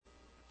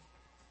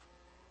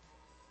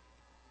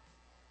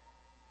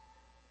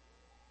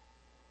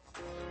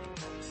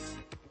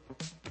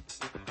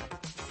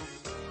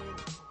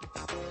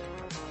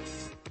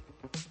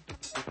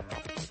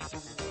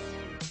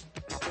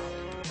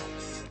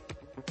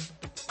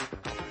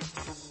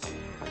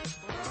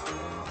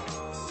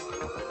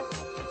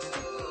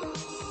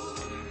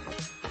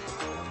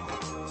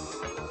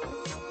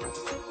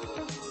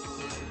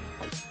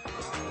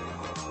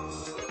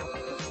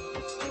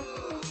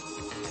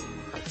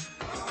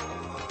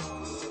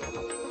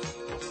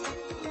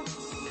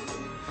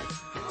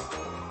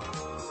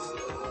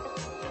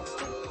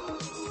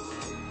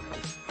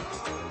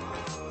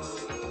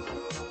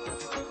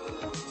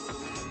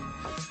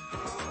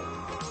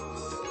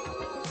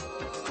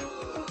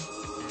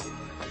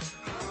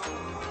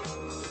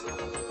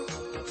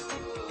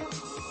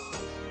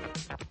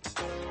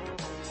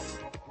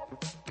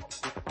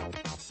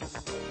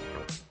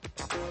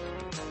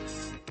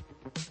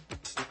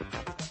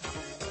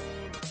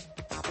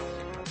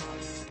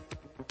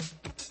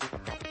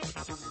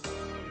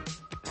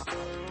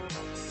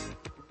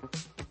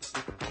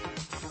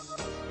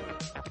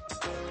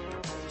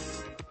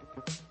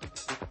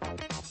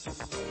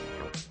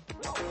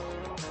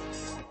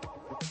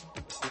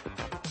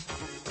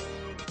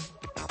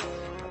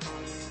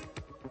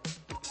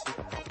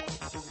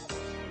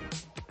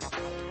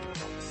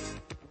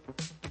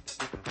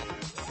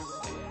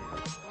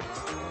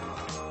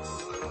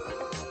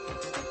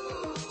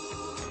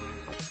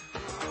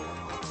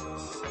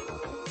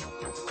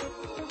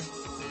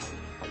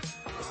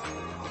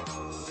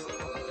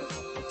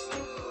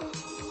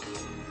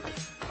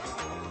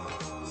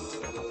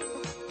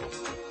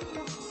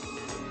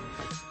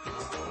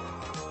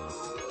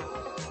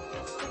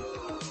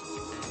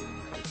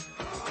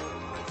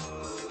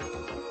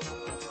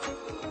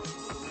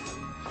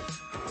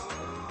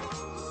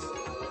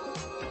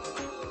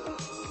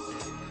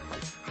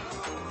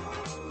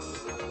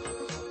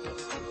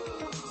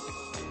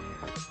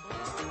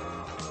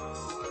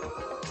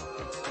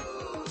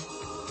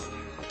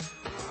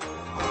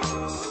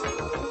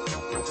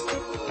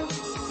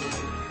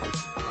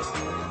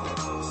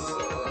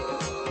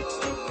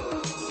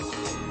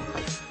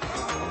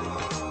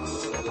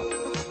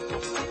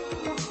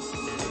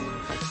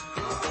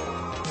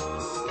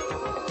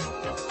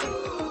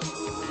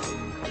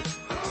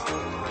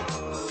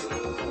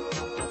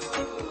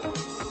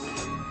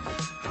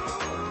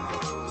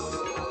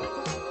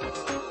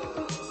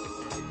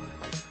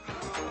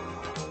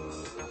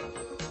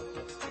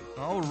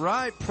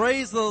right.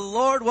 Praise the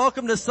Lord.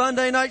 Welcome to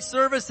Sunday night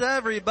service,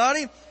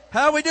 everybody.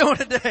 How are we doing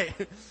today?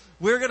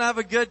 We're going to have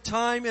a good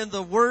time in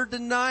the Word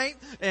tonight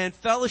and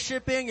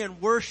fellowshipping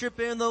and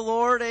worshiping the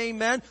Lord.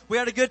 Amen. We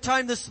had a good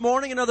time this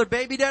morning, another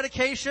baby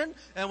dedication,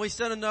 and we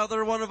sent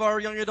another one of our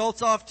young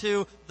adults off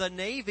to the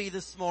Navy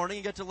this morning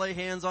and get to lay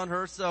hands on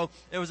her. So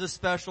it was a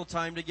special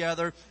time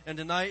together, and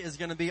tonight is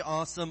going to be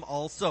awesome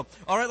also.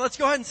 All right, let's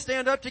go ahead and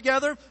stand up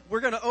together. We're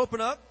going to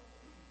open up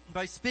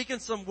by speaking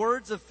some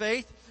words of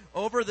faith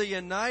over the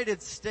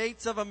United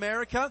States of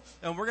America.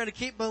 And we're going to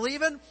keep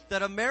believing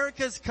that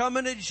America's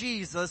coming to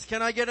Jesus.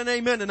 Can I get an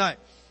amen tonight?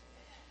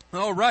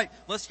 All right.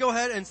 Let's go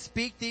ahead and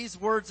speak these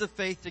words of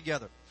faith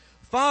together.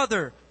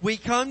 Father, we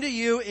come to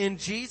you in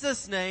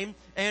Jesus' name,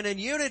 and in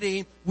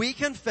unity we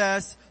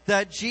confess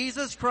that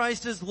Jesus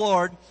Christ is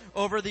Lord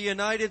over the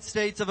United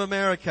States of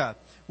America.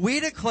 We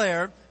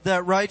declare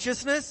that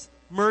righteousness,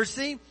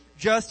 mercy,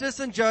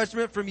 justice, and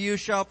judgment from you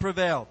shall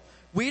prevail.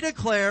 We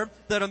declare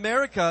that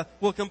America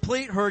will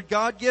complete her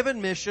God-given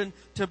mission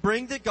to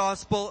bring the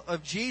gospel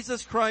of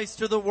Jesus Christ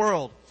to the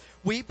world.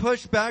 We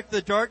push back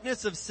the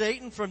darkness of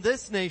Satan from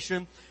this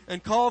nation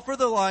and call for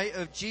the light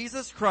of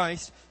Jesus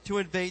Christ to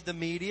invade the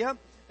media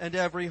and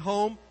every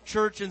home,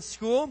 church, and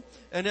school,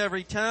 and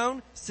every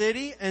town,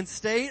 city, and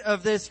state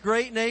of this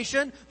great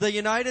nation, the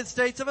United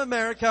States of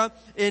America.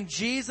 In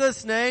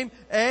Jesus' name,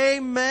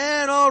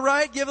 amen. All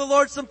right, give the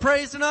Lord some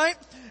praise tonight,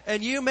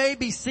 and you may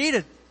be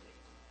seated.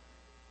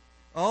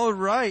 All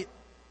right.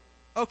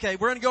 Okay,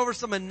 we're going to go over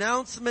some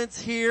announcements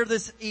here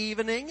this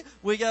evening.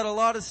 We got a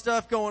lot of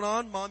stuff going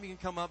on. Mom, you can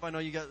come up. I know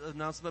you got an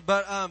announcement.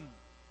 But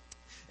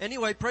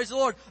anyway, praise the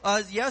Lord.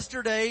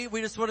 Yesterday,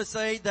 we just want to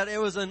say that it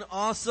was an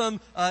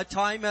awesome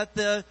time at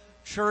the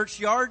church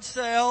yard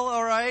sale,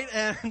 all right?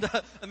 And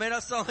it may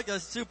not sound like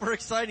a super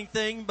exciting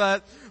thing,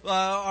 but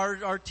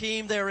our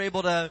team, they were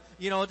able to,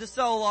 just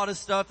sell a lot of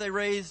stuff. They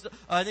raised,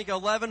 I think,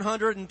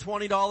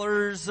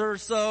 $1,120 or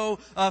so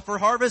for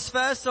Harvest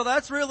Fest, so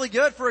that's really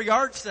good for a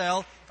yard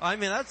sale. I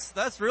mean,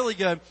 that's really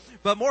good.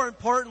 But more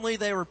importantly,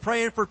 they were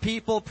praying for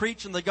people,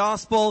 preaching the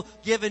gospel,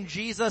 giving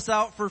Jesus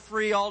out for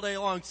free all day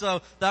long.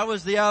 So that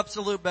was the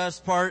absolute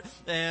best part,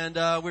 and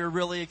we were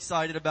really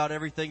excited about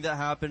everything that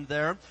happened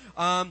there.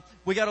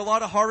 We got a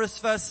lot of Harvest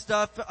Fest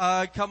stuff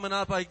coming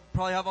up. I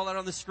probably have all that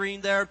on the screen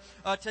there.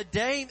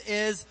 Today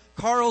is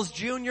Carl's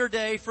Jr.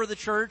 Day for the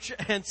church,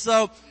 and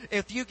so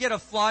if you get a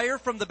flyer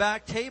from the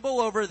back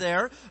table over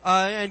there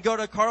and go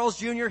to Carl's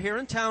Jr. here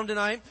in town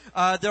tonight,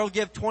 they'll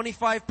give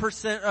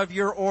 25% of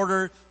your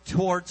order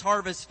towards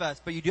Harvest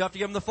Fest, but you do have to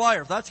give them the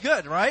flyer. That's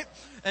good, right?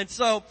 And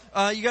so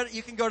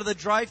you can go to the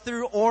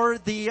drive-thru or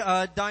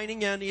the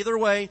dining in, either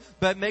way,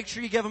 but make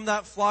sure you give them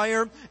that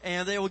flyer,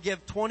 and they will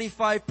give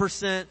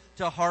 25%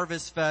 to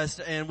Harvest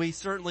Fest, and we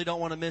certainly don't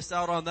want to miss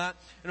out on that.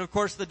 And of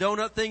course, the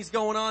donut thing's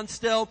going on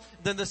still.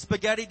 Then the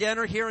spaghetti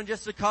dinner here in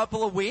just a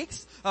couple of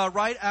weeks,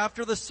 right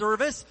after the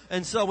service.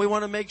 And so we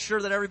want to make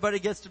sure that everybody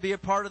gets to be a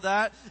part of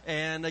that.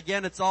 And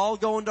again, it's all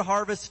going to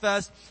Harvest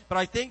Fest. But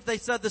I think they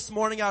said this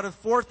morning out of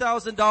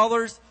 $4,000,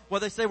 well,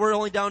 they say we're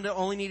only down to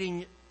only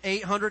needing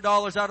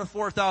 $800 out of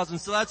 $4,000.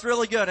 So that's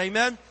really good.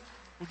 Amen.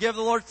 We'll give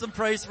the Lord some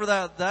praise for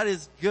that. That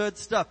is good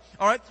stuff.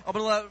 All right. I'm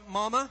going to let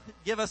Mama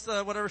give us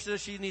whatever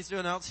she needs to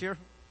announce here.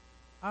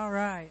 All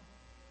right.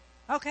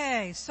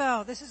 Okay.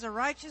 So this is a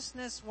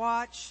Righteousness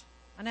Watch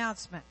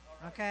announcement.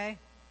 Okay.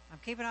 I'm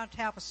keeping on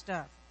top of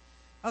stuff.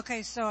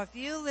 Okay. So if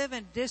you live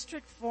in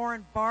District 4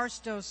 in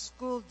Barstow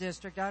School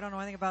District, I don't know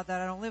anything about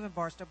that. I don't live in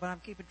Barstow, but I'm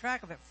keeping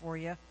track of it for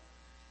you.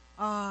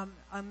 A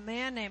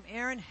man named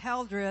Aaron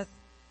Heldreth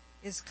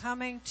is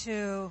coming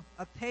to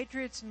a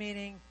Patriots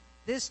meeting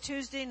this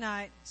Tuesday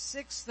night,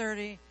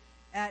 6:30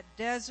 at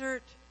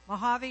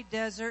Mojave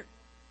Desert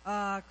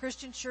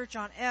Christian Church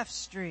on F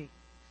Street.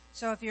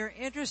 So if you're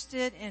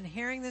interested in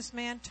hearing this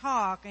man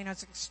talk,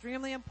 it's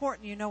extremely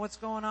important you know what's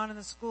going on in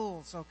the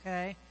schools,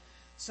 okay?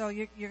 So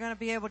you're going to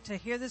be able to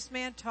hear this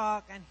man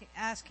talk and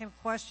ask him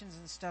questions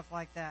and stuff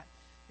like that,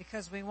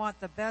 because we want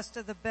the best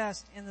of the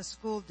best in the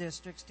school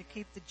districts to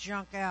keep the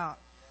junk out.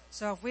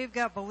 So if we've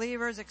got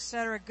believers,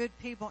 etc., good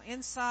people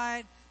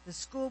inside the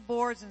school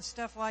boards and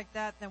stuff like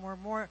that, then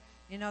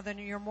then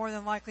you're more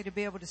than likely to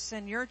be able to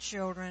send your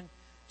children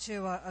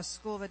to a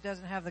school that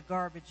doesn't have the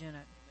garbage in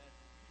it.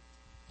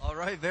 All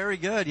right, very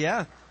good,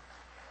 yeah.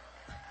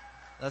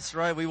 That's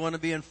right. We want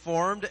to be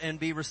informed and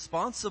be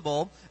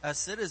responsible as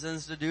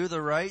citizens to do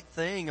the right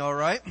thing, all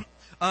right?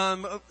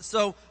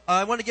 So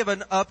I want to give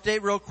an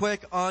update real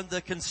quick on the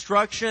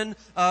construction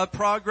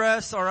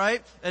progress, all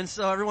right? And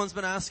so everyone's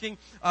been asking.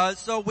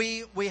 So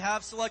we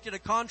have selected a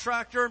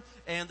contractor,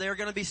 and they're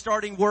going to be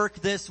starting work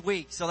this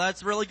week. So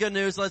that's really good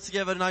news. Let's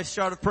give a nice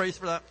shout of praise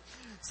for that.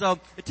 So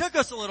it took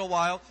us a little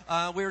while.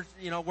 We were,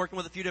 working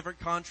with a few different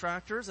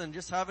contractors and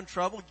just having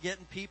trouble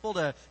getting people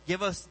to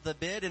give us the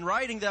bid in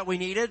writing that we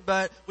needed.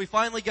 But we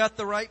finally got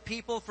the right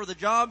people for the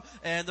job,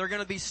 and they're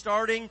going to be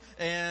starting.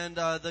 And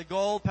the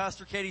goal,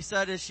 Pastor Katie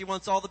said, is she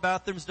wants all the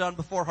bathrooms done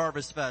before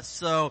Harvest Fest.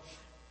 So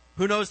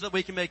who knows that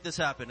we can make this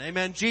happen?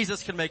 Amen.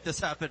 Jesus can make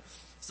this happen.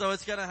 So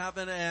it's going to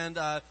happen. And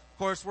of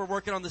course, we're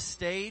working on the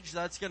stage.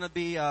 That's going to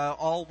be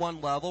all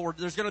one level.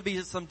 There's going to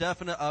be some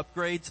definite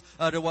upgrades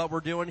to what we're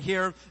doing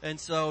here. And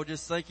so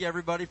just thank you,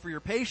 everybody, for your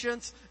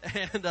patience.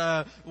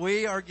 And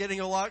we are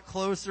getting a lot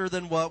closer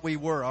than what we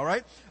were, all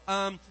right?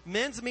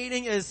 Men's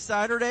meeting is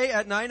Saturday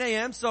at 9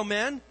 a.m. So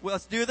men,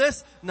 let's do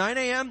this. 9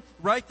 a.m.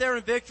 right there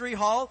in Victory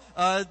Hall,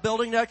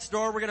 building next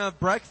door. We're going to have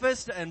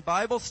breakfast and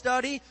Bible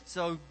study.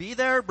 So be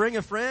there, bring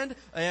a friend,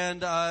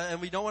 and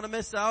we don't want to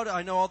miss out.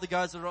 I know all the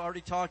guys are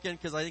already talking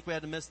because I think we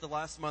had to miss the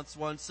last month's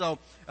one. So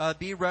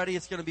be ready.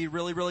 It's going to be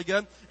really, really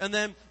good. And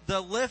then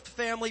the Lift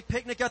Family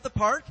Picnic at the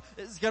Park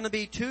is going to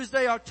be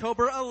Tuesday,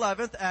 October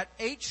 11th at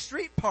H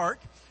Street Park,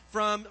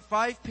 from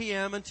 5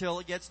 p.m. until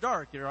it gets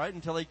dark, right?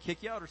 Until they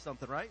kick you out or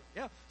something, right?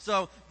 Yeah.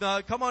 So,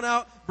 come on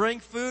out, bring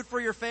food for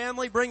your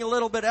family, bring a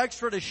little bit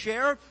extra to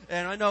share.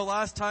 And I know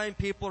last time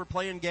people were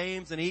playing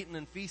games and eating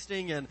and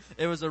feasting, and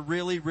it was a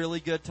really, really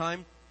good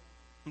time.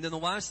 And then the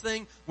last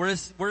thing, we're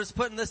just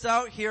putting this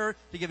out here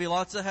to give you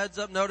lots of heads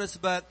up notice,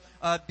 but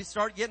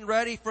start getting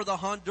ready for the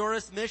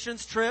Honduras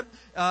missions trip.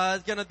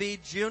 It's going to be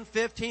June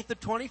 15th to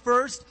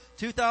 21st,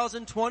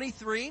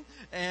 2023,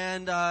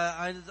 and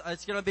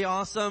it's going to be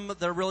awesome.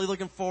 They're really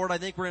looking forward. I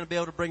think we're going to be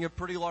able to bring a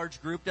pretty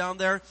large group down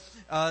there.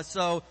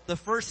 So the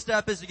first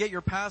step is to get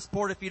your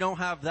passport if you don't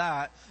have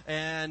that,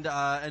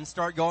 and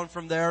start going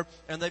from there.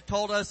 And they've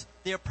told us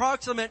the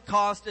approximate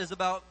cost is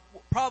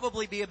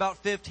probably be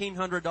about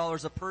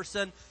 $1,500 a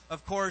person.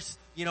 Of course,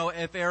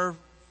 if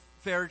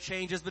airfare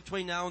changes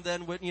between now and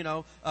then,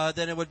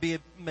 then it would be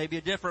maybe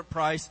a different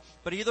price.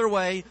 But either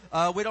way,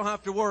 we don't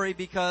have to worry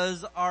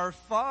because our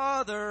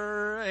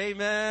Father,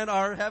 amen,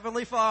 our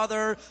Heavenly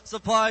Father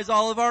supplies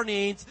all of our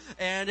needs.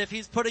 And if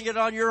He's putting it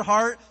on your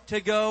heart to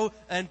go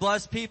and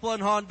bless people in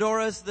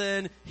Honduras,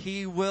 then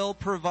He will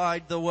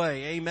provide the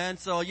way. Amen.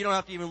 So you don't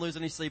have to even lose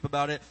any sleep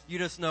about it. You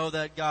just know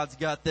that God's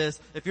got this.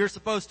 If you're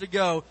supposed to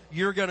go,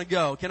 you're going to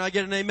go. Can I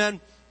get an amen?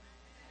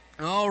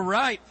 All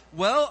right.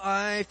 Well,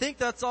 I think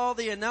that's all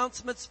the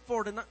announcements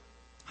for tonight.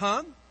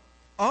 Huh?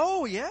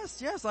 Oh,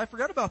 yes. I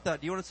forgot about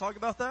that. Do you want to talk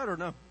about that or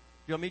no? Do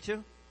you want me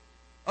to?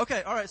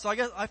 Okay, all right. So I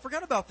guess I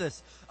forgot about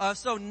this.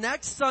 So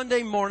next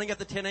Sunday morning at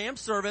the 10 a.m.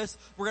 service,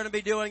 we're going to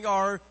be doing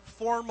our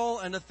formal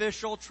and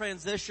official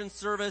transition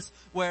service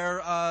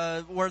where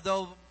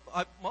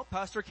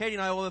Pastor Katie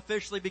and I will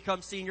officially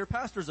become senior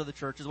pastors of the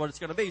church is what it's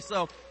going to be.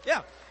 So,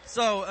 yeah.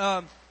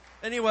 So,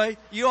 anyway,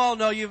 you all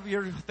know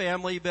your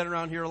family, you've been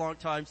around here a long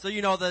time, so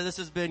you know that this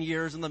has been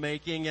years in the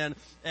making,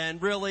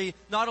 and really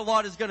not a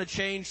lot is going to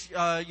change, to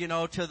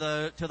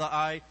the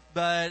eye.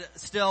 But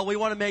still, we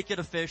want to make it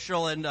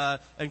official and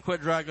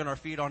quit dragging our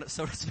feet on it,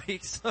 so to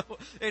speak. So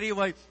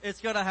anyway, it's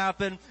going to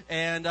happen,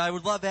 and I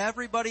would love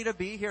everybody to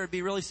be here. It'd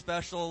be really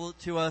special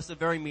to us and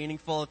very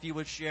meaningful if you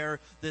would share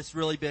this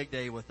really big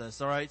day with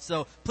us. All right,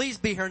 so please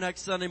be here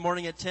next Sunday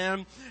morning at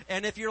 10.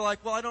 And if you're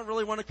like, well, I don't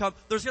really want to come,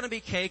 there's going to be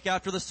cake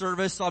after the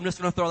service, so I'm just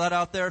going to throw that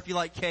out there. If you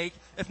like cake,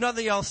 if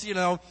nothing else,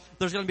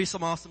 there's going to be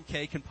some awesome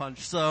cake and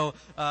punch. So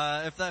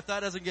if that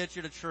doesn't get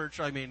you to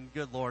church, I mean,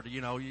 good Lord,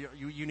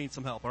 you need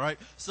some help. All right.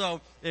 So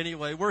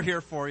anyway, we're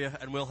here for you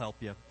and we'll help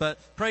you. But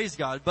praise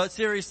God. But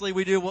seriously,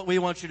 we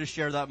want you to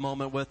share that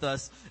moment with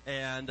us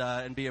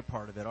and be a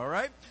part of it. All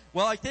right.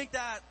 Well, I think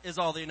that is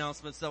all the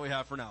announcements that we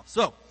have for now.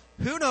 So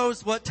who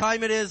knows what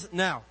time it is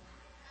now?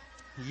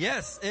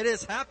 Yes, it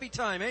is happy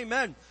time.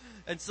 Amen.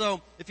 And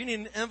so if you need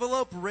an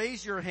envelope,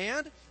 raise your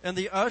hand and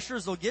the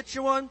ushers will get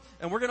you one.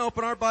 And we're going to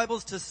open our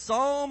Bibles to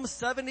Psalm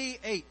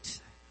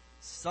 78.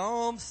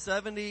 Psalm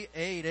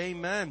 78.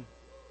 Amen.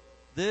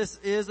 This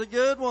is a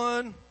good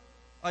one.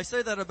 I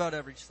say that about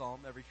every psalm,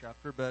 every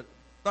chapter, but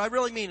I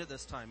really mean it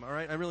this time, all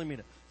right? I really mean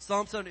it.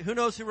 Psalm 70. Who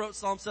knows who wrote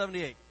Psalm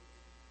 78?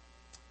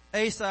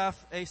 Asaph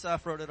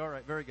wrote it. All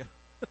right, very good.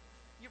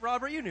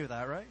 Robert, you knew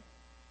that, right?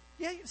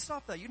 Yeah,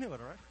 stop that. You knew it,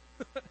 all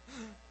right?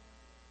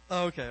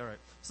 Okay, all right.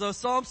 So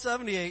Psalm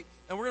 78,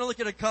 and we're going to look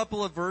at a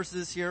couple of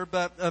verses here,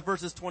 but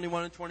verses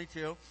 21 and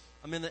 22.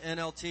 I'm in the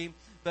NLT.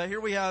 But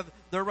here we have,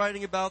 they're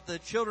writing about the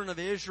children of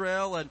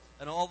Israel and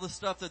all the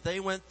stuff that they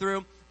went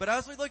through. But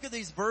as we look at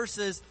these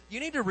verses, you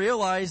need to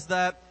realize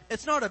that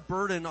it's not a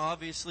burden,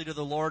 obviously, to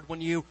the Lord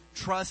when you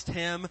trust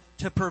Him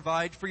to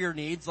provide for your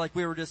needs like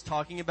we were just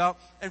talking about.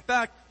 In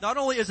fact, not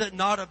only is it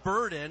not a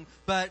burden,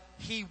 but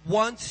He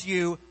wants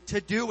you to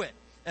do it.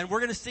 And we're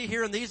going to see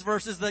here in these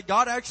verses that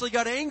God actually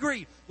got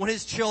angry when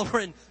His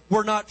children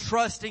were not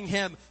trusting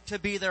Him to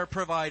be their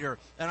provider.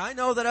 And I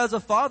know that as a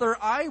father,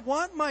 I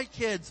want my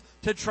kids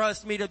to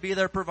trust me to be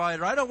their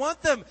provider. I don't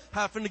want them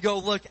having to go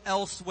look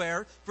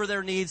elsewhere for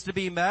their needs to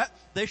be met.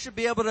 They should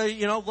be able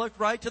to, look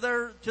right to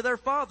their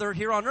father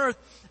here on earth.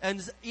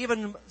 And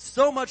even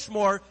so much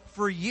more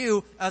for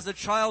you as a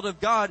child of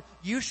God,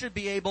 you should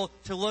be able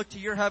to look to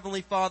your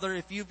Heavenly Father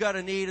if you've got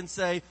a need and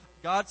say,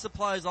 God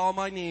supplies all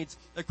my needs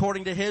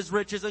according to His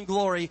riches and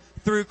glory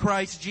through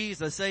Christ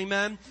Jesus.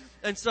 Amen.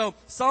 And so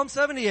Psalm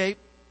 78,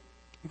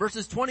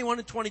 verses 21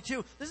 and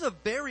 22, this is a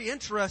very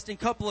interesting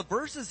couple of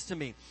verses to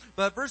me.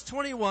 But verse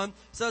 21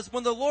 says,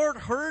 when the Lord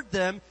heard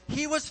them,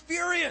 He was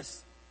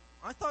furious.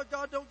 I thought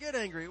God don't get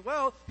angry.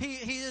 Well, He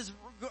is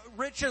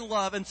rich in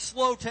love and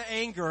slow to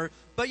anger,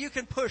 but you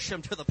can push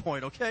him to the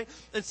point, okay?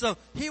 And so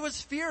he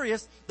was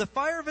furious. The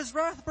fire of his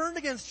wrath burned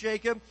against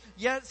Jacob,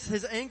 yet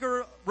his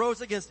anger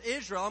rose against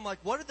Israel. I'm like,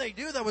 what did they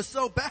do that was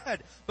so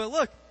bad? But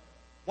look,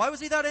 why was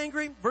he that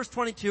angry? Verse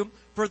 22,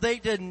 for they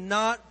did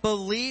not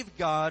believe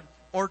God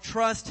or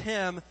trust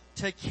him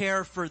to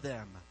care for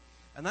them.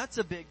 And that's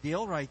a big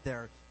deal right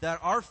there, that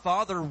our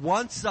Father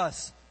wants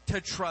us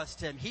to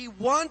trust him. He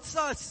wants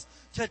us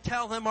to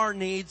tell him our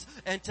needs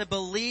and to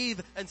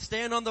believe and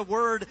stand on the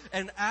word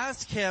and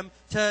ask him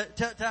to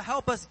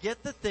help us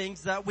get the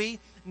things that we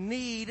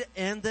need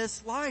in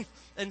this life.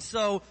 And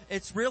so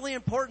it's really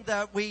important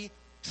that we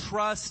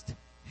trust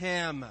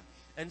him.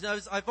 And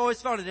I've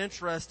always found it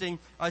interesting.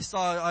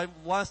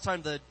 Last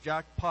time the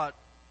jackpot,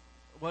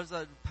 what is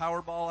that,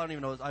 Powerball? I don't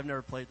even know. I've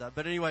never played that.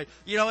 But anyway,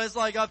 it's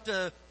like up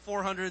to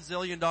 $400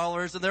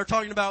 zillion. And they're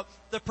talking about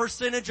the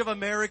percentage of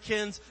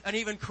Americans and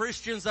even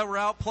Christians that were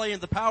out playing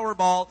the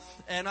Powerball.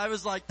 And I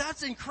was like,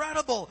 that's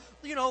incredible.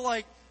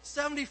 Like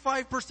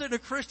 75%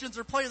 of Christians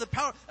are playing the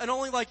Powerball and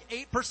only like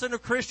 8%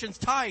 of Christians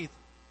tithe.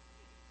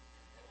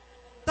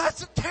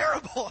 That's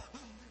terrible.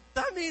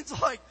 That means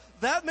like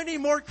that many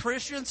more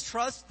Christians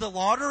trust the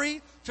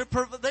lottery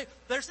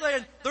they're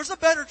saying there's a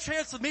better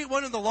chance of me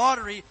winning the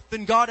lottery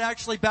than God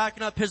actually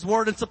backing up his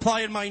word and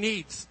supplying my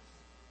needs.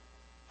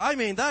 I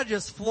mean, that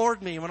just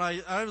floored me when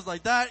I was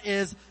like, that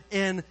is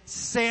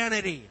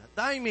insanity.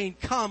 I mean,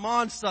 come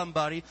on,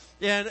 somebody.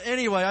 And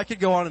anyway, I could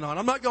go on and on.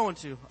 I'm not going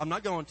to,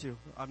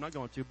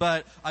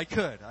 but I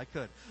could.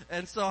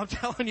 And so I'm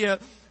telling you,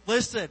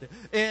 listen,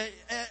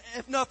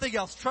 if nothing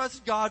else,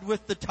 trust God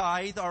with the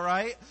tithe,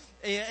 alright?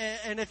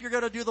 And if you're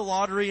gonna do the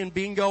lottery and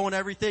bingo and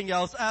everything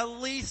else, at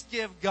least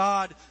give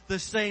God the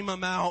same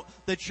amount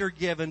that you're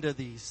given to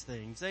these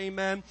things.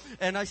 Amen?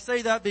 And I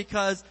say that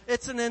because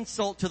it's an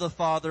insult to the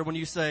Father when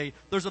you say,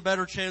 there's a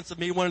better chance of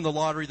me winning the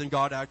lottery than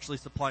God actually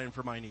supplying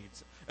for my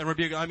needs. And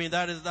rebuke, I mean,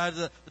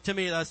 to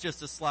me, that's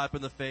just a slap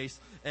in the face.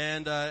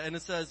 And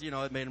it says,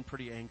 it made him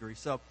pretty angry.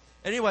 So,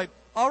 anyway,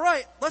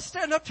 alright, let's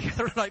stand up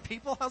together tonight,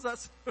 people. How's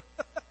that?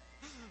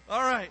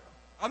 Alright.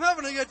 I'm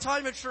having a good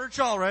time at church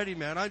already,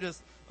 man. I can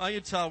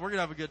tell we're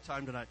gonna have a good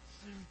time tonight.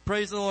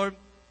 Praise the Lord.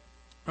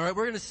 Alright,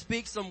 we're gonna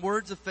speak some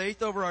words of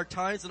faith over our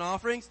tithes and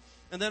offerings.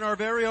 And then our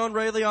very own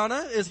Ray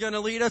Liana is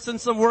gonna lead us in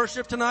some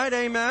worship tonight.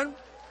 Amen.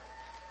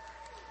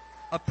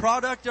 A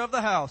product of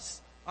the house.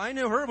 I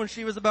knew her when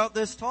she was about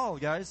this tall,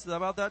 guys.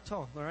 About that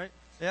tall, alright?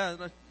 Yeah,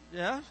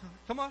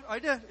 come on, I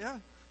did, yeah.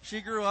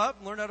 She grew up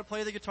and learned how to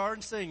play the guitar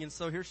and sing, and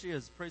so here she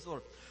is. Praise the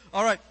Lord.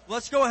 Alright,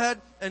 let's go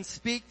ahead and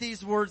speak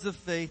these words of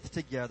faith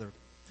together.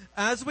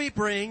 As we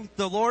bring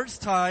the Lord's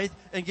tithe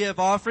and give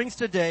offerings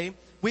today,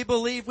 we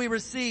believe we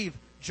receive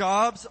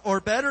jobs or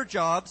better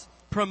jobs,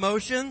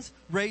 promotions,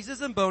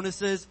 raises and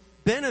bonuses,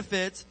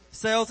 benefits,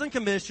 sales and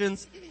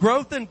commissions,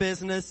 growth in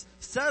business,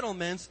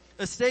 settlements,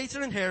 estates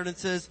and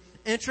inheritances,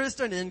 interest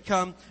and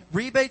income,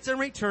 rebates and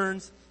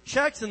returns,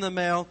 checks in the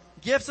mail,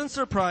 gifts and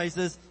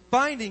surprises,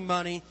 finding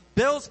money,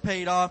 bills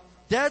paid off,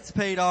 debts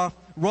paid off,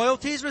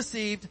 royalties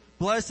received,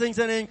 blessings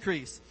and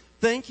increase.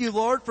 Thank you,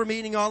 Lord, for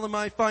meeting all of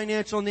my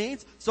financial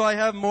needs, so I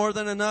have more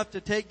than enough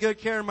to take good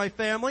care of my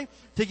family,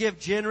 to give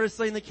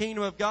generously in the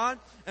kingdom of God,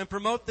 and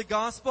promote the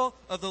gospel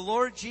of the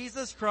Lord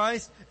Jesus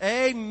Christ.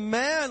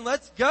 Amen.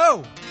 Let's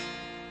go.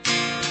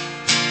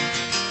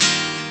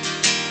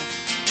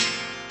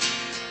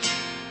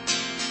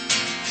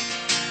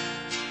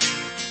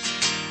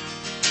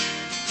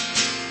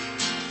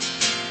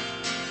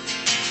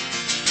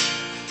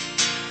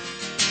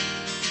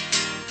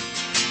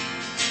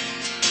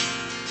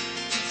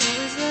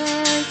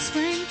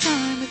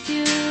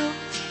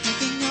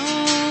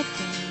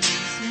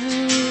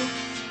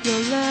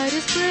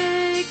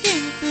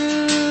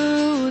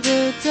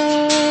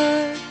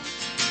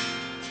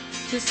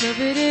 This love,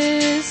 it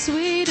is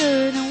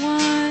sweeter than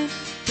wine,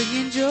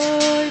 bringing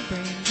joy,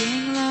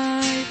 bringing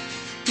life.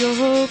 Your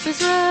hope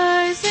is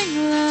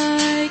rising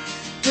like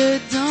the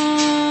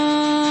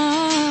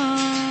dawn.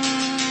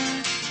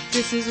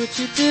 This is what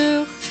you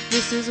do,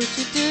 this is what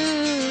you do.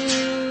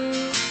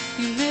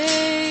 You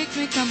make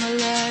me come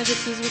alive.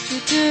 This is what you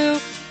do,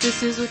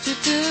 this is what you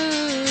do.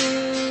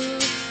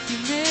 You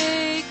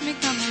make me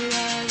come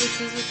alive. This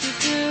is what you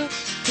do,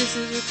 this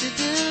is what you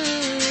do.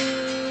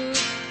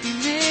 You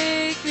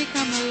make me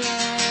come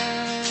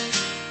alive.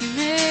 You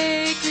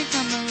make me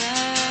come alive.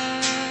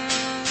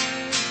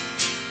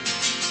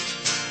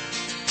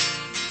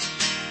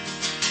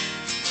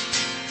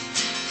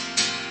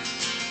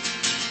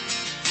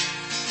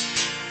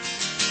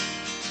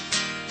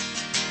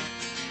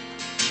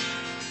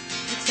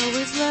 It's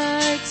always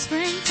like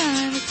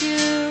springtime with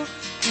you,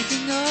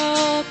 making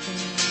all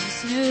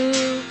things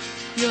new.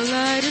 Your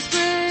light is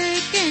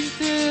breaking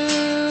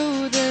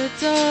through the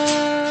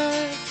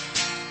dark.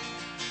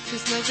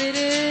 This love, it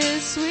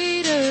is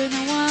sweeter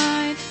than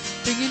wine,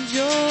 bringing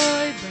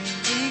joy,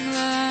 bringing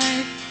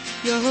life.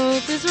 Your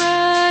hope is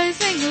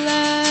rising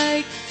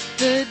like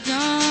the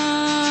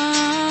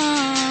dawn.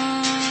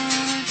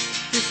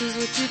 This is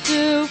what you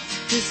do,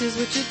 this is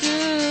what you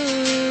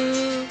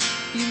do.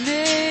 You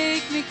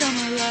make me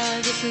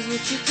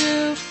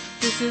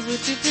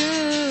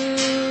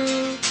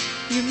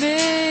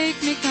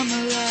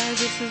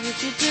This is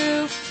what you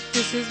do.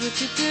 This is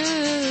what you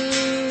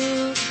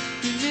do.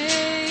 You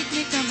make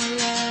me come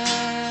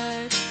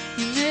alive.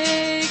 You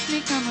make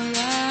me come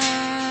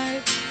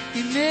alive.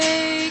 You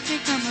make me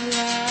come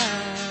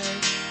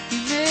alive. You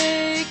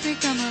make me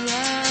come alive.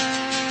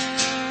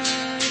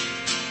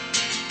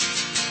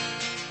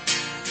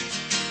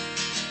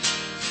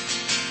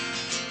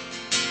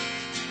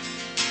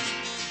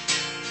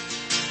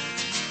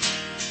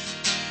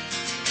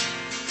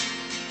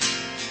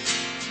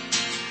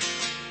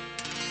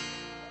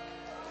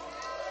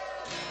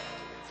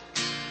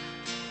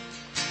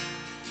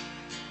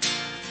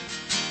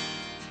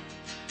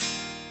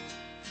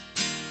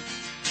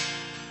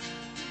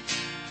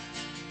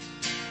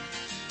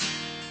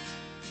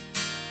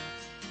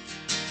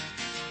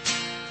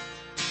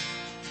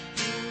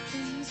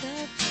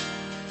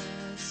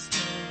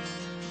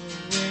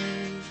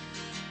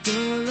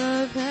 Your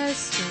love has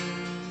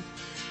stayed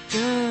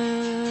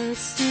the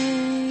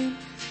same.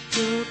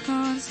 Your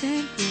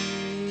constant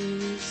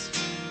grace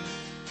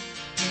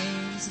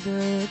remains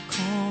the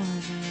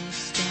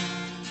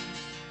cornerstone.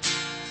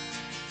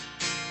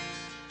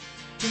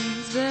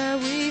 Things that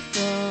we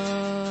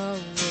thought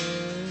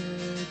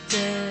were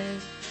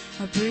dead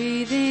are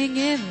breathing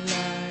in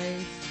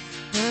life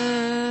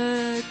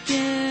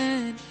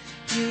again.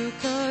 You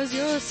cause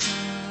your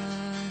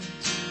sun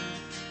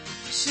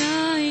to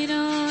shine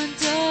on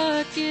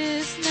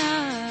darkest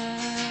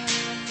night.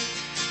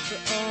 For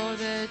all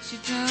that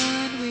you've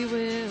done, we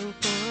will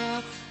pour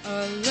out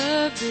our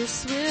love.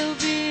 This will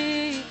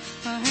be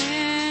our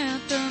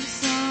anthem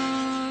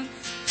song.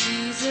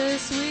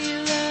 Jesus, we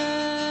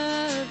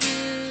love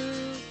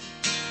you.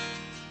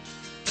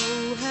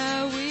 Oh,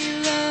 how we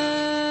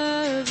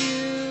love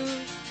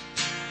you.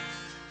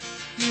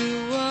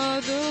 You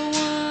are the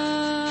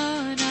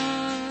one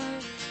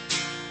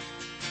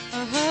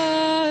our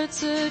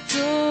hearts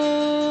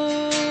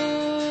adore.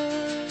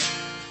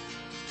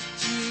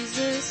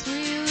 Jesus,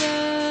 we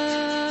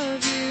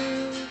love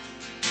you.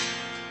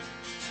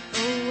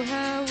 Oh,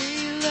 how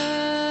we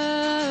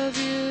love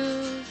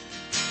you.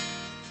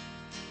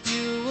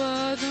 You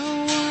are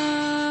the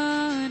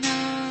one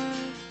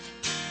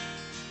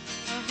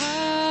our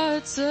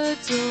hearts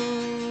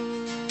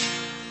adore.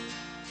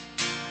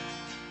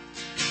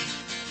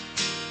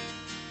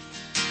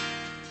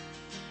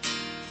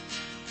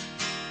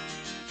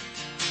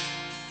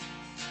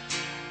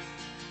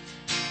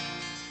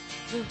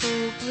 The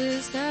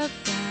hopeless have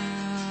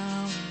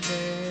found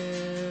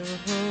their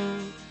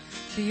hope.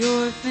 The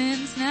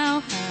orphans now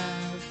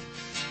have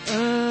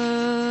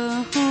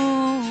a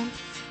home.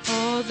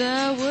 All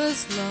that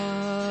was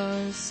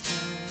lost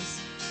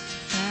has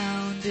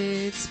found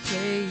its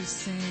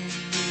place in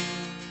you.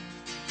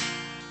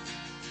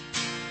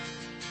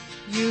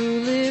 You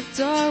lift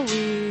our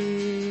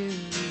weary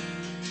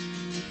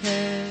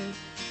head.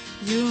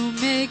 You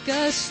make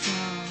us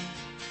strong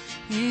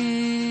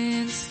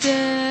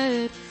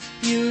instead.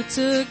 You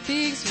took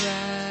these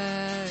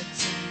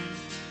rags and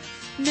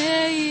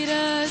made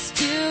us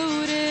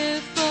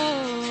beautiful.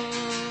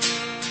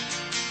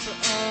 For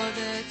all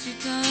that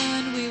you've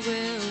done, we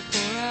will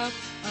pour out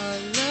our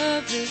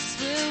love. This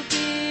will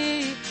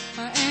be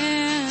our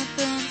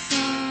anthem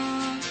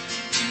song.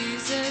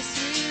 Jesus,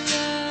 we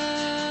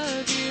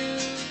love you.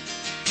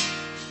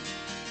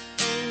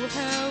 Oh,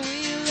 how we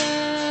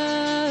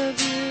love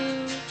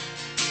you.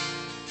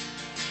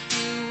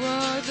 You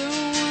are the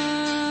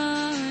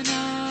one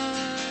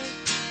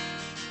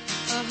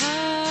our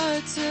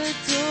hearts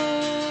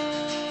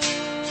adore.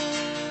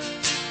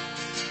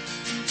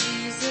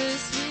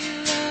 Jesus, we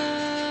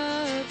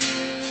love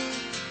you.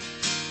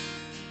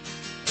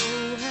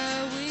 Oh, how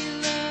we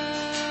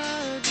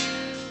love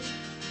you.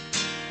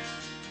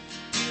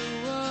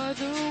 You are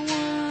the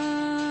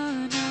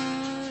one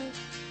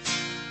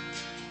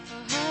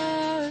our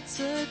hearts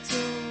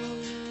adore.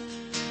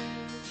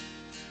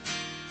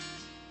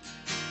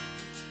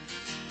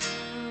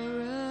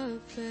 Our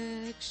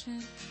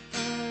affection,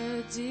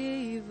 our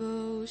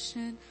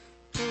devotion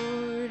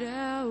poured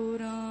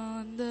out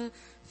on the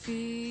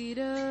feet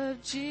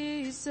of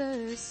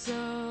Jesus.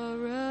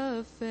 Our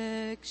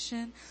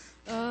affection,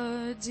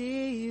 our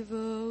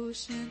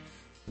devotion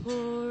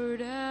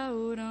poured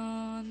out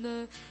on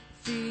the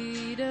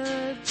feet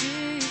of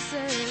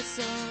Jesus.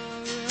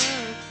 Our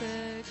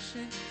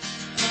affection,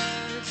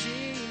 our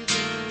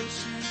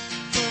devotion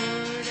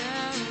poured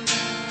out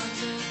on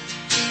the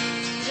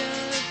feet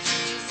of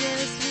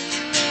Jesus. We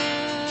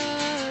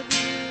love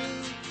you.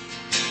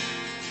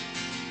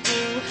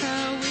 Oh,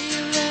 how we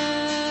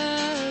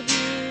love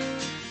you.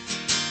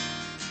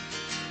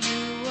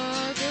 You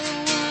are the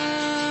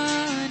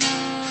one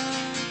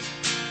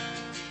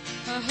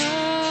our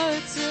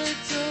hearts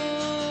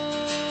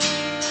adore.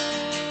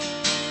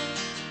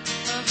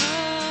 Our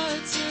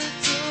hearts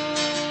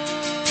adore.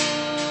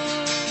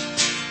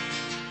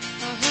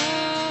 Our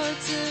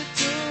hearts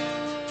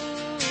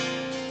adore.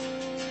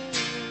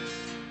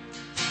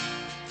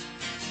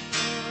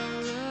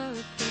 Our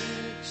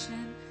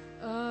affection,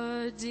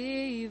 our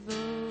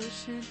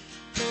devotion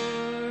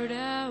poured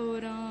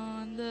out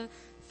on the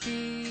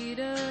feet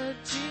of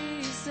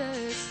Jesus.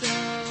 Jesus,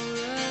 our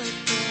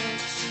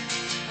affection,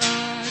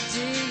 our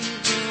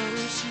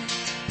devotion,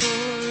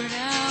 poured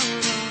out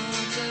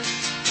on the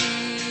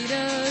feet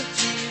of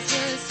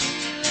Jesus. We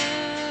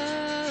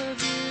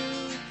love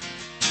you.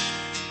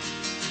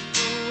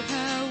 Oh,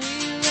 how we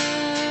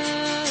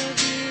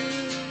love you.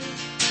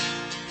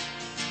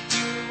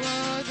 You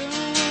are the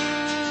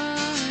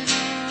one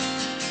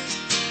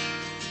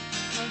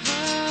our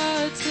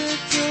hearts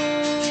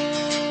adore.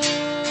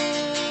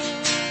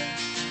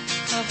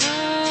 Our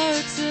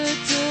hearts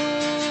adore.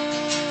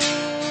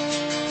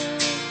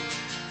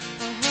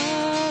 Our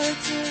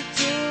hearts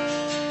adore.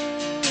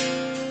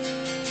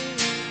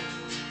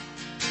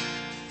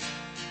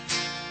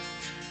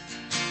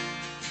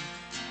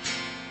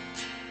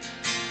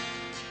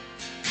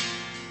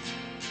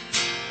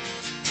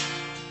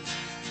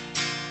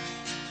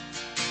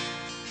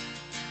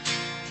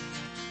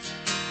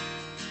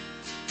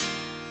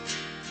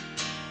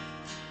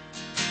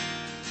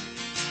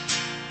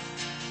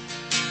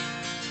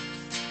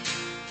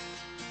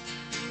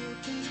 All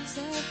things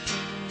have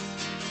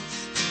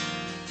passed.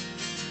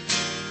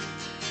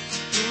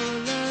 Your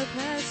love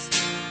has stayed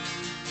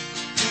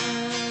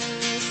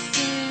the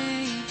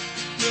same.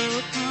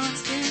 Your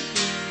constant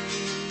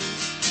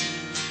grace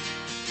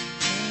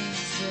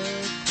remains the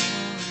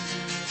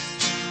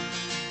cornerstone.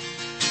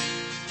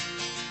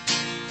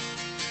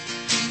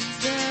 Things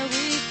that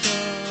we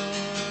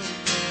thought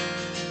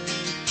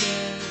were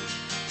dead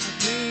are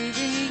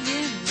breathing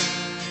in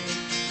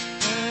life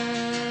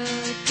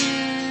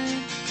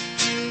again,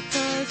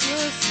 because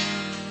your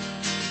sun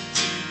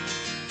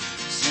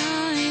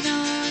shine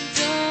on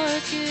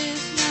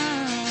darkest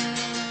night.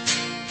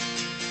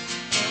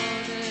 All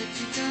that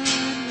you've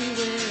done, we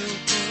will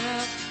pour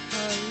out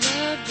our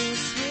love.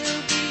 This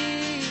will be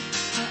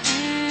our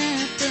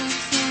anthem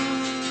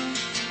song.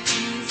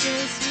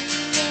 Jesus, we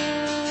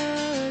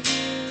love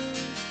you.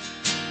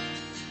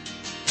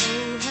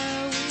 Oh,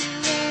 how we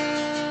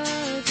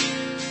love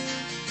you.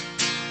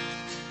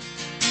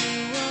 You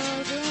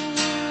are the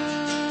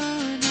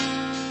one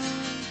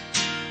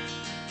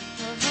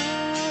our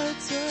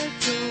hearts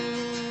adore.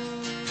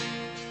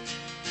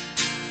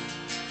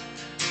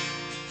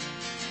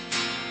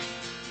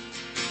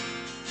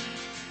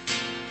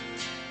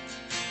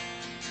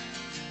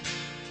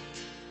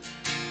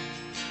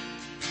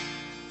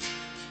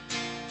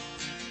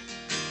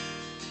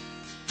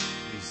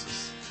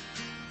 Jesus.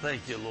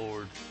 Thank you,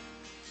 Lord.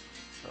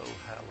 Oh,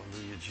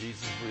 hallelujah.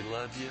 Jesus, we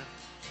love you.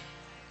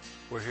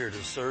 We're here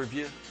to serve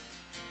you.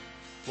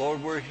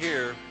 Lord, we're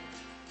here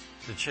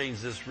to change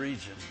this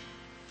region.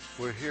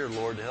 We're here,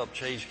 Lord, to help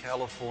change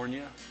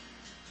California.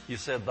 You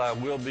said, thy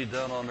will be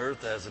done on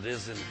earth as it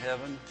is in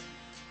heaven.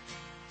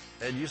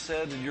 And you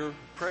said in your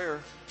prayer,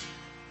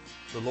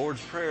 the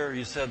Lord's Prayer,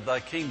 you said, thy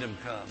kingdom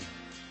come,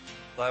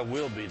 thy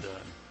will be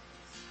done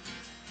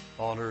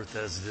on earth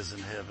as it is in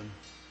heaven.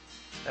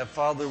 And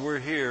Father, we're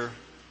here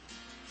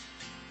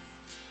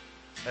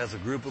as a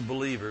group of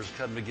believers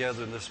come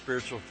together in this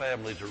spiritual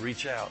family to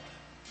reach out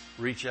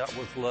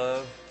with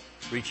love,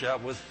 reach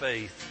out with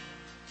faith,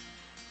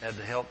 and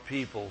to help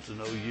people to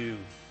know you,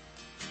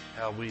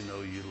 how we know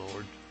you,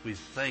 Lord. We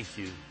thank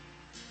you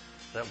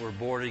that we're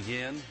born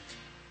again.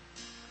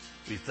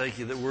 We thank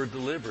you that we're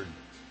delivered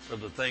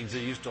from the things that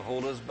used to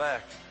hold us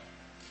back.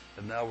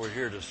 And now we're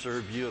here to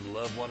serve you and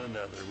love one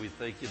another. We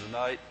thank you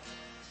tonight.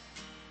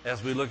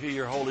 As we look at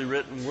your holy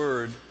written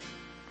word,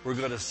 we're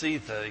going to see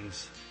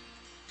things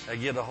and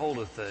get a hold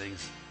of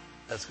things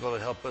that's going to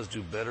help us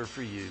do better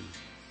for you.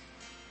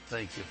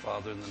 Thank you,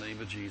 Father, in the name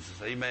of Jesus.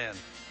 Amen.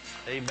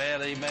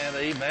 Amen, amen,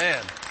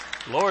 amen.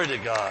 Glory to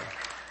God.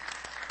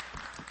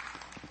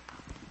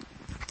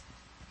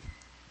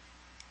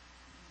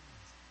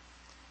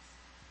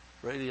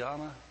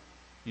 Radiana,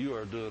 you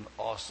are doing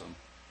awesome.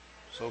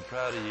 So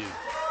proud of you.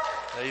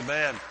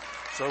 Amen.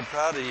 So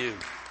proud of you.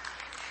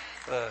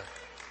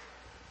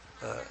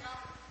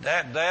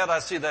 Dad, I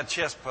see that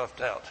chest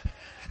puffed out.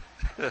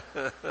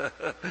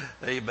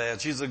 Amen.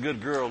 She's a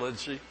good girl, isn't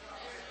she?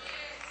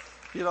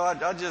 You know,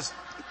 I just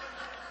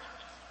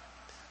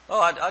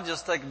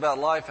think about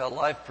life, how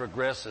life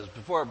progresses.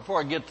 Before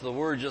I get to the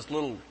word, just a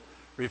little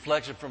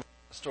reflection from a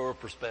pastoral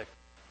perspective.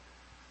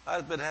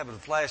 I've been having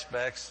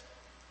flashbacks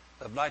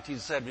of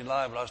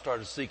 1979 when I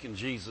started seeking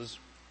Jesus.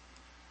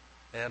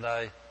 And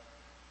I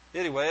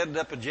ended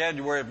up in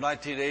January of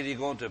 1980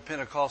 going to a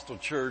Pentecostal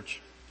church.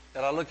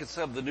 And I look at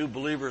some of the new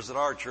believers in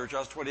our church. I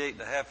was 28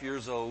 and a half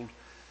years old.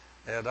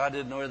 And I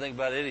didn't know anything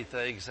about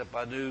anything except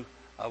I knew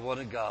I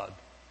wanted God.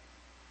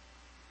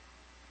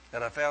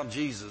 And I found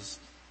Jesus,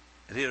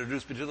 and he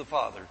introduced me to the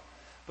Father.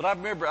 But I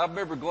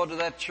remember going to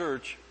that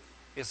church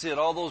and seeing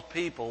all those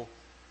people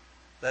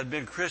that had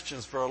been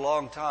Christians for a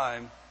long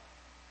time.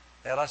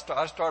 And I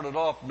started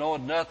off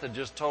knowing nothing,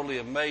 just totally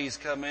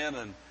amazed, come in.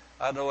 And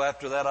I know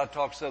after that I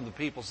talked to some of the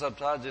people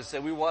sometimes. They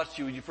said, we watched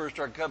you when you first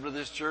started coming to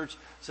this church.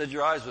 Said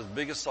your eyes were as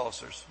big as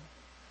saucers.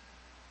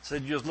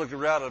 Said you just looked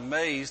around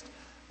amazed.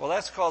 Well,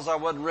 that's because I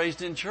wasn't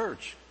raised in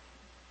church.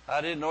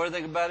 I didn't know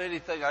anything about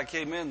anything. I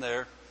came in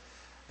there,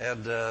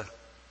 and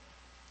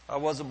I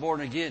wasn't born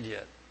again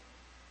yet.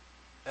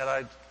 and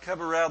I'd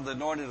come around the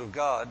anointing of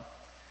God.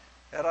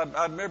 And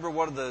I remember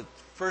one of the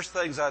first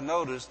things I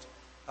noticed,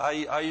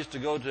 I used to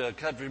go to a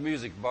country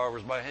music bar,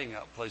 was my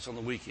hangout place on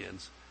the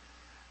weekends.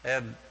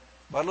 And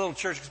my little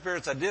church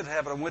experience I did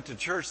have, I went to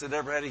church that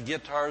never had any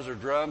guitars or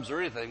drums or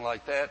anything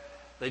like that.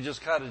 They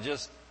just kind of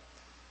just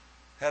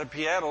had a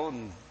piano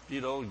and,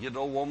 get an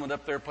old woman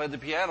up there playing the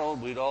piano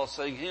and we'd all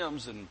sing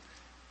hymns, and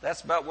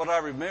that's about what I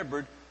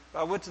remembered.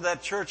 I went to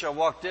that church, I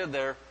walked in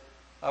there,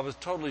 I was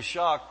totally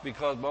shocked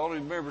because my only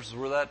remembrances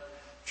were that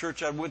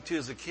church I went to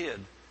as a kid.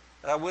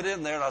 And I went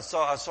in there and I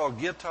saw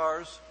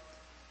guitars,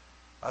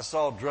 I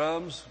saw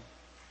drums,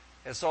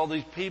 and saw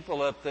these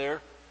people up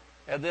there.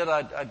 And then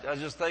I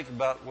just think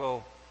about,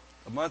 well,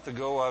 a month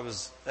ago I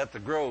was at the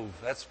Grove.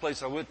 That's the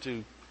place I went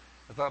to.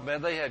 I thought,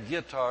 man, they had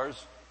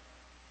guitars,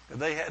 and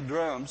they had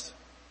drums,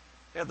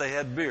 and they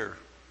had beer.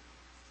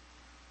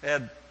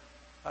 And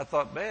I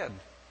thought, man,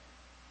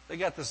 they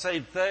got the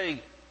same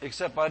thing,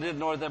 except I didn't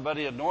know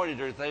anybody anointed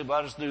or anything, but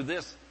I just knew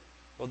this.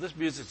 Well, this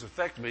music's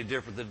affected me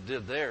different than it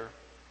did there.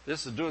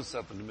 This is doing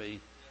something to me.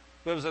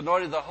 But it was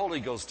anointing the Holy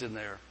Ghost in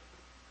there.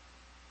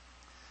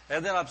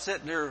 And then I'm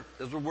sitting there,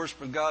 as we're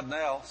worshiping God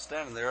now,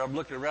 standing there, I'm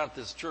looking around at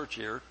this church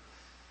here.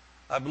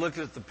 I'm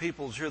looking at the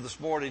people here this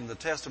morning, the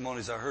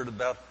testimonies I heard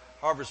about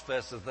Harvest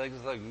Fest and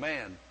things. I think,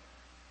 man,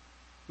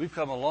 we've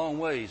come a long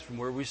ways from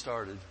where we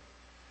started.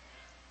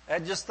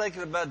 And just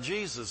thinking about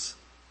Jesus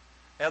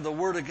and the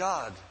Word of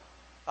God.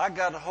 I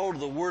got a hold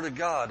of the Word of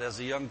God as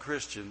a young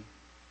Christian.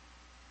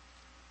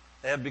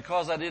 And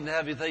because I didn't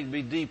have anything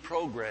to be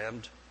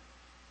deprogrammed,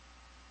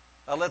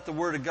 I let the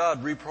Word of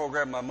God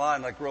reprogram my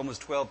mind, like Romans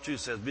 12:2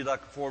 says, be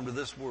not conformed to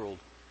this world.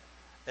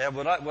 And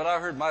when I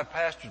heard my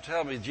pastor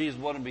tell me Jesus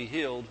wanted me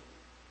healed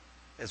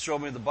and show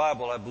me the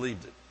Bible, I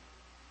believed it.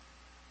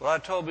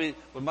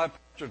 When my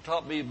pastor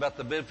taught me about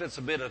the benefits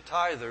of being a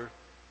tither,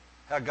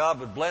 how God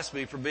would bless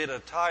me for being a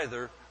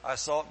tither, I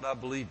saw it and I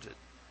believed it.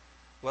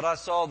 When I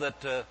saw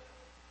that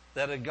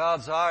in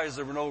God's eyes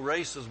there were no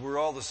races, we're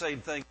all the same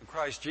thing in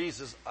Christ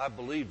Jesus, I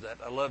believed that.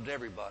 I loved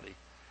everybody.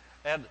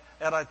 And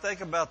I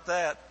think about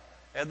that,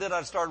 and then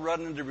I'd start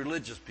running into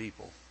religious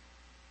people.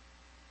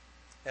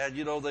 And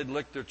they'd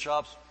lick their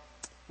chops.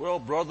 Well,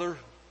 brother,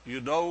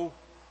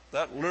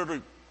 that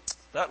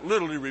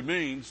literally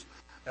means.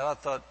 And I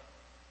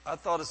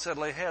thought it said,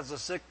 lay hands on the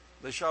sick,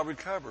 they shall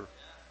recover.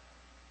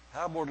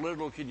 How more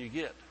literal can you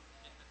get?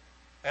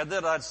 And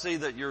then I'd see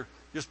that you're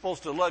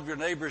supposed to love your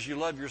neighbor as you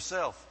love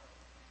yourself.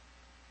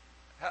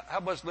 How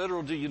much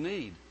literal do you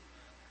need?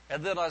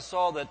 And then I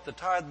saw that the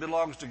tithe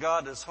belongs to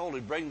God that's holy.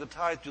 Bring the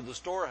tithe to the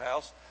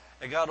storehouse,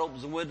 and God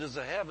opens the windows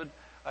of heaven.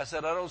 I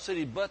said, I don't see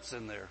any buts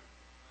in there.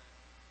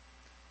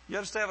 You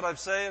understand what I'm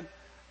saying?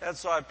 And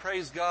so I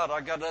praise God.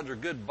 I got under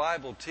good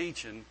Bible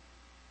teaching,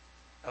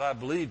 and I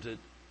believed it,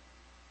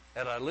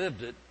 and I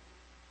lived it,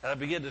 and I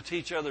began to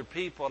teach other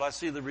people, and I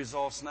see the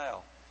results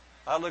now.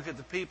 I look at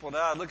the people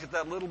now. I look at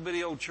that little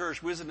bitty old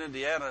church. We was in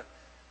Indiana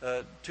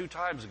 2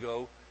 times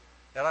ago,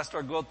 and I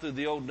started going through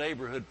the old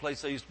neighborhood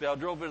place I used to be. I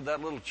drove into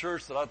that little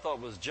church that I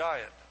thought was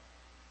giant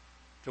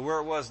to where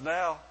it was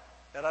now,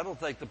 and I don't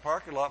think the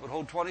parking lot would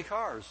hold 20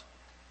 cars.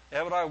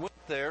 And when I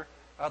went there,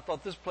 I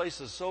thought this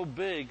place is so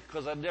big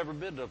because I'd never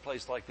been to a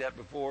place like that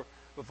before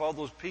with all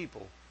those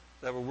people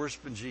that were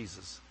worshiping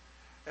Jesus.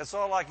 That's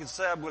all I can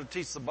say. I'm going to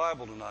teach the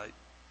Bible tonight.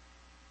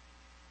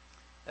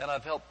 And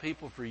I've helped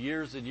people for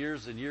years and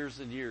years and years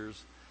and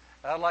years.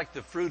 I like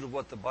the fruit of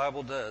what the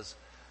Bible does.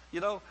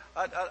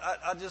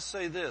 I just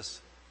say this.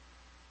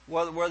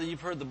 Whether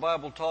you've heard the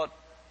Bible taught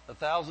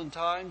 1,000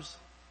 times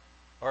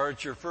or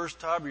it's your first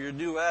time or you're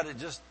new at it,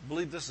 just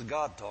believe this is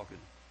God talking.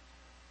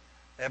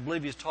 And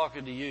believe He's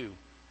talking to you.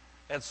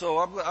 And so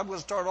I'm going to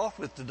start off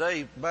with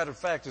today. Matter of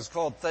fact, it's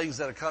called Things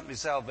That Accompany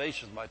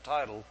Salvation is my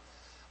title.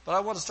 But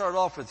I want to start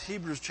off with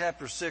Hebrews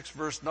chapter 6,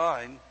 verse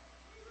 9.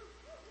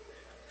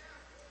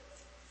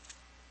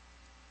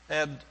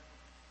 And,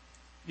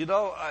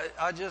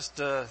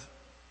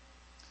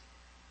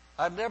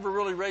 I've never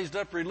really raised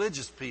up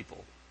religious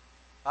people.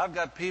 I've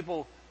got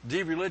people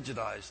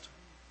de-religionized,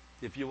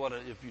 I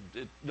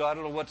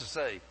don't know what to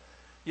say.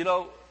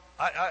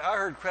 I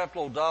heard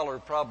Creflo Dollar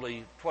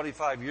probably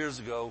 25 years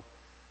ago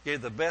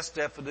gave the best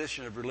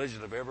definition of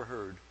religion I've ever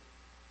heard.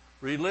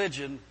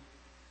 Religion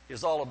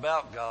is all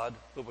about God,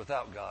 but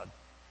without God.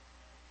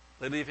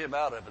 They leave Him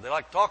out of it. They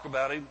like to talk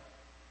about Him,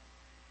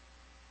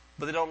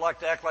 but they don't like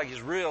to act like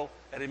He's real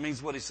and He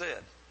means what He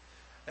said.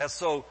 And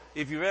so,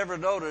 if you've ever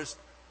noticed,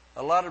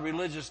 a lot of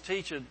religious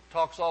teaching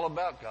talks all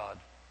about God.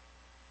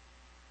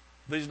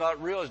 But He's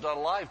not real, He's not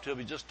alive to Him.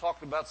 He's just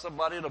talking about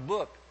somebody in a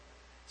book.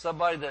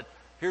 Somebody that,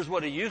 here's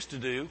what He used to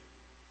do,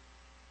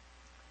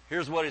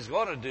 here's what He's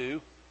going to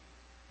do,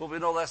 but we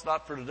know that's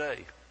not for today.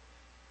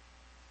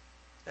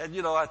 And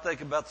I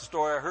think about the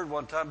story I heard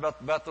one time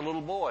about the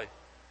little boy.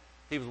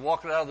 He was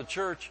walking out of the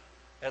church,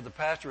 and the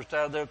pastor was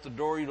standing there at the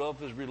door, with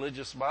his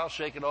religious smile,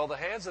 shaking all the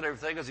hands and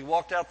everything. As he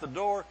walked out the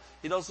door,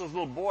 he noticed this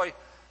little boy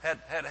had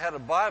a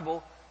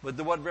Bible, but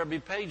there wasn't very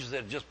many pages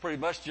in it, just pretty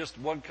much just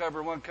one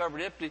cover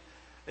empty.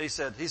 And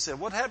he said,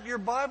 what happened to your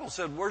Bible? I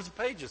said, where's the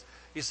pages?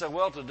 He said,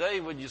 well, today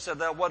when you said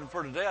that wasn't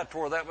for today, I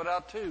tore that one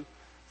out too.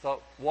 I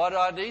thought, why do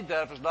I need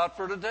that if it's not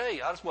for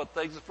today? I just want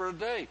things that's for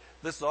today.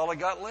 This is all I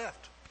got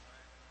left.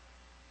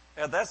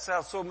 And that's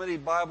how so many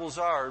Bibles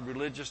are in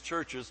religious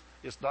churches.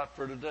 It's not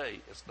for today.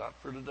 It's not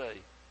for today.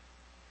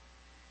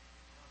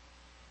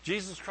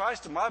 Jesus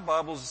Christ in my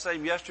Bible is the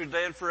same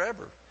yesterday and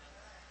forever.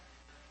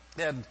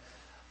 And,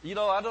 you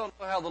know, I don't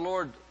know how the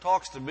Lord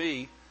talks to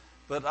me,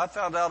 but I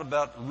found out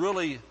about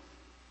really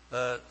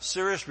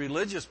serious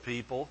religious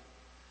people.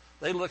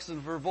 They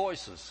listen for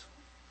voices.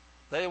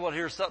 They want to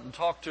hear something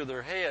talk to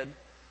their head.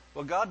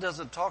 Well, God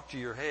doesn't talk to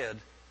your head.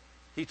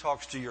 He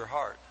talks to your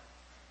heart.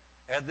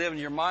 And then when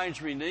your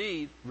mind's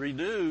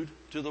renewed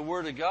to the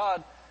Word of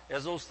God,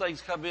 as those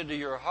things come into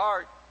your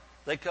heart,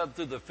 they come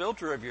through the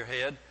filter of your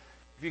head.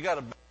 If you got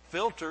a bad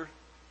filter,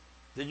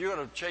 then you're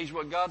going to change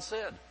what God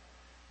said.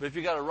 But if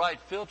you got a right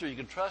filter, you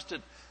can trust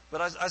it.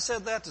 But I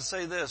said that to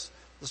say this.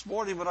 This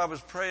morning when I was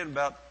praying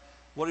about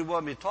what He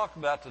wanted me to talk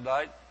about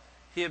tonight,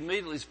 He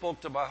immediately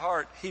spoke to my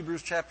heart,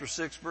 Hebrews chapter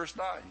 6, verse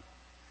 9.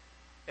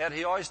 And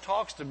He always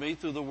talks to me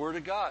through the Word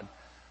of God.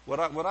 When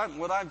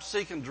I'm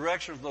seeking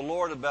direction from the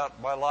Lord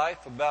about my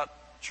life, about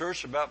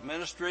church, about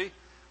ministry,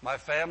 my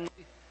family,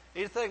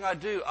 anything I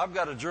do, I've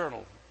got a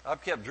journal.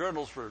 I've kept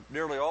journals for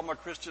nearly all my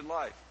Christian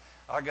life.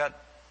 I got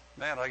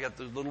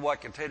the little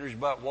white containers you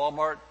buy at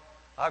Walmart.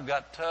 I've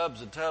got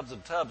tubs and tubs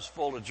and tubs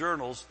full of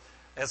journals.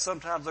 And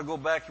sometimes I go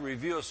back and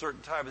review a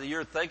certain time of the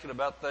year thinking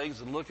about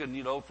things and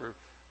looking, for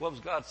what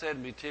was God saying to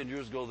me 10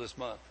 years ago this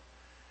month.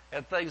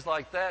 And things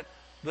like that.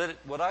 But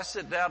when I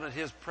sit down in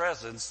His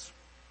presence,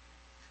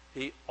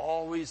 He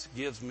always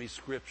gives me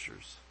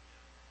scriptures.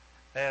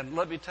 And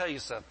let me tell you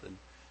something.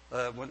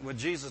 When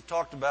Jesus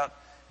talked about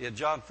in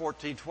John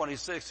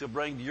 14:26, He'll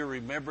bring to your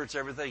remembrance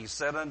everything He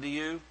said unto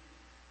you.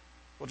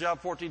 Well, John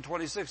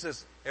 14:26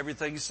 says,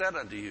 everything He said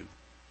unto you.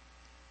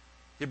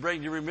 He'll bring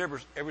to your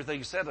remembrance everything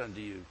He said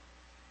unto you.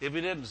 If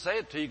He didn't say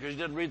it to you because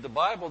you didn't read the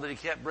Bible, then He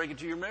can't bring it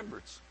to your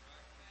remembrance.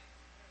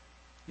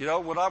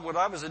 When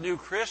I was a new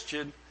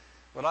Christian,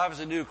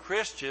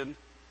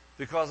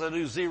 because I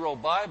knew zero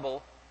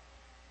Bible,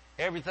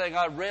 everything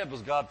I read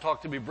was God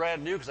talked to me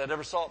brand new because I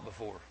never saw it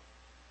before.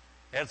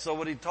 And so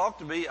when He talked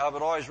to me, I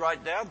would always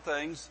write down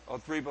things on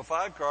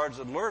 3x5 cards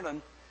and learn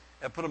them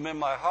and put them in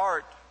my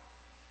heart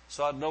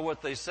so I'd know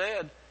what they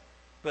said.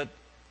 But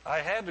I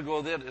had to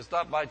go then. It's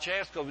not by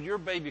chance, because when you're a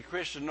baby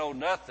Christian, know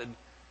nothing,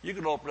 you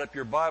can open up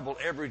your Bible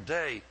every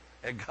day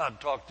and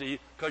God talk to you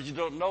because you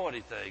don't know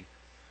anything.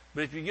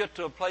 But if you get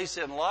to a place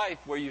in life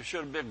where you should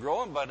have been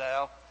growing by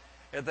now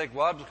and think,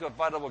 well, I'm just going to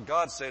find out what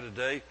God said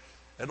today,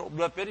 and open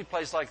up any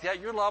place like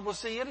that, you're liable to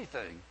see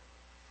anything.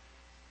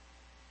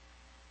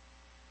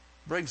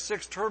 Bring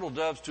 6 turtle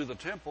doves to the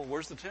temple.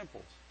 Where's the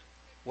temple?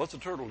 What's a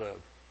turtle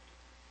dove?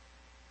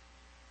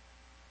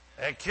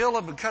 And kill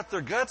them and cut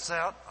their guts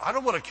out. I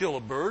don't want to kill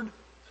a bird.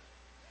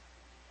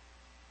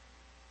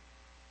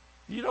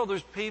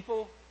 There's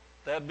people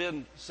that have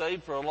been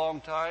saved for a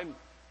long time.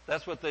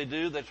 That's what they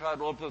do. They try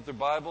to open up their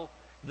Bible.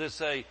 They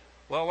say,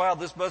 well, wow,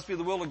 this must be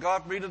the will of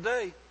God for me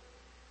today.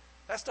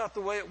 That's not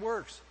the way it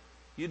works.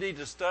 You need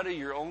to study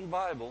your own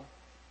Bible.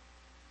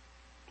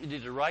 You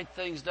need to write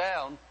things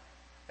down.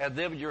 And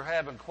then when you're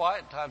having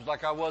quiet times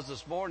like I was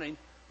this morning,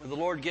 when the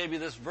Lord gave me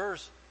this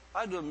verse,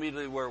 I knew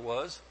immediately where it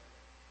was.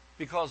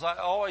 Because I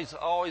always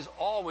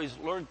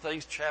learn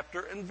things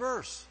chapter and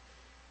verse.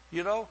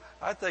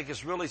 I think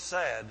it's really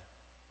sad.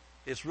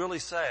 It's really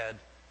sad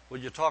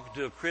when you're talking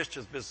to a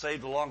Christian that's been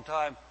saved a long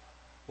time.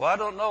 Well, I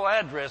don't know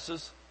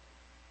addresses.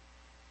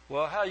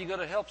 Well, how are you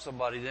going to help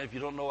somebody then if you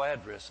don't know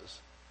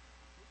addresses?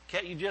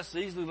 Can't you just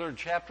easily learn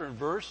chapter and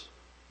verse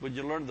when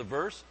you learn the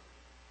verse?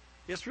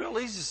 It's real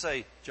easy to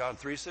say, John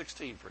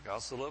 3:16, for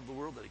God so loved the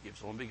world that He gives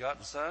His only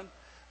begotten Son.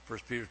 1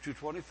 Peter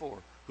 2:24,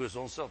 who His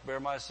own self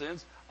bare my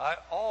sins. I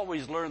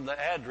always learn the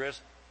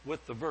address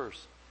with the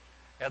verse.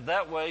 And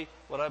that way,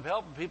 when I'm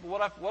helping people,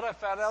 what I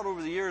found out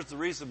over the years, the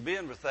reason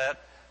being with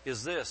that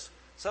is this.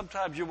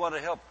 Sometimes you want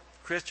to help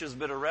Christians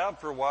been around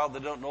for a while, they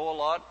don't know a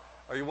lot,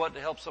 or you want to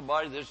help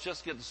somebody that's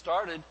just getting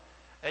started,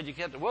 and you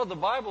can't, well, the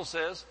Bible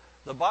says,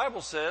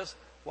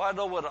 well, I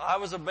know when I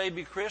was a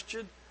baby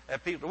Christian,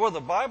 and people, well, the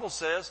Bible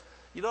says,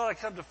 I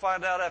come to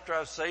find out after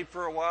I was saved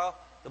for a while,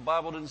 the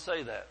Bible didn't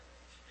say that.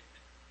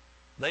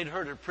 They'd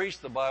heard it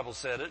preached, the Bible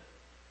said it.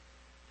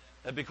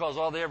 And because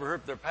all they ever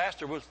heard from their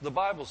pastor was, the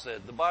Bible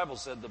said, the Bible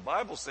said, the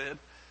Bible said.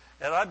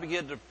 And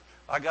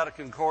I got a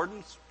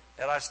concordance,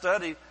 and I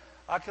studied.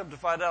 I come to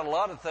find out a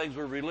lot of things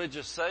were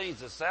religious sayings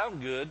that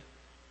sound good,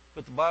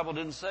 but the Bible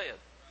didn't say it.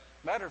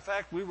 Matter of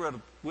fact, we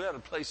had a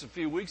place a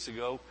few weeks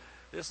ago.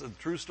 This is a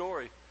true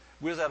story.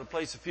 We was at a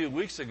place a few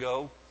weeks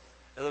ago,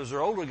 and there was an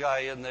older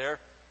guy in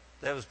there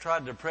that was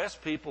trying to impress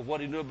people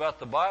what he knew about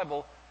the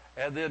Bible.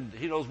 And then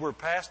he knows we're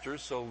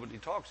pastors, so when he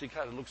talks, he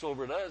kind of looks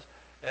over at us,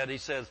 and he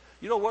says,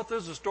 you know what,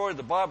 there's a story in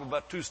the Bible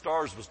about 2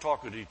 stars was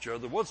talking to each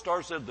other. One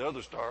star said the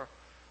other star.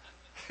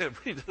 I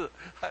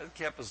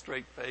kept a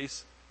straight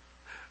face.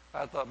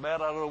 I thought,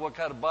 man, I don't know what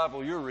kind of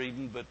Bible you're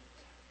reading, but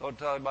the only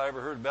time I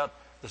ever heard about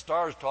the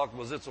stars talk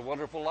was It's a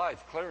Wonderful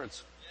Life,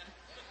 Clarence.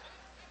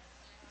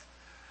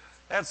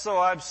 And so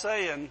I'm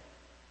saying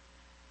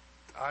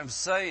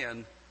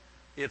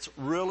it's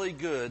really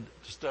good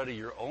to study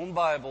your own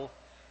Bible,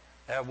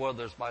 and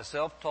whether it's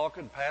myself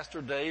talking,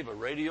 Pastor Dave, a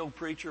radio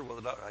preacher,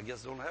 I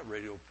guess they don't have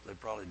radio, they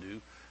probably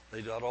do.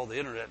 They got all the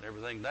internet and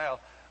everything now.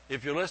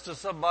 If you're listening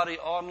to somebody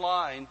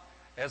online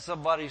and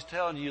somebody's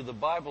telling you the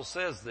Bible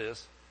says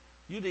this,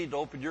 you need to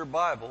open your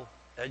Bible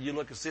and you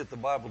look and see if the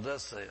Bible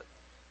does say it.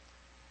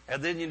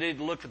 And then you need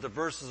to look at the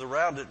verses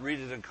around it, read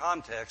it in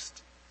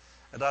context,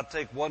 and not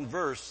take one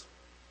verse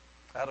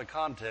out of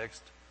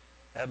context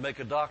and make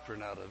a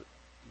doctrine out of it.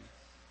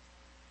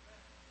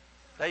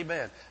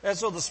 Amen. And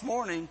so this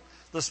morning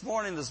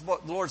the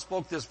Lord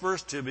spoke this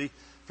verse to me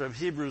from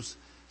Hebrews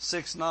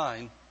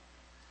 6:9.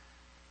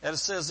 And it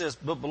says this,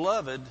 but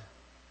beloved,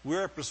 we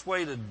are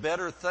persuaded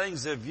better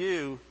things of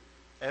you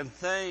and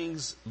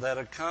things that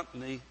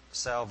accompany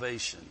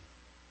salvation.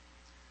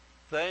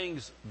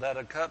 Things that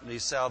accompany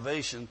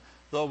salvation,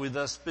 though we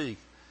thus speak.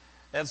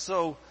 And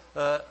so,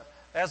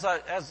 as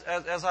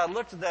I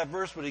looked at that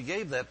verse when he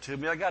gave that to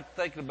me, I got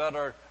thinking about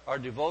our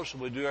devotion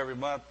we do every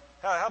month.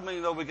 How many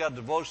know we got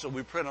devotional?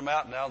 We print them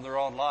out now and they're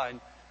online.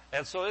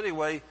 And so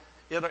anyway,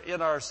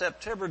 in our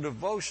September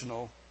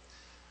devotional,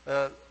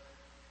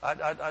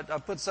 I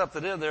put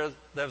something in there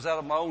that was out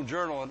of my own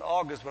journal in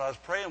August when I was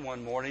praying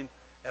one morning,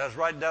 and I was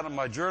writing down in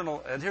my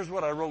journal, and here's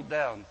what I wrote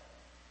down.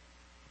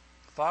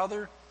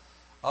 Father,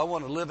 I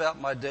want to live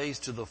out my days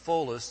to the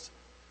fullest,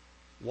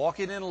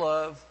 walking in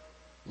love,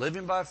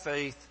 living by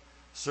faith,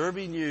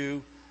 serving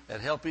you,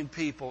 and helping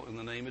people in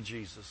the name of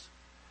Jesus.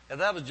 And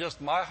that was just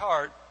my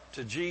heart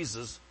to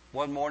Jesus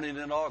one morning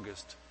in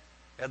August.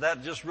 And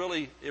that just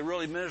really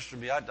ministered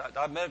to me.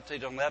 I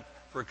meditated on that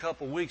for a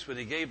couple of weeks when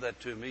he gave that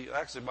to me.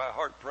 Actually, my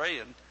heart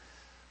praying.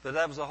 But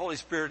that was the Holy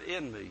Spirit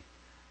in me.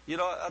 You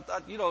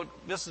know,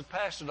 Mrs.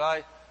 Pastor and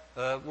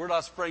I, we're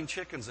not spring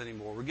chickens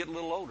anymore. We're getting a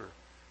little older.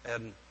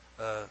 And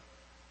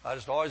I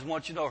just always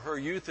want you to know her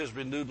youth is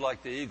renewed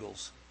like the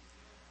eagles.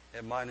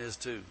 And mine is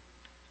too.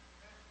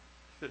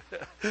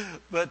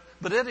 But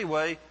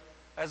anyway,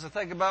 as I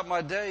think about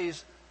my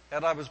days,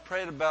 and I was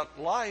praying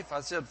about life,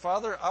 I said,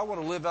 Father, I want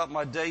to live out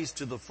my days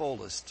to the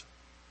fullest,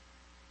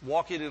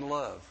 walking in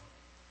love.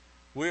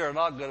 We are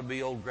not going to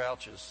be old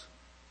grouches.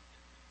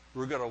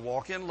 We're going to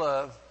walk in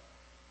love.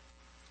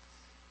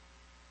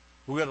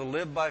 We're going to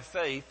live by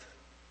faith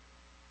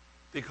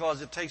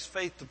because it takes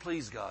faith to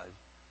please God.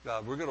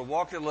 We're going to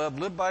walk in love,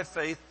 live by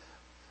faith,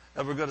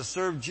 and we're going to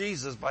serve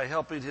Jesus by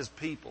helping His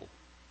people.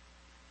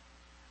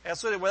 And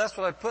so anyway, that's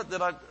what I put.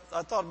 Then I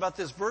thought about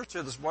this verse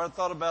here this morning. I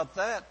thought about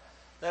that.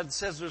 That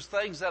says there's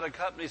things that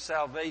accompany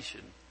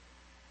salvation.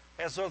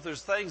 And so if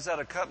there's things that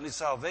accompany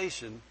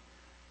salvation,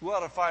 we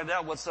ought to find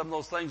out what some of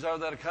those things are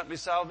that accompany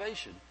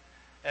salvation.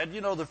 And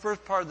you know, the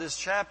first part of this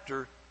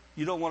chapter,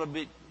 you don't want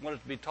it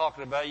to be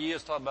talking about, you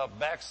just talking about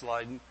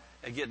backsliding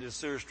and getting in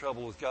serious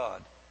trouble with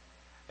God.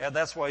 And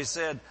that's why he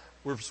said,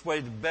 we're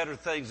persuaded better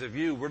things of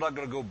you. We're not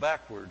going to go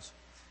backwards.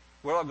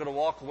 We're not going to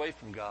walk away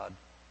from God.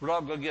 We're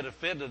not going to get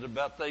offended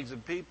about things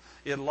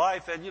in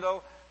life. And you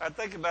know, I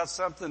think about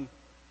something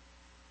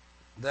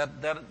that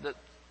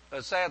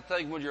a sad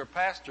thing when you're a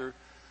pastor,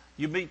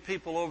 you meet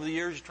people over the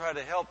years, you try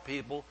to help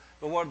people,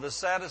 but one of the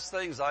saddest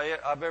things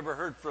I've ever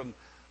heard from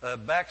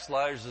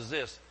backsliders is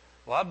this.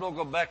 Well, I'm not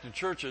going back to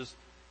churches.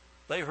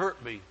 They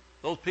hurt me.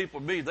 Those people,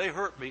 they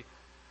hurt me.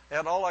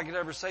 And all I can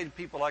ever say to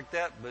people like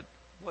that, but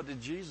what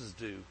did Jesus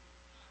do?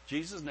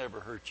 Jesus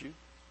never hurt you.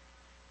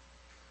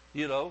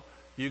 You know,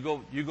 you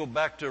go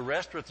back to a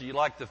restaurant and you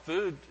like the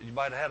food. You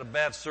might have had a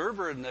bad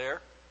server in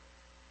there,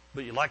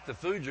 but you like the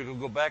food. You're going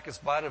to go back in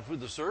spite of who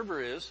the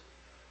server is.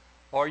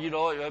 Or, you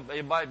know,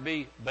 it might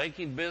be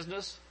banking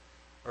business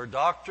or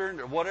doctrine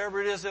or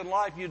whatever it is in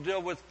life. You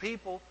deal with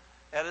people,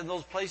 and in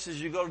those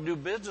places you go to do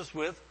business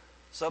with,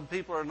 some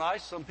people are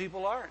nice, some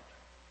people aren't.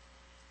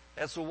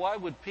 And so why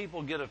would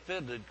people get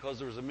offended because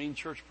there was a mean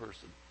church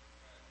person?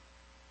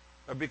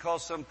 Or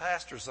because some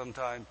pastor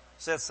sometime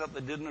said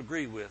something they didn't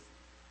agree with?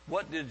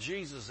 What did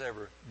Jesus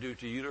ever do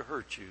to you to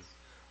hurt you?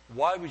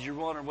 Why would you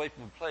run away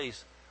from a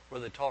place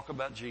where they talk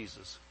about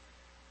Jesus?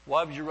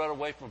 Why would you run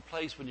away from a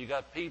place when you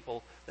got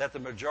people that the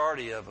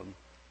majority of them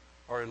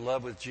are in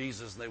love with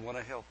Jesus and they want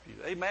to help you?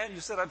 Amen? You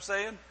see what I'm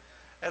saying?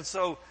 And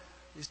so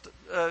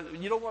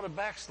you don't want to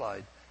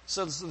backslide.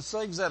 So there's some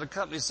things that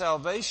accompany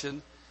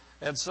salvation.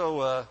 And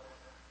so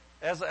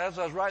as I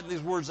was writing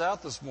these words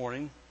out this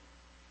morning,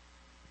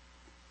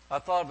 I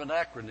thought of an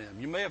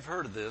acronym. You may have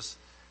heard of this.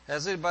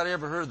 Has anybody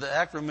ever heard the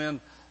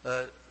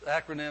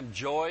acronym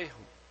JOY?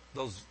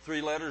 Those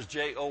three letters,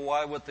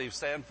 J-O-Y, what they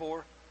stand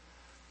for?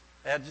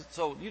 And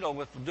so, you know,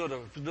 if we're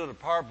doing a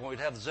PowerPoint, we'd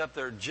have this up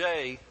there.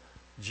 J,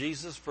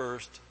 Jesus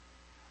first.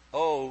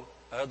 O,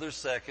 others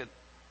second.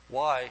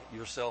 Y,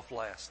 yourself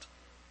last.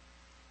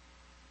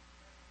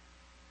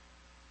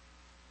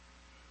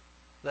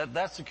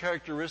 That's the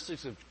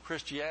characteristics of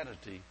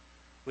Christianity.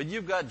 When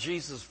you've got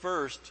Jesus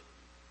first,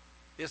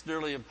 it's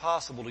nearly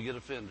impossible to get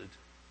offended.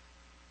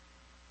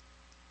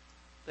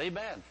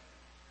 Amen.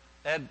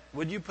 And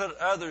when you put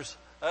others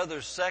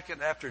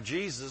second after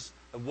Jesus,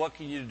 of what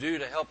can you do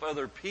to help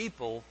other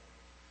people,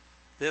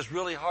 it's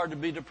really hard to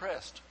be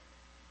depressed.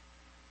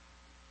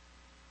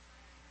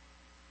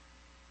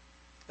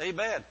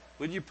 Amen.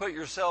 When you put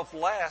yourself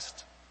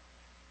last,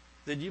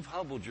 then you've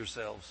humbled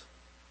yourselves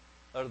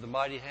under the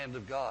mighty hand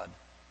of God,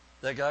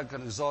 that God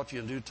can exalt you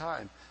in due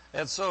time.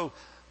 And so,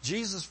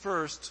 Jesus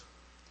first,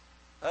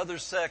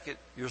 others second,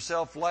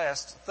 yourself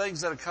last,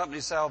 things that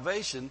accompany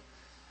salvation.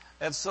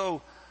 And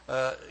so,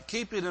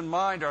 keeping in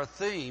mind our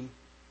theme,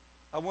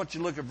 I want you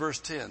to look at verse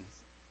 10.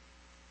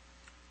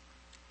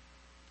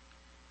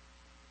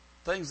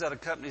 Things that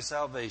accompany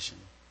salvation.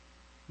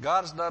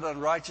 God is not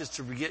unrighteous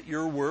to forget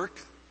your work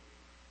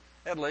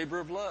and labor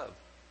of love.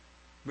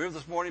 Remember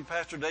this morning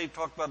Pastor Dave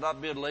talked about not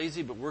being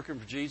lazy but working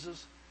for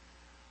Jesus?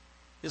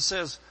 It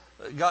says,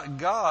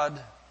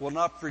 God will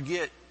not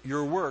forget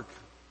your work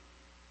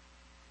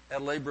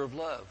and labor of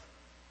love.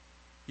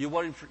 You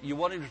want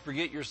him to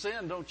forget your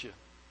sin, don't you?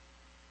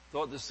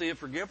 Throw it in the sea of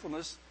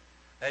forgetfulness,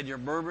 and you're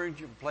murmuring,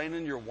 you're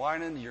complaining, you're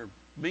whining, your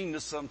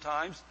meanness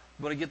sometimes.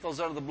 You want to get those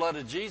under the blood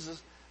of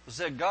Jesus. But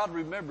said, God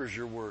remembers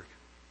your work.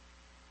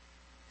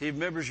 He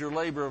remembers your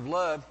labor of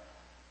love.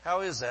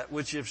 How is that?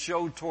 Which you've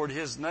showed toward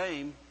His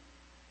name,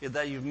 in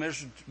that you've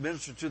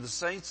ministered to the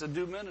saints and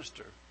do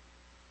minister.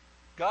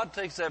 God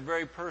takes that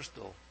very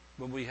personal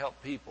when we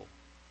help people.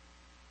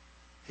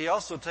 He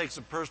also takes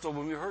it personal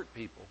when we hurt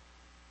people.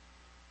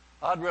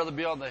 I'd rather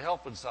be on the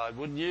helping side,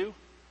 wouldn't you?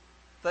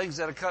 Things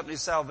that accompany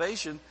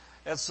salvation.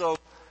 And so,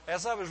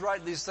 as I was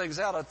writing these things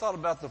out, I thought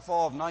about the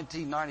fall of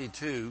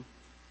 1992,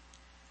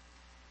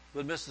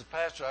 when Mrs.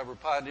 Pastor and I were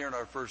pioneering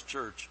our first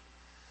church.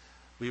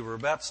 We were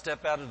about to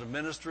step out into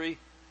ministry.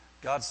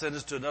 God sent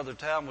us to another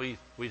town we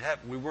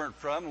weren't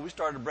from, and we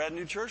started a brand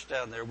new church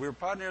down there. We were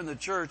pioneering the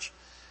church,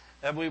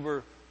 and we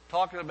were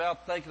talking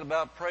about, thinking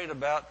about, praying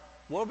about,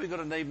 what are we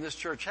going to name this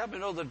church? How many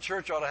know that a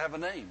church ought to have a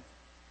name?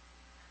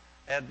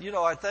 And,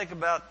 I think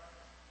about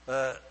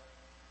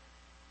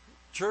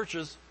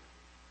churches.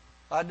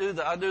 I knew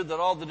that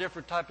all the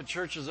different type of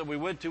churches that we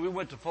went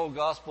to full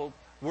gospel,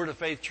 Word of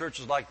Faith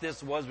churches like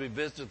this, the ones we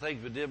visited,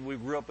 things we did. We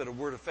grew up in a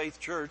Word of Faith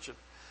church, and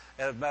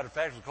as a matter of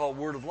fact, it was called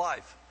Word of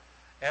Life.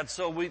 And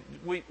so we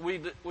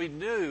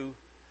knew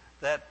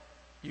that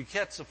you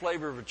catch the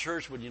flavor of a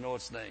church when you know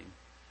its name.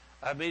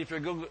 I mean, if you're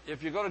going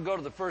to go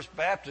to the First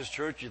Baptist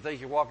Church, you think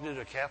you're walking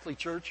into a Catholic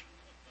church?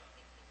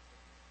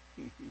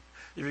 If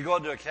you're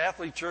going to a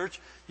Catholic church,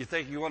 you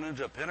think you're going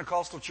into a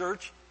Pentecostal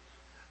church?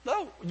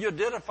 No, you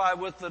identify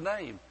with the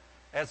name.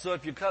 And so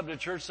if you come to a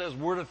church that says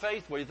Word of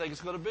Faith, what do you think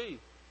it's going to be?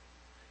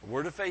 A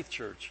Word of Faith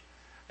church.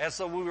 And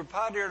so when we were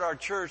pioneering our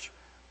church,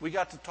 we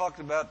got to talk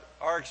about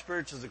our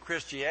experiences of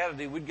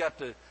Christianity. We got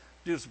to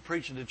do some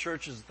preaching to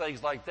churches and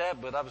things like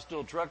that, but I was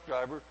still a truck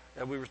driver,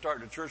 and we were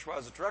starting a church while I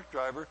was a truck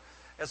driver,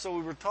 and so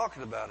we were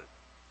talking about it.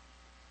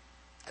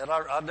 And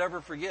I'll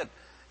never forget,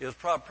 it was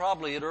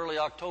probably in early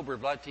October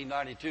of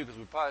 1992, because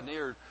we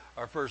pioneered,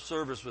 our first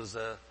service was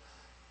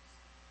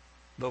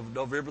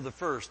November the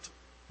 1st,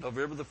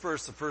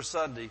 the first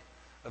Sunday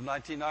of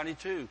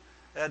 1992.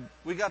 And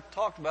we got to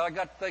talk about, I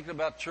got to thinking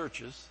about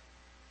churches.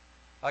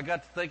 I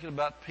got to thinking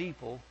about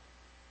people,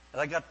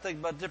 and I got to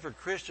thinking about different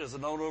Christians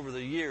I've known over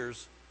the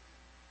years,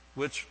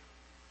 which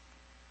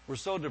were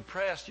so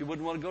depressed you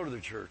wouldn't want to go to their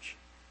church.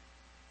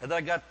 And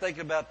I got to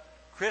thinking about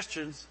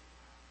Christians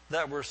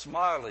that were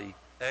smiley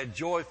and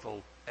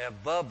joyful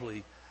and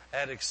bubbly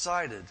and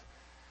excited.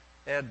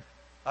 And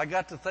I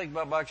got to think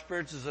about my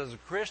experiences as a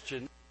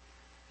Christian,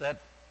 that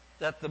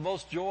the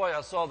most joy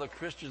I saw that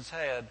Christians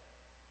had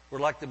were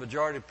like the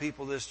majority of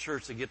people in this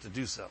church that get to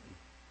do something.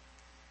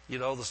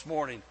 This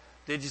morning,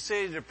 did you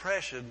see any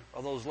depression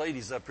of those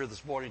ladies up here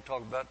this morning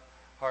talking about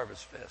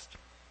Harvest Fest?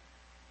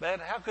 Man,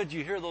 how could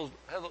you hear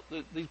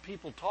these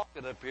people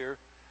talking up here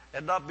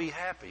and not be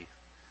happy,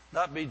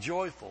 not be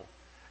joyful?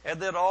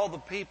 And then all the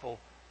people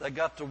that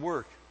got to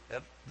work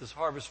at this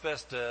Harvest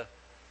Fest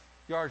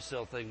yard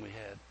sale thing we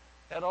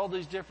had all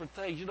these different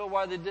things. You know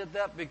why they did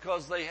that?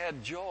 Because they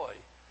had joy.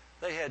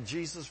 They had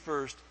Jesus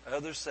first,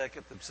 others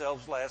second,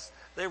 themselves last.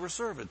 They were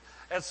serving.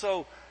 And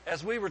so,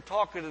 as we were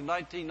talking in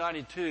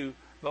 1992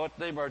 about what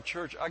to name our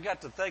church, I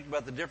got to think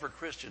about the different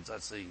Christians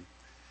I've seen.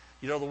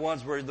 The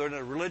ones where they're in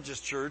a religious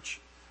church,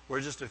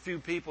 where just a few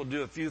people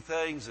do a few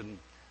things and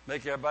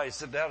make everybody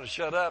sit down and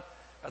shut up.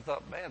 I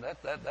thought, man,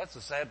 that's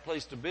a sad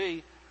place to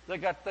be. They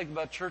got to think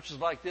about churches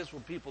like this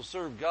where people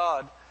serve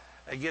God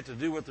and get to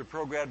do what they're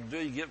programmed to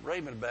do. You get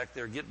Raymond back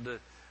there getting to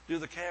do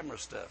the camera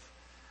stuff.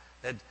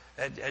 And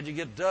you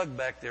get Doug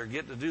back there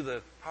getting to do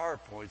the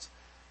PowerPoints.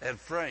 And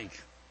Frank.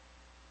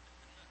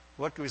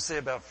 What can we say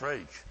about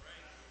Frank?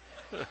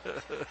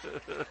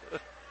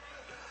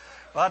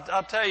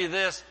 I'll tell you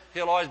this,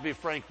 he'll always be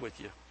frank with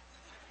you.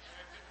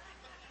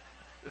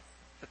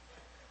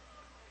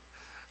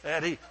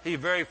 And he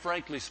very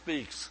frankly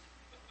speaks.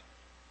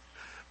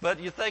 But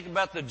you think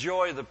about the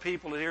joy of the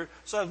people in here.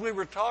 So as we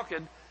were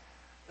talking,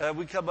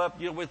 we come up,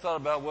 we thought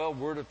about,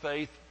 Word of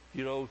Faith,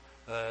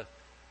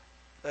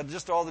 and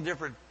just all the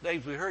different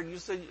names we heard.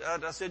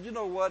 I said, you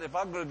know what? If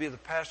I'm going to be the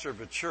pastor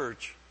of a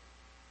church,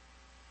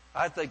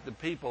 I think the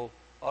people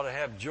ought to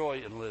have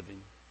joy in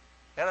living.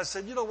 And I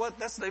said, you know what?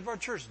 That's the name of our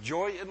church,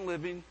 Joy in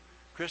Living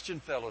Christian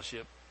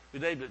Fellowship. We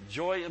named it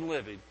Joy in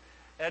Living.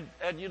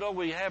 And you know,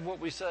 we have what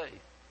we say.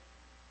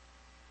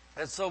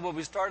 And so when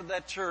we started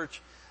that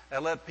church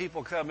and let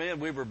people come in,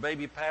 we were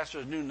baby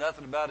pastors, knew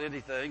nothing about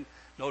anything,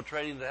 no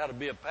training to how to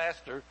be a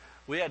pastor.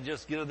 We had to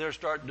just get in there and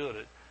start doing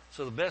it.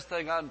 So the best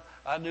thing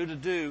I knew to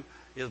do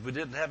is we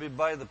didn't have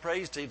anybody in the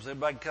praise team, so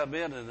everybody could come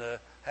in and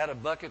had a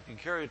bucket and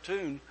carry a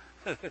tune.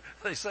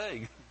 They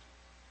sang.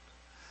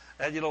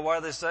 And you know why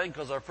they sang?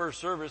 Because our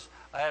first service,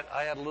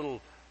 I had a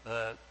little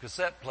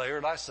cassette player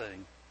and I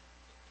sang.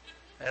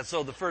 And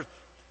so that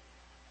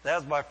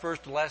was my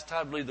first and last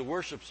time to lead the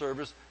worship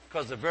service,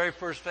 because the very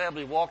first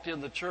family walked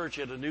in the church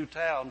in a new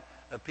town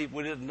of people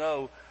we didn't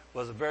know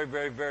was a very,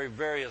 very, very,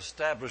 very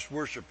established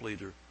worship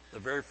leader. The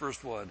very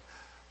first one.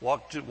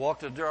 Walked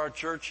into our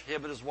church,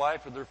 him and his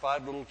wife and their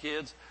 5 little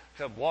kids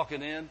come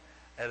walking in,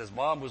 and his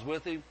mom was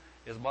with him.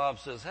 His mom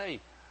says, hey,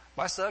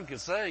 my son can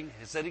sing.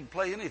 He said he can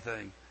play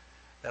anything.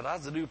 And I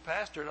was a new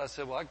pastor, and I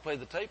said, well, I can play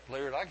the tape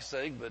player and I can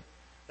sing, but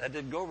that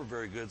didn't go over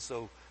very good.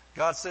 So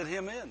God sent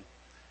him in.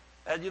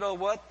 And you know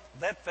what?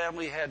 That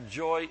family had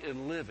joy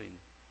in living.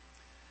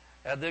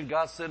 And then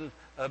God sent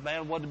a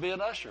man who wanted to be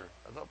an usher.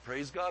 I thought,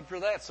 praise God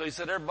for that. So he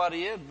sent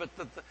everybody in, but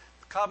the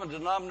common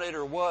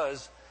denominator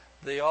was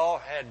they all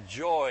had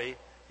joy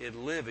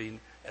in living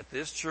at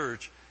this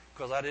church,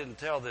 because I didn't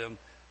tell them,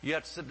 you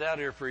have to sit down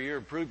here for a year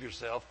and prove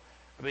yourself.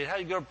 I mean, how are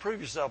you going to prove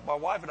yourself? My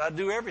wife and I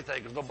do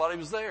everything because nobody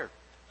was there.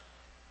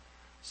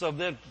 So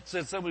then,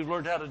 since then we've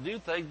learned how to do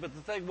things, but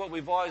the thing, what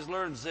we've always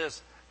learned is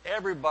this: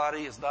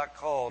 everybody is not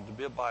called to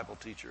be a Bible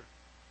teacher.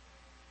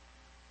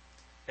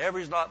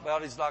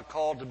 Everybody's not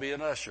called to be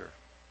an usher.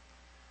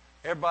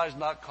 Everybody's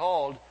not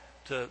called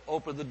to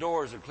open the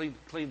doors and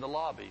clean the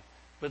lobby.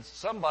 But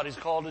somebody's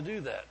called to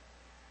do that.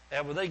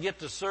 And when they get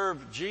to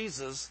serve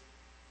Jesus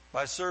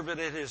by serving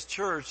at His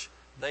church,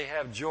 they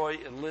have joy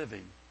in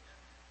living.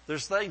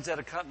 There's things that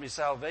accompany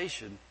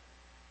salvation,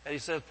 and He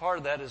says part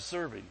of that is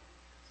serving.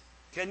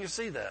 Can you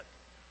see that?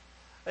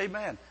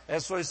 Amen.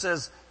 That's what He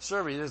says,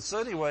 serving. And so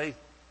anyway,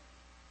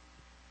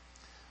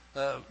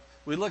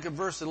 we look at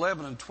verse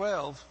 11 and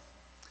 12,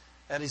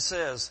 and He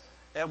says,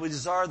 and we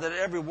desire that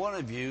every one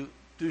of you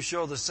do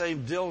show the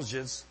same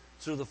diligence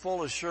through the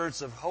full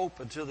assurance of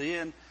hope until the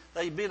end,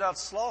 that you be not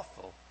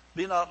slothful,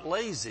 be not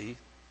lazy,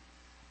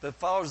 but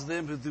followers of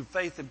them who through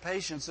faith and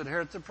patience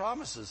inherit the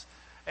promises.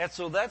 And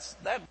so that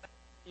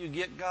you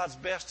get God's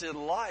best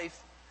in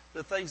life,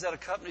 the things that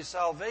accompany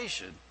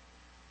salvation.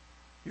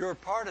 You're a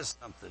part of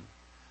something.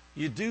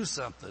 You do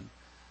something.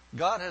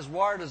 God has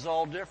wired us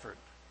all different.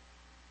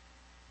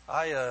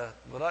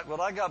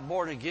 When I got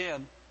born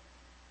again,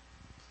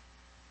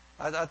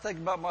 I think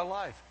about my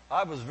life.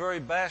 I was very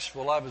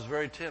bashful. I was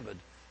very timid.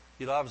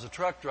 You know, I was a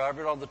truck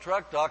driver, and on the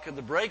truck dock in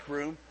the break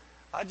room,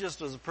 I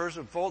just was a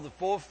person full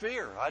of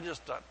fear. I was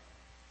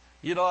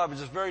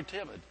just very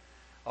timid.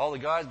 All the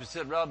guys would be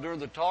sitting around during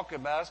the talk,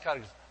 and I was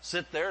kind of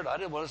sit there, and I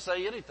didn't want to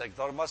say anything.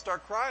 Thought I might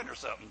start crying or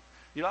something.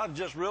 You know, I'm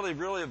just really,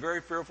 really a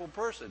very fearful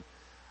person.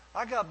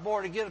 I got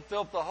born again and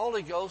filled with the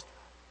Holy Ghost.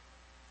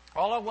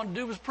 All I wanted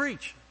to do was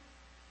preach.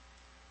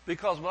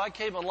 Because when I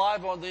came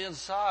alive on the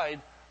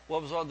inside,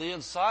 what was on the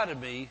inside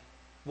of me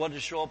wanted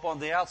to show up on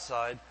the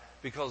outside,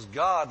 because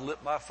God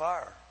lit my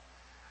fire.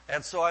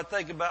 And so I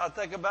think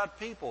about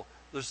people.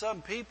 There's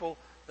some people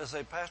that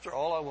say, Pastor,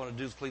 all I want to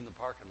do is clean the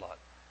parking lot.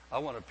 I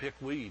want to pick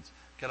weeds.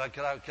 Can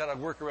I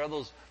work around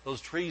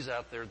those trees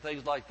out there and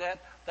things like that?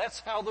 That's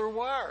how they're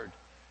wired.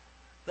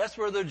 That's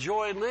where their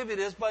joy in living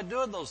is, by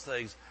doing those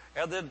things.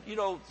 And then, you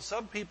know,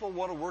 some people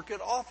want to work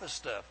at office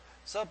stuff.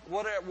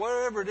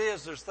 Whatever it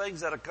is, there's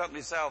things that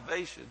accompany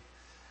salvation.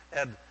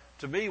 And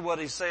to me, what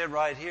He's saying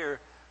right here,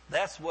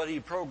 that's what He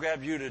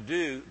programmed you to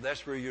do.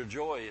 That's where your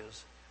joy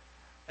is.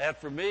 And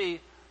for me,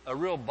 a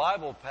real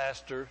Bible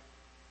pastor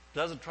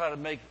doesn't try to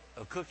make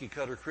a cookie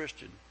cutter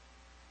Christian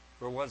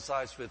where one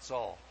size fits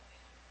all.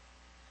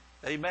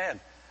 Amen.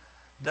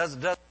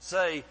 Doesn't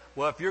say,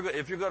 well, if you're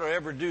going to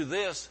ever do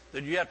this,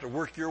 then you have to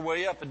work your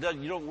way up.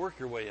 You don't work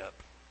your way up.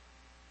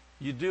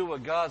 You do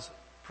what God's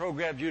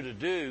programmed you to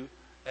do,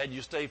 and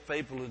you stay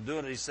faithful in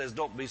doing it. He says,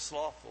 don't be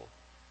slothful.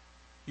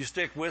 You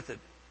stick with it.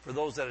 For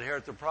those that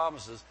inherit the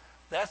promises,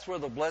 that's where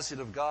the blessing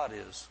of God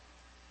is.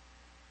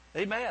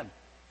 Amen.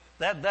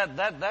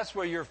 That's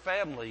where your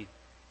family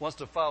wants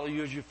to follow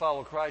you as you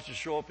follow Christ, and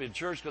show up in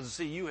church because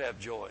they see you have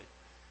joy.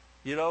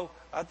 You know,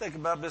 I think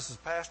about Mrs.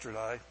 Pastor and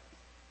I.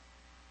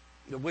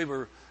 That we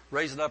were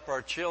raising up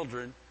our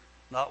children,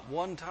 not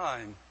one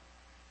time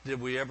did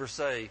we ever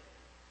say,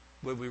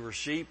 when we were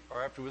sheep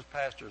or after we was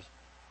pastors,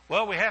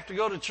 well, we have to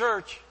go to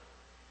church.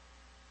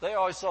 They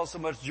always saw so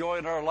much joy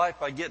in our life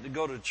by getting to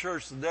go to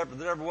church. There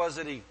never was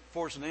any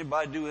forcing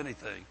anybody to do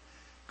anything,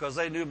 because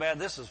they knew, man,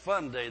 this is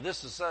fun day.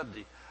 This is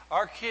Sunday.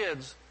 Our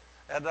kids,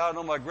 and I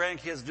know my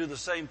grandkids do the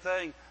same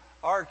thing.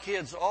 Our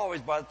kids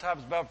always, by the time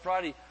it's about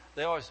Friday,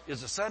 they always,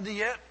 is it Sunday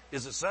yet?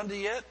 Is it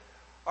Sunday yet?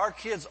 Our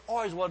kids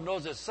always want to know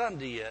it's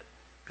Sunday yet,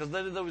 because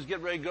they knew they was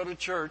getting ready to go to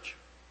church.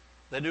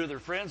 They knew their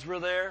friends were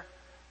there.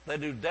 They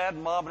knew Dad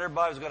and Mom and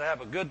everybody was going to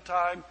have a good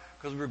time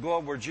because we were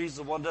going where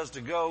Jesus wanted us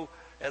to go.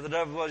 And then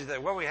everybody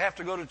said, well, we have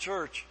to go to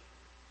church.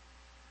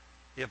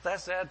 If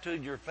that's the attitude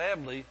in your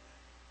family,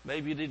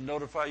 maybe you need to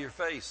notify your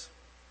face.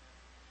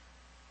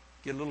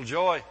 Get a little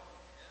joy.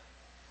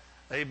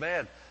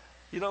 Amen.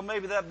 You know,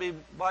 maybe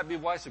might be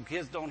why some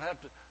kids don't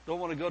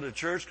want to go to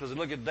church, because they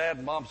look at Dad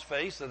and Mom's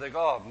face and they think,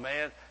 oh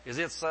man, is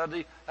it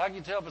Sunday? How can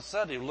you tell if it's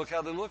Sunday? Look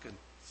how they're looking.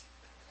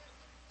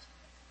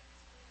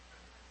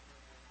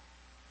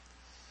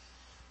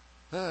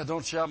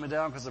 Don't shout me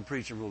down because I'm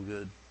preaching real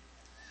good.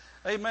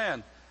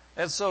 Amen.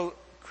 And so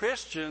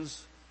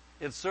Christians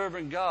in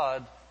serving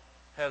God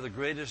have the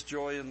greatest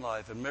joy in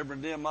life. And remember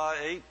Nehemiah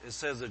 8, it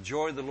says the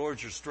joy of the Lord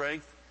is your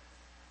strength.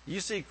 You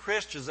see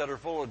Christians that are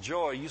full of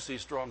joy, you see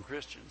strong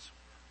Christians.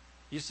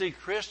 You see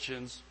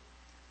Christians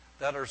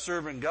that are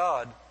serving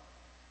God,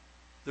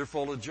 they're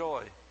full of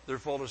joy, they're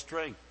full of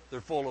strength, they're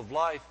full of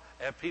life,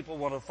 and people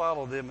want to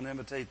follow them and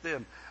imitate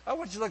them. I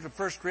want you to look at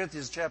 1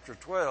 Corinthians chapter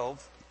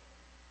 12.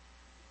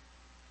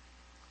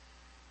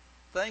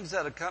 Things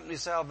that accompany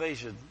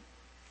salvation.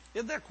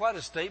 Isn't that quite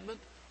a statement?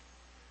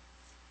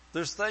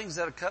 There's things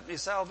that accompany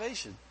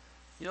salvation.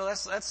 You know,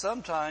 that's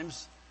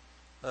sometimes,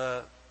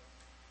 it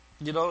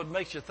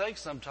makes you think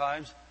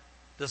sometimes,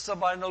 does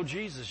somebody know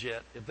Jesus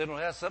yet if they don't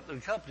have something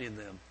accompanying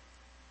them?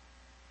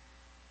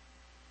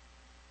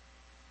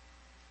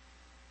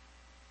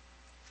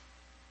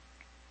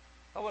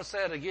 I want to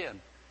say it again.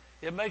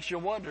 It makes you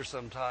wonder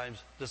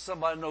sometimes, does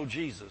somebody know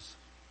Jesus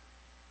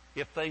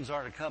if things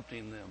aren't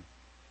accompanying them?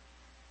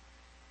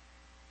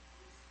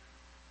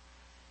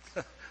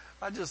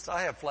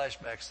 I have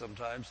flashbacks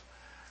sometimes.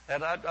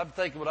 And I'm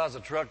thinking when I was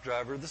a truck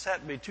driver, this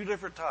happened to me 2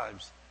 different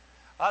times.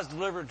 I was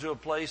delivered to a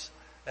place,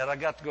 and I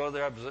got to go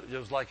there. It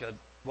was like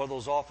one of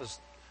those office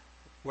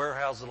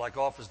warehouses, like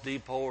Office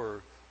Depot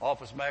or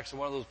Office Max, or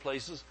one of those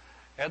places.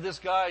 And this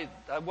guy,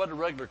 I wasn't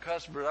a regular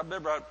customer. I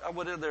remember I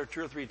went in there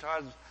 2 or 3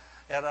 times,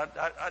 and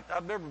I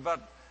remember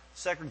about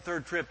second,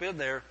 third trip in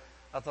there,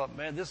 I thought,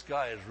 man, this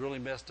guy is really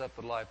messed up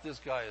in life. This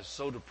guy is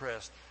so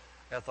depressed.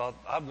 I thought,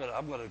 I'm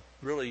gonna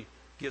really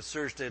get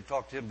seriously and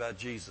talk to him about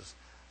Jesus.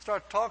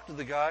 Start talking to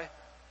the guy.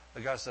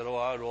 The guy said, oh,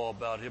 I know all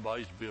about him. I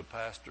used to be a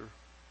pastor.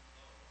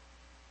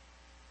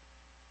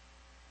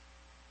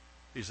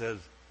 He said,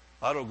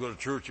 I don't go to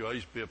church. I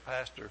used to be a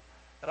pastor.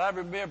 And I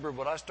remember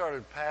when I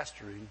started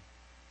pastoring,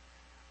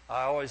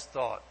 I always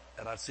thought,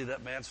 and I'd see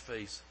that man's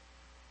face,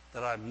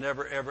 that I'm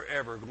never, ever,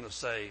 ever going to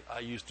say, I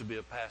used to be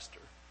a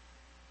pastor.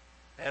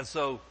 And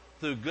so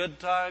through good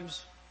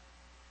times,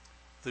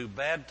 through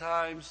bad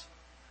times,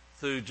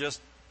 through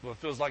just what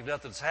feels like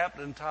nothing's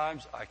happening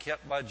times, I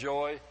kept my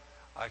joy.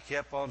 I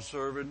kept on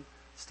serving,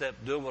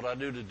 kept doing what I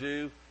knew to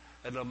do.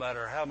 And no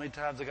matter how many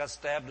times I got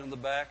stabbed in the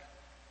back,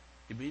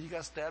 you mean you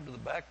got stabbed in the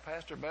back,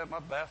 Pastor? Man, my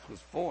back was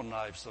full of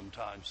knives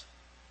sometimes.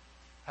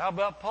 How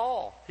about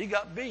Paul? He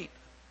got beat.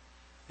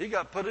 He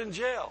got put in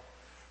jail.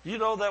 You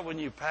know that when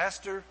you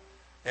pastor,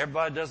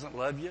 everybody doesn't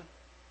love you?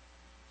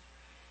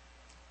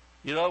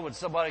 You know, when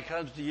somebody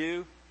comes to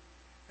you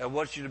and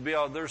wants you to be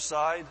on their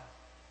side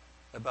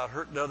about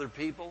hurting other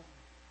people,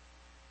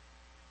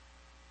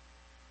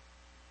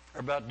 or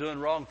about doing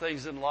wrong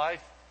things in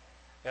life,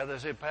 and they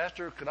say,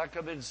 Pastor, can I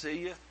come in and see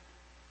you?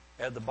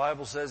 And the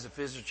Bible says,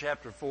 Ephesians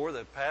chapter 4,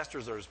 that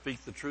pastors are to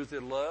speak the truth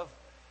in love.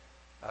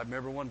 I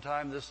remember one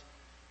time this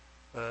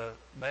man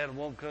and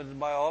woman came to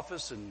my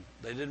office, and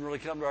they didn't really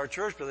come to our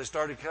church, but they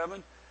started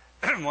coming,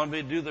 wanted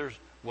me to do their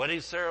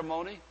wedding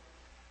ceremony,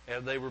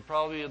 and they were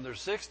probably in their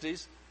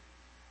 60s,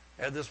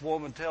 and this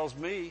woman tells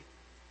me,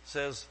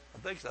 says, I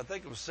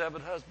think it was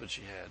 7 husbands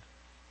she had.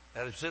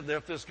 And I'm sitting there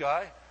with this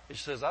guy, and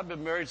she says, I've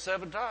been married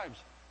 7 times.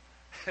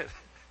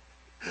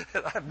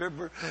 And I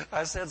remember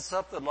I said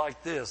something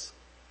like this.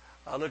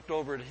 I looked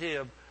over at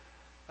him.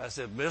 I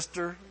said,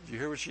 Mister, did you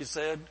hear what she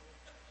said?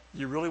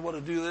 You really want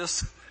to do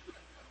this?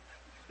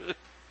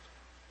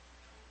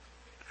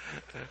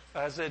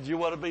 I said, you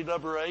want to be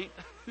number 8?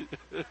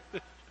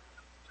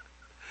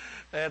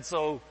 And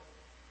so,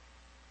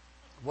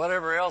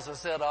 whatever else I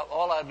said,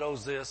 all I know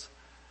is this.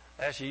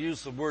 As she used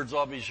some words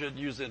on me she shouldn't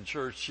use in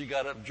church, she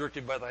got up, jerked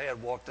him by the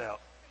hand, walked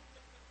out.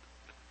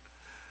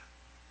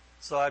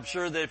 So I'm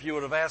sure that if you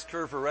would have asked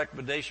her for a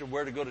recommendation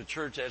where to go to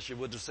church at, she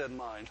would have said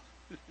mine.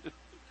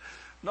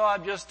 No,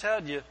 I'm just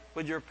telling you,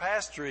 when you're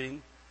pastoring,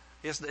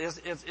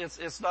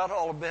 it's not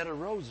all a bed of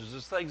roses.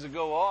 There's things that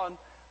go on,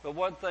 but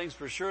one thing's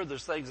for sure,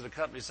 there's things that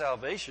accompany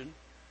salvation.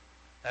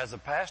 As a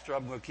pastor,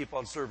 I'm going to keep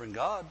on serving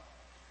God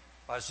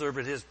by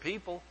serving His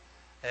people.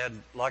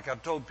 And like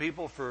I've told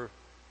people for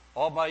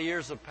all my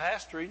years of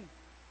pastoring,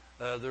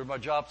 they're my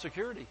job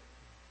security.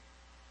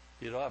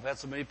 You know, I've had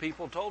so many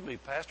people told me,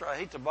 Pastor, I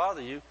hate to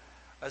bother you.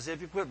 I said,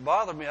 if you quit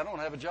bothering me, I don't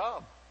have a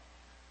job.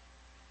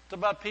 It's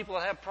about people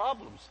that have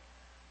problems.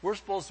 We're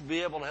supposed to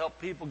be able to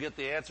help people get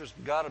the answers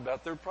from God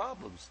about their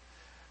problems.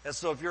 And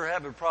so if you're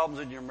having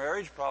problems in your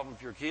marriage, problems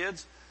with your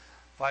kids,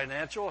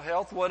 financial,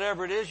 health,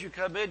 whatever it is, you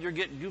come in, you're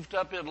getting goofed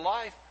up in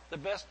life, the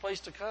best place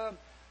to come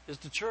is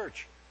to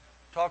church.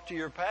 Talk to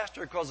your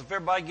pastor, because if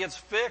everybody gets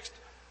fixed,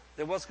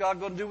 then what's God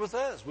going to do with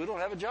us? We don't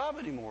have a job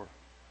anymore.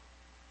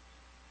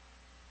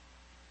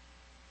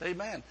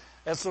 Amen.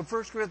 And so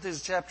 1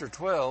 Corinthians chapter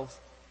 12,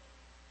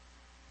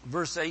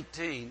 verse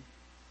 18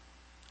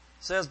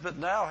 says, "But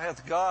now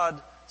hath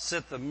God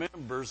set the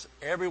members,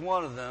 every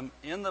one of them,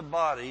 in the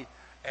body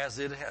as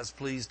it has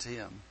pleased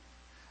him."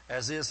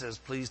 As it has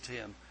pleased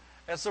him.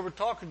 And so we're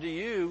talking to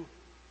you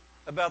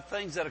about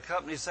things that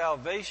accompany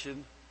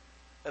salvation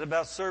and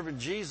about serving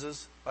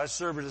Jesus by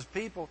serving his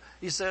people.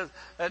 He says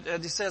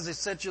he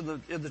set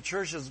you in the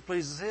church as it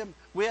pleases him.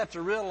 We have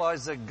to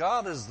realize that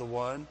God is the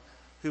one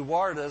who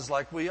wired us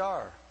like we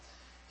are.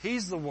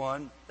 He's the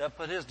one that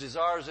put his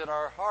desires in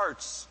our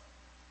hearts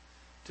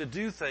to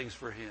do things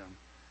for him,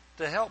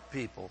 to help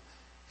people.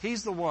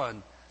 He's the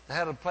one that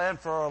had a plan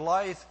for our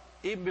life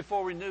even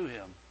before we knew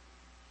him.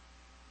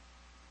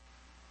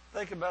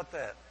 Think about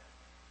that.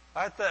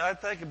 I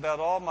think about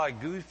all my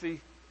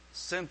goofy,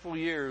 sinful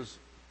years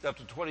up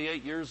to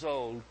 28 years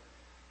old.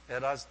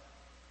 And I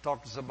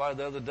talked to somebody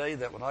the other day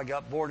that when I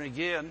got born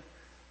again,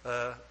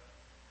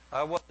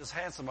 I wasn't as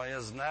handsome as I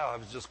is now. I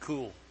was just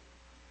cool.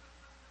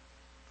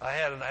 I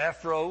had an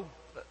afro.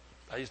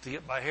 I used to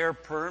get my hair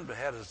permed, but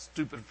had a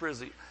stupid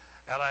frizzy.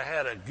 And I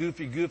had a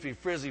goofy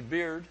frizzy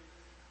beard,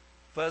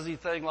 fuzzy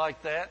thing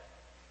like that.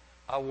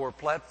 I wore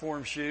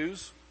platform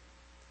shoes.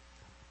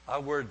 I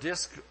wore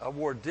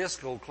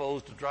disco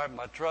clothes to drive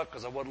my truck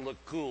because I wanted to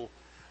look cool in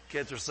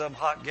case there's some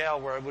hot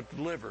gal where I would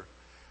deliver.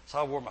 So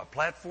I wore my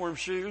platform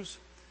shoes.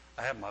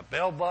 I had my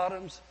bell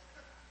bottoms.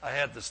 I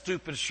had the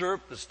stupid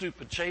shirt, the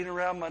stupid chain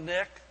around my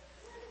neck.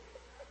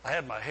 I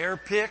had my hair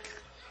pick.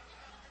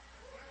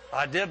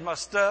 I did my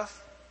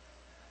stuff.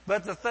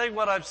 But the thing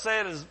what I'm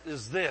saying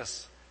is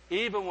this.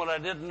 Even when I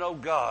didn't know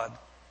God,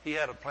 he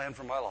had a plan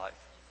for my life.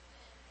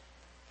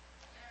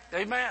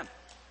 Amen.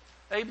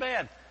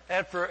 Amen.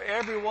 And for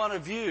every one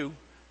of you,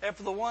 and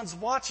for the ones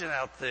watching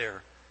out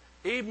there,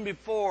 even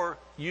before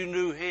you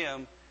knew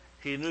him,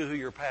 he knew who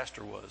your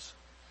pastor was.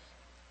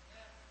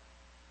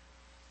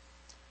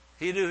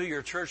 He knew who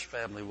your church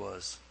family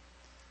was.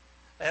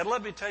 And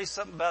let me tell you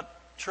something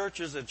about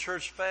churches and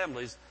church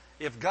families.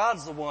 If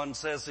God's the one who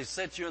says he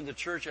set you in the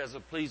church as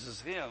it pleases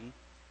him,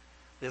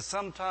 then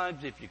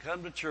sometimes if you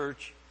come to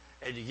church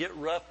and you get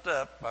roughed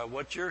up by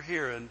what you're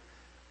hearing,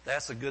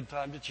 that's a good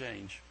time to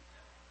change.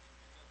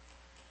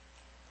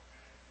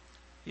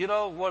 You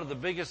know, one of the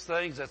biggest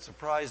things that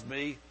surprised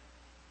me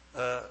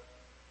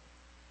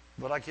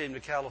when I came to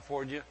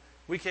California,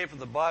 we came from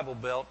the Bible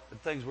Belt, and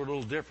things were a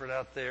little different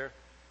out there.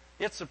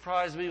 It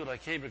surprised me when I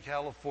came to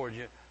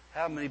California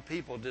how many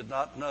people did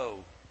not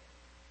know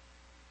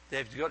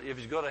that if you're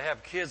going to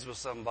have kids with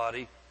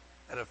somebody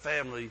and a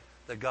family,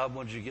 that God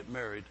wanted you to get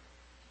married.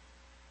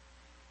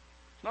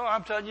 No,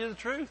 I'm telling you the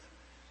truth.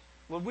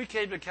 When we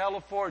came to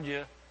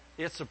California,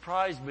 it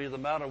surprised me the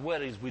amount of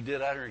weddings we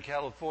did out here in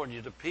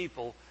California to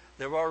people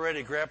that were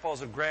already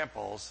grandpas and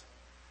grandpas,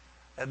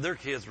 and their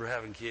kids were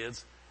having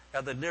kids,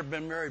 and they'd never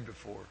been married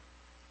before.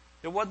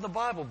 It wasn't the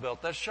Bible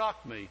Belt. That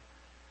shocked me.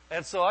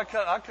 And so I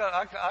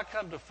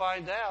come to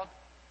find out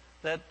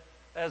that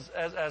as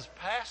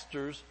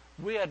pastors,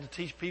 we had to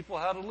teach people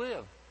how to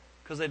live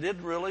because they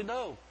didn't really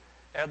know.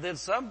 And then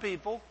some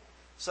people,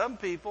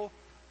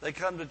 they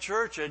come to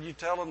church and you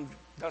tell them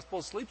you're not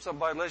supposed to sleep with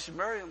somebody unless you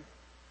marry them.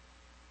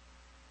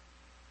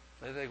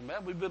 They think,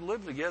 man, we've been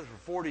living together for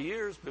 40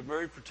 years, been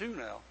married for 2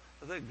 now.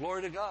 I think,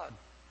 glory to God.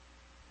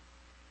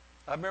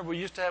 I remember we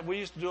used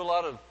to do a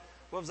lot of,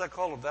 what was that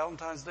called,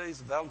 Valentine's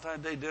Days,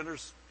 Valentine's Day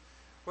dinners,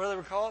 whatever they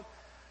were called.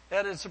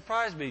 And it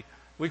surprised me.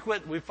 We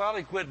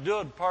finally quit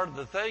doing part of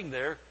the thing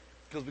there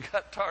because we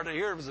got tired of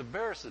hearing it was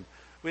embarrassing.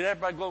 We'd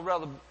have everybody go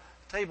around the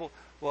table.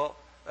 Well,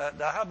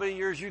 now how many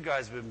years you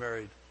guys been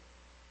married?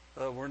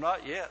 We're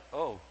not yet.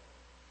 Oh,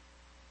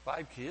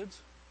 5 kids?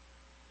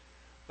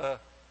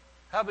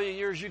 How many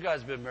years you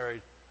guys been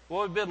married?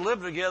 Well, we've been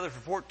living together for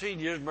 14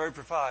 years, married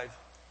for 5.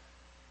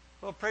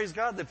 Well, praise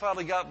God, they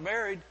finally got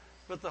married.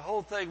 But the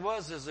whole thing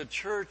was, as a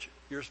church,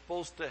 you're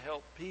supposed to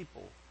help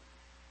people.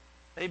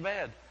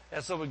 Amen.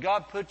 And so when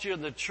God put you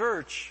in the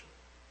church,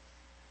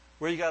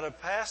 where you got a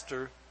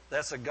pastor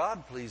that's a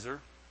God pleaser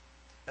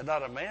and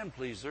not a man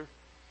pleaser,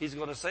 he's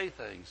going to say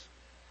things.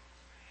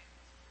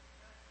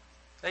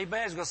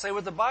 Amen. He's going to say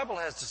what the Bible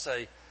has to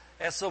say.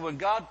 And so when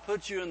God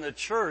puts you in the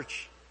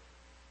church,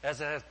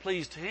 as it has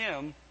pleased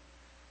him,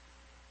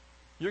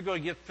 you're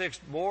going to get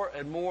fixed more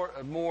and more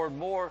and more and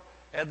more.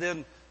 And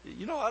then,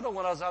 you know, I'm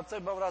thinking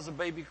about when I was a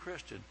baby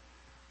Christian.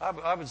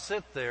 I would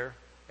sit there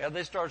and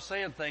they start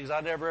saying things I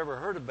never ever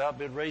heard about,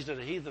 been raised in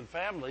a heathen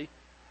family.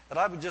 And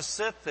I would just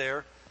sit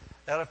there.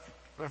 And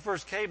when I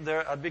first came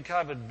there, I'd be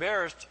kind of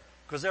embarrassed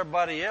because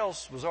everybody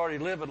else was already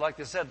living like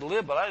they said to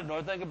live, but I didn't know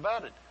anything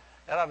about it.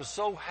 And I was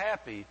so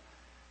happy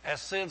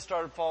as sin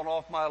started falling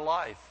off my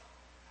life.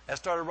 And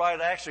started right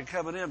action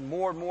coming in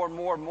more and more and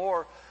more and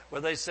more,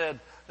 where they said,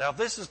 now if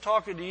this is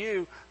talking to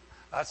you,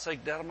 I'd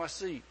sink down in my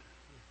seat.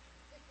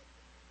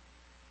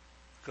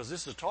 Because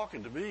this is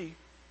talking to me.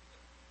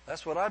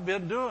 That's what I've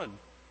been doing.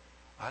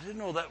 I didn't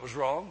know that was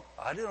wrong.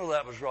 I didn't know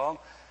that was wrong.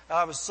 And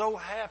I was so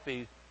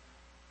happy.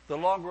 The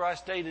longer I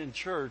stayed in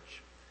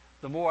church,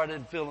 the more I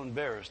didn't feel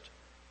embarrassed.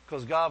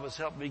 Because God was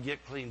helping me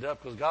get cleaned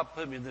up. Because God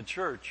put me in the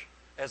church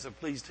as it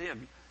pleased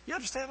Him. You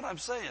understand what I'm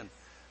saying?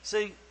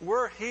 See,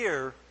 we're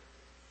here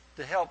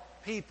to help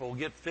people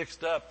get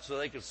fixed up so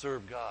they can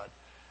serve God.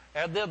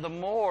 And then the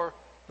more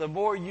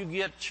you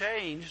get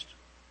changed,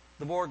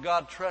 the more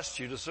God trusts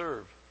you to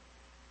serve.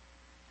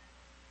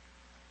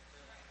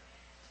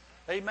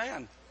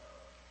 Amen.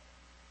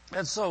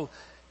 And so,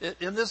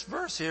 in this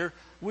verse here,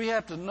 we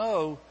have to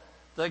know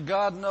that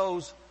God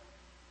knows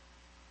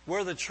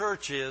where the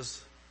church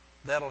is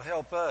that'll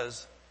help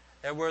us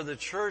and where the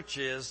church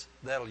is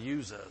that'll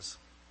use us.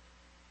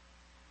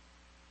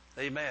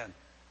 Amen.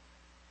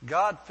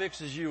 God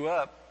fixes you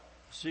up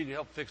so you can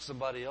help fix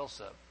somebody else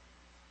up.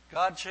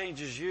 God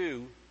changes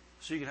you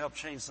so you can help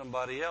change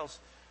somebody else.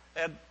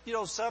 And,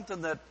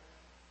 something that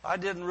I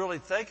didn't really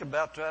think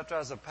about till after I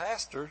was a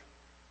pastor,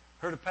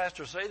 heard a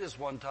pastor say this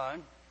one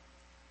time.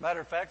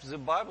 Matter of fact, it was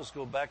in Bible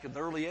school back in the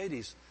early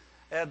 80s.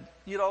 And,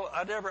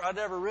 I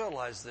never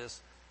realized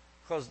this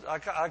because I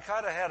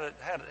kind of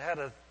had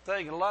a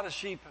thing. And a lot of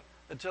sheep,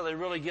 until they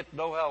really get to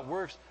know how it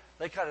works,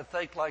 they kind of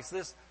think like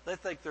this. They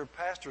think their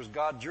pastor is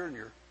God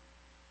Jr.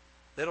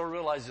 They don't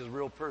realize he's a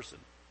real person.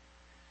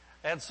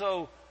 And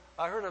so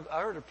I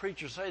heard a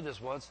preacher say this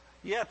once.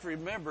 You have to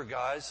remember,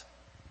 guys,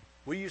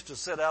 we used to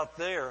sit out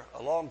there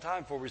a long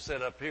time before we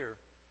sat up here.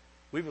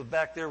 We were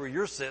back there where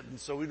you're sitting,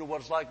 so we know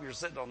what it's like when you're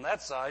sitting on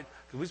that side,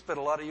 because we spent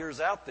a lot of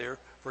years out there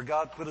for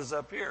God put us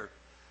up here.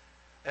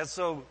 And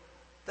so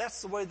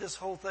that's the way this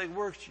whole thing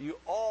works. You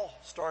all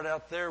start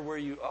out there where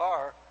you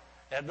are,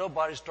 and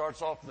nobody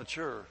starts off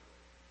mature.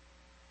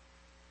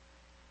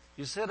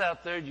 You sit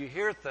out there and you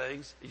hear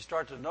things, you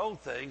start to know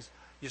things,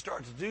 you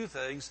start to do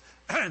things,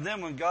 and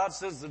then when God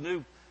sends the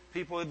new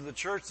people into the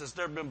church that's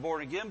never been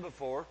born again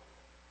before,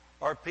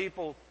 or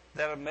people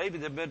that have maybe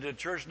they've been to a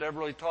church never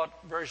really taught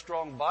very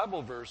strong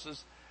Bible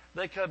verses,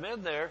 they come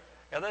in there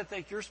and they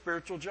think you're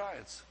spiritual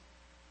giants.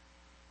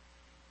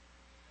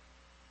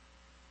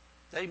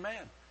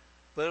 Amen.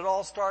 But it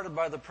all started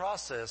by the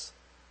process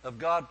of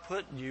God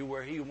putting you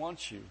where He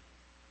wants you.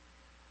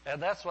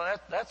 And that's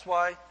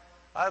why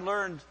I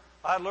learned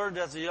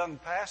as a young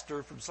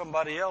pastor from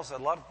somebody else,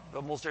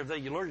 almost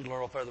everything you learn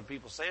off other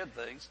people saying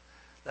things,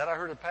 that I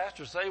heard a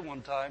pastor say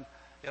one time,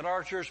 in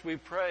our church we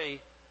pray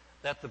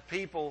that the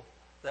people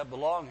that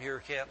belong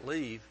here can't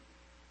leave,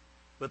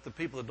 but the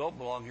people that don't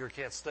belong here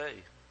can't stay.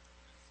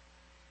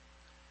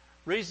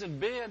 Reason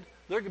being,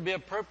 there can be a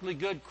perfectly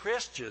good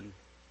Christian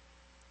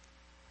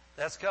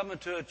that's coming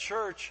to a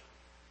church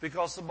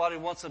because somebody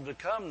wants them to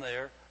come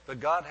there, but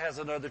God has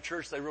another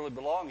church they really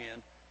belong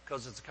in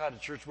because it's the kind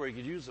of church where He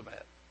could use them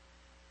at.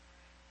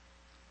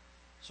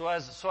 So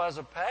as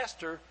a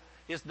pastor,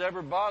 it's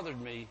never bothered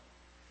me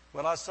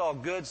when I saw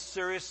good,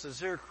 serious,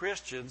 sincere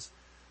Christians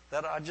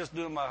that I just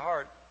knew in my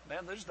heart,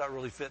 man, they're just not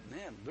really fitting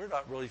in. They're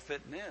not really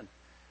fitting in.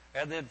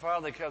 And then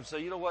finally they come and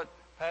say, you know what,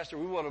 Pastor,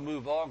 we want to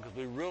move on because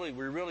we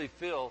really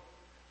feel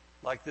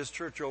like this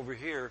church over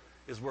here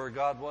is where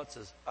God wants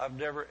us. I've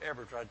never,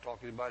 ever tried to talk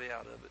anybody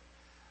out of it.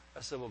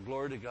 I said, well,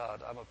 glory to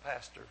God. I'm a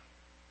pastor.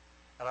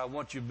 And I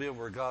want you to be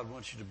where God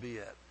wants you to be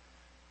at.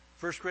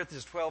 1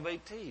 Corinthians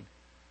 12:18.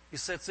 He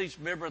sets each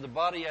member of the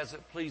body as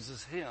it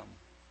pleases Him.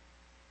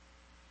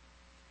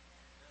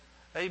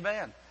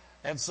 Amen.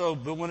 And so,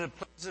 but when it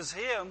pleases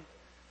Him,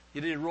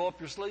 you need to roll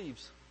up your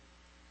sleeves.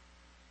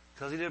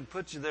 Because He didn't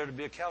put you there to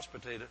be a couch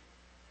potato.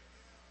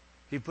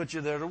 He put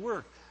you there to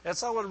work. And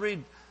so I want to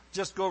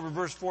just go over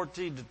verse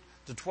 14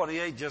 to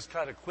 28 just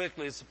kind of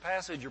quickly. It's a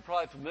passage you're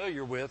probably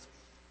familiar with.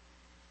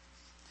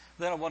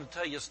 Then I want to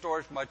tell you a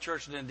story from my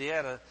church in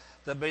Indiana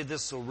that made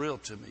this so real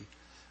to me.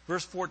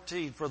 Verse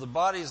 14, for the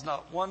body is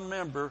not one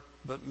member,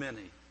 but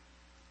many.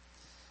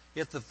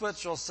 If the foot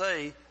shall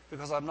say,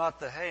 because I'm not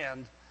the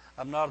hand,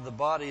 I'm not of the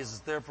body, is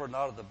it therefore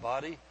not of the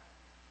body?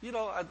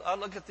 I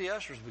look at the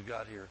ushers we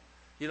got here.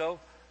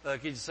 Can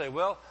you say,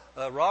 well,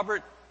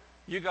 Robert,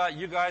 you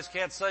guys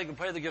can't sing and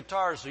play the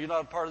guitar, so you're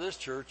not a part of this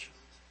church.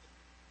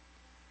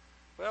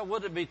 Well,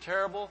 wouldn't it be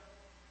terrible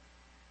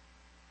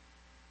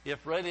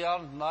if Randy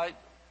Allen tonight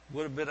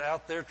would have been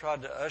out there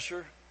trying to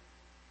usher,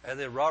 and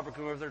then Robert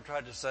come over there and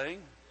tried to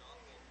sing?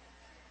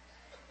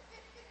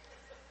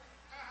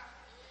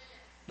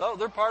 No,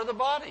 they're part of the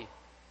body.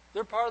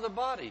 They're part of the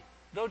body.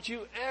 Don't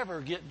you ever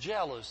get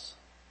jealous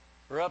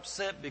or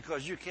upset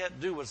because you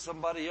can't do what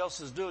somebody else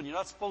is doing. You're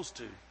not supposed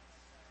to.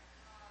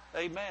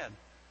 Amen.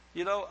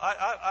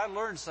 I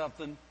learned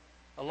something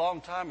a long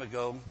time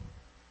ago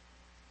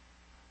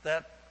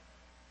that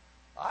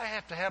I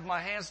have to have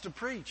my hands to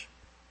preach.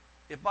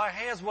 If my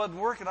hands wasn't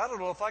working, I don't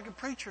know if I could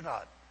preach or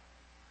not.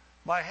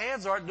 My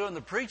hands aren't doing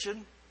the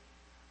preaching.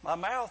 My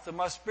mouth and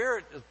my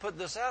spirit is putting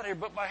this out here,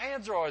 but my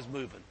hands are always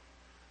moving.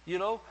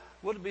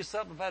 Wouldn't it be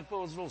something if I had put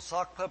those little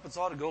sock puppets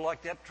on to go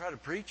like that to try to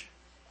preach?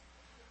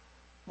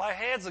 My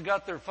hands have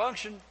got their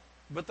function,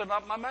 but they're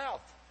not my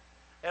mouth.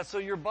 And so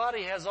your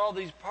body has all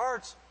these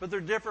parts, but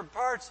they're different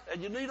parts,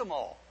 and you need them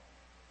all.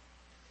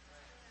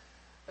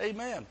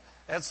 Amen.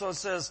 And so it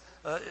says,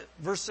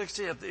 verse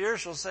 16, if the ear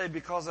shall say,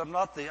 because I'm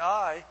not the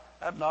eye,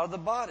 I'm not of the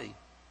body.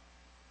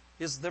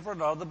 It's different,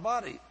 not of the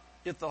body.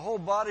 If the whole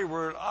body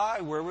were an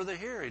eye, where were the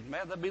hearing?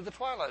 Man, that'd be the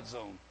Twilight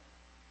Zone.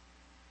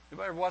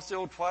 Anybody ever watch the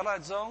old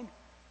Twilight Zone?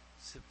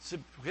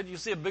 Can you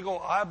see a big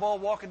old eyeball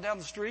walking down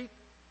the street?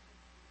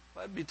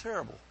 That'd be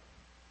terrible.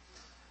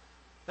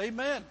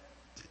 Amen.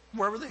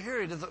 Where were the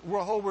hearing? If the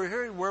whole were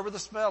hearing, where were the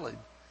smelling?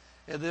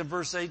 And then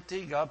verse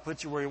 18, God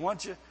put you where He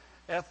wants you.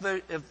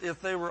 If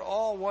they were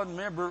all one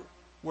member,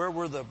 where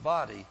were the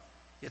body?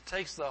 It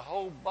takes the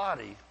whole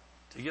body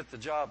to get the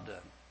job done.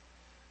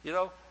 You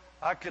know,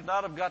 I could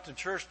not have got to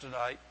church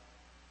tonight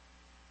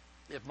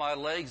if my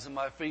legs and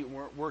my feet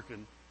weren't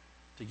working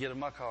to get in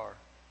my car.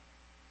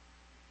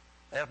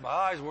 If my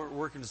eyes weren't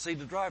working to see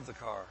to drive the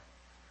car.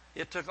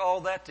 It took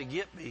all that to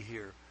get me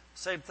here.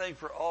 Same thing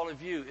for all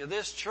of you. In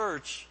this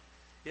church,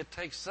 it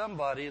takes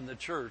somebody in the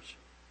church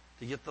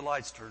to get the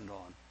lights turned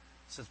on.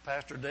 Since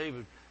Pastor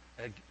David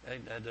and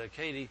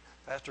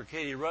Pastor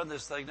Katie run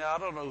this thing now, I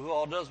don't know who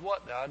all does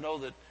what now. I know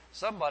that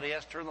somebody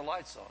has to turn the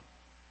lights on.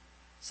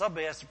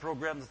 Somebody has to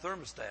program the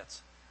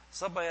thermostats.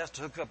 Somebody has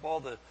to hook up all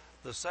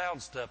the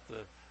sound stuff,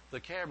 the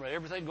camera,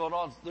 everything going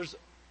on. There's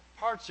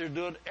parts here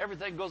doing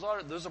everything goes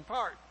on. There's a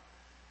part.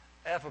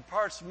 And if a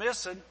part's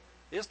missing,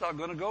 it's not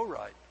going to go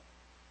right.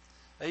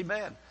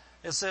 Amen.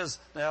 It says,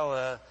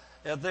 now,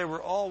 if they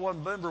were all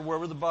one member, where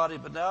were the body?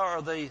 But now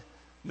are they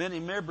many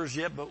members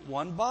yet, but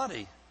one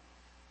body?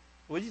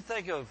 When you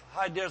think of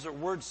High Desert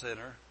Word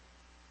Center,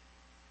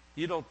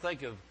 you don't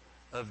think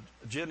of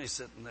Jenny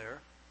sitting there.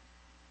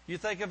 You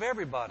think of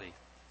everybody.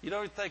 You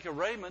don't think of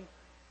Raymond.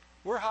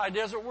 We're High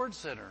Desert Word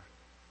Center.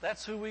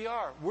 That's who we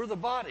are. We're the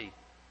body.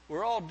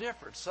 We're all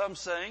different. Some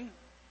sing,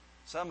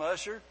 some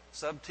usher,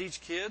 some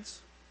teach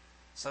kids,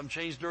 some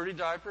change dirty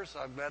diapers.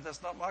 I'm glad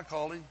that's not my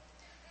calling.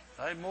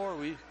 Anymore.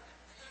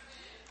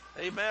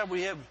 Amen.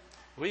 We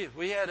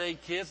had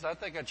 8 kids, and I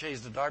think I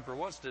changed a diaper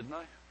once, didn't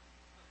I?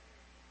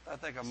 I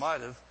think I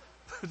might have.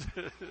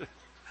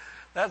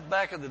 That's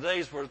back in the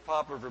days where it's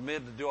popular for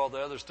men to do all the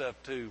other stuff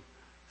too.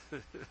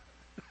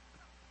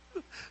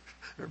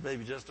 Or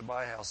maybe just in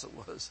my house it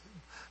was.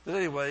 But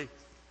anyway,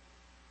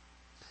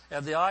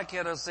 and the eye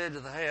cannot say to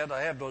the hand,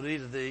 I have no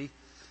need of thee,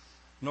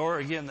 nor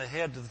again the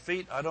head to the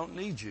feet, I don't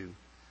need you.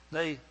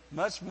 Nay,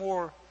 much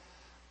more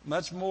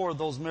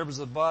those members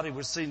of the body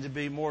which seem to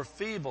be more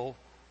feeble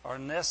are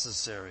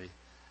necessary.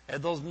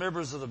 And those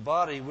members of the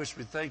body which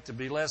we think to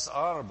be less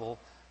honorable,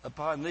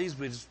 upon these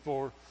we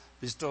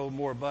bestow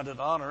more abundant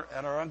honor,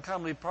 and our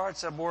uncomely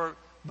parts have more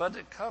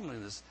abundant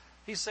comeliness.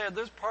 He said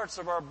there's parts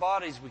of our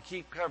bodies we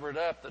keep covered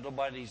up that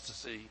nobody needs to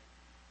see.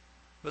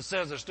 But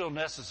says they're still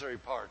necessary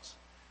parts.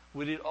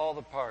 We need all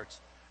the parts.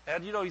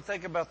 And you know, you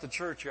think about the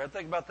church here. I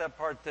think about that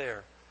part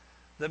there.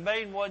 The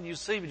main one you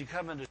see when you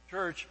come into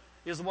church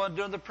is the one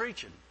doing the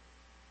preaching.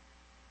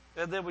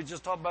 And then we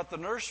just talk about the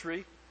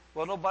nursery.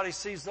 Well, nobody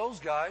sees those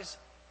guys.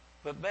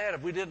 But man,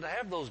 if we didn't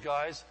have those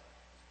guys,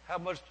 how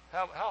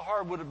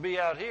hard would it be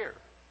out here?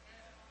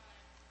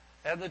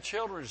 And the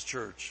children's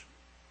church.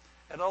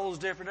 And all those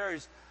different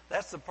areas.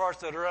 That's the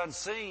parts that are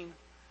unseen.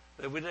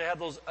 If we didn't have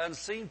those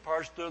unseen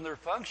parts doing their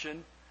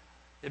function,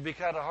 it'd be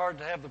kind of hard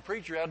to have the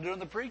preacher out doing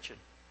the preaching.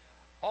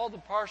 All the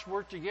parts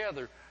work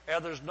together,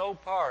 and there's no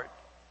part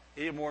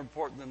any more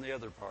important than the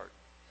other part.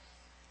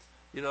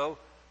 You know,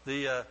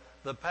 the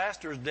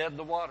pastor is dead in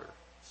the water,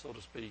 so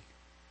to speak,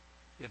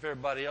 if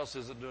everybody else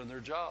isn't doing their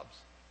jobs.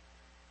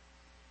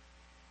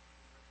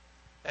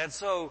 And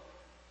so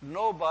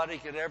nobody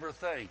can ever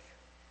think,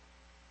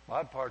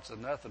 my part's a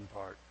nothing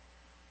part.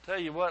 Tell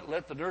you what,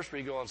 let the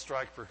nursery go on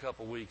strike for a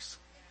couple weeks.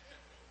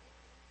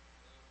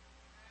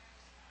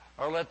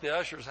 Or let the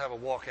ushers have a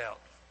walkout.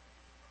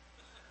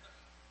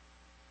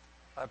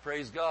 I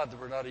praise God that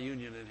we're not a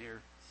union in here.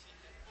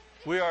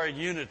 We are in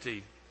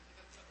unity.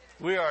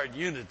 We are in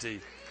unity.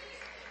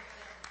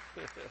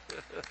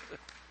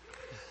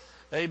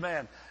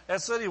 Amen. And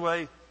so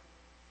anyway,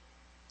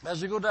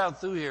 as we go down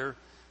through here,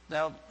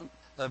 now,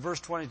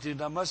 verse 22,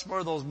 now much more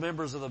of those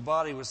members of the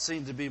body which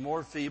seem to be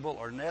more feeble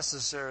are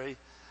necessary,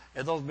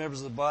 and those members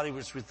of the body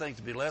which we think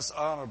to be less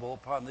honorable,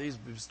 upon these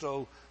we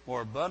bestow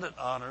more abundant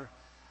honor,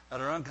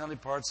 and our uncomely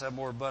parts have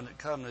more abundant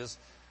comeliness.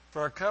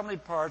 For our comely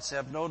parts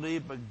have no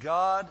need, but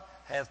God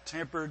hath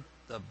tempered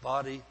the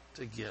body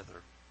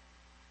together.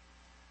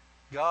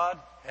 God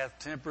hath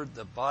tempered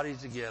the body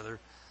together,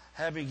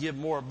 having given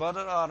more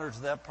abundant honor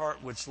to that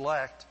part which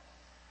lacked.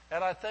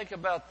 And I think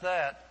about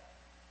that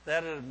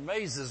it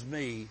amazes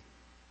me,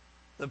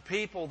 the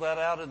people that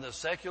out in the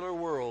secular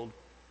world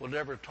will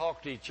never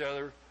talk to each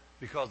other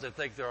because they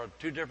think they're on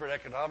 2 different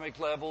economic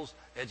levels,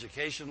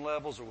 education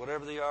levels, or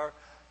whatever they are.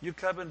 You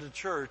come into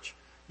church,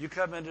 you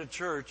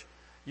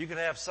can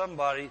have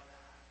somebody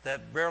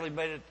that barely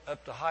made it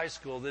up to high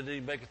school, they didn't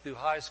even make it through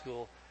high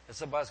school, and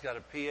somebody's got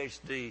a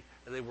PhD,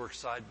 and they work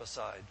side by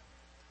side.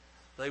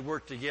 They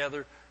work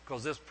together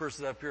because this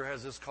person up here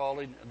has this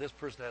calling, and this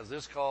person has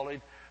this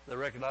calling. They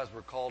recognize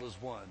we're called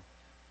as one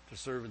to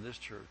serve in this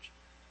church.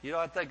 You know,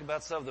 I think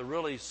about some of the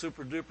really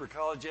super-duper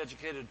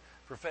college-educated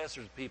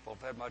professors people.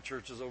 I've had my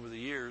churches over the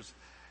years.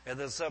 And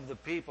then some of the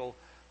people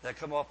that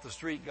come off the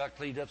street, got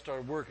cleaned up,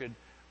 started working.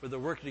 When they're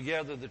working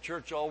together, the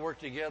church all work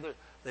together,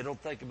 they don't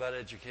think about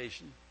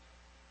education.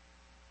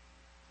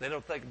 They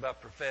don't think about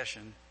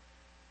profession.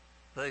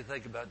 They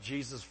think about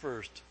Jesus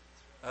first,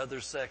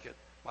 others second,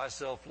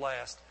 myself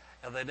last.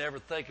 And they never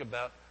think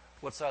about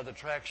what side of the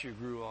tracks you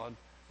grew on.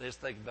 They just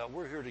think about,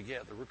 we're here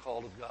together. We're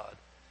called of God.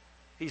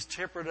 He's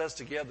tempered us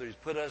together. He's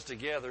put us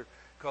together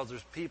because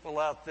there's people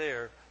out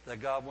there that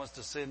God wants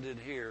to send in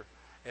here.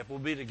 If we'll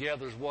be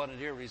together as one in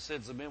here, when He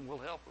sends them in, we'll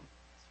help them.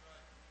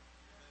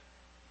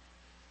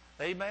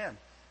 Amen.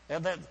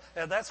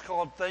 And that's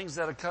called things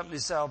that accompany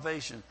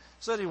salvation.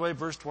 So anyway,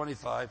 verse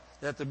 25,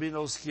 that there be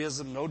no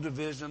schism, no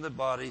division in the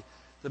body.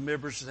 The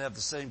members should have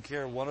the same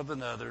care one of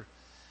another.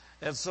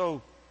 And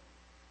so,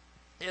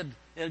 and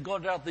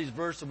going down these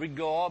verses, we can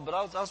go on, but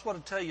I just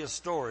want to tell you a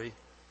story.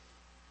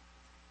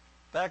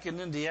 Back in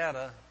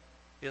Indiana,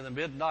 in the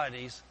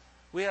mid-90s,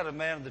 we had a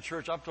man in the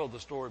church. I've told the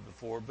story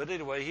before, but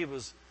anyway,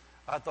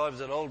 I thought he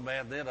was an old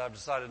man then. I've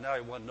decided now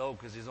he wasn't old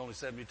because he's only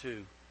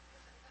 72.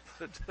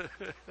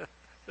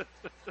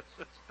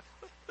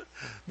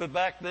 But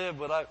back then,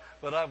 when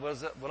I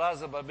was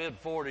in my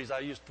mid-40s, I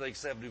used to think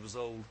 70 was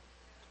old.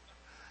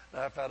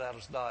 And I found out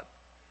it's not.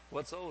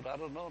 What's old? I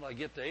don't know. And I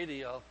get to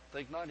 80, I'll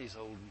think 90's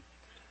old.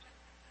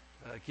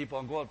 And I keep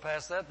on going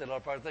past that, then I'll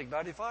probably think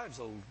 95's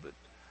old. But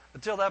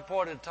until that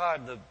point in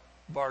time, the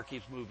bar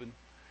keeps moving.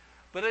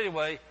 But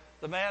anyway,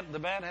 the man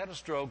had a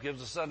stroke. It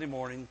was a Sunday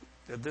morning.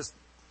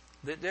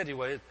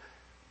 Anyway,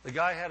 the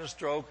guy had a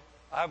stroke.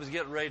 I was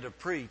getting ready to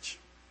preach.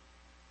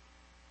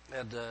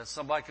 And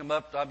somebody come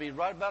up,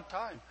 right about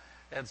time,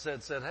 and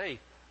said, hey,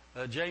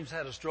 James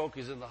had a stroke.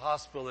 He's in the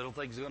hospital. They don't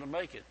think he's going to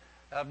make it.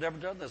 I've never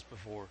done this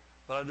before,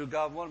 but I knew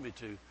God wanted me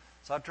to.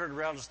 So I turned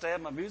around to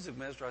Stan, my music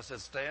minister. I said,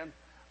 Stan,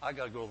 I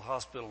got to go to the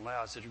hospital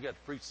now. I said, you got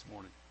to preach this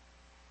morning.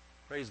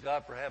 Praise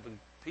God for having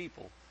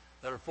people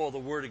that are full of the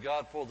Word of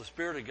God, full of the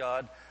Spirit of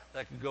God,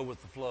 that can go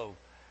with the flow.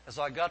 And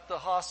so I got to the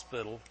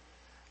hospital.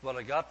 When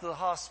I got to the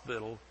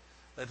hospital,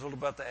 they told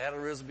about the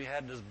aneurysm he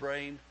had in his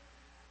brain.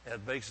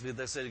 And basically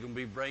they said he's going to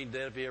be brain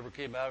dead if he ever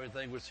came out of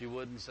anything, which he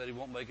wouldn't. Said he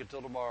won't make it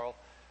till tomorrow.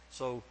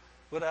 So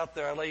went out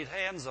there, I laid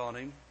hands on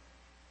him.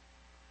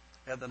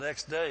 And the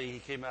next day he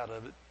came out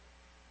of it.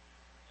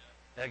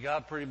 And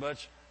God pretty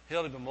much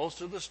healed him of most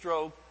of the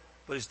stroke,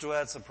 but he still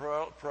had some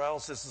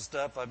paralysis and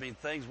stuff.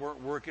 Things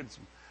weren't working,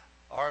 some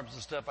arms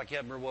and stuff. I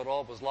can't remember what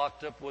all was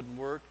locked up, wouldn't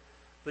work.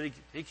 But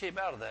he came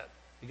out of that.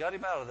 He got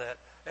him out of that.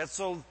 And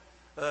so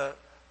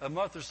a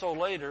month or so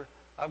later,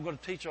 I'm going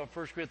to teach on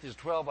 1 Corinthians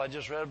 12. I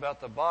just read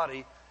about the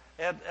body.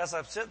 And as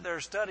I'm sitting there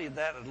studying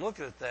that and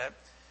looking at that,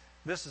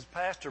 Mrs.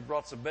 Pastor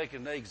brought some bacon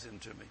and eggs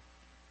into me.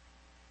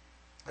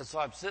 And so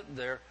I'm sitting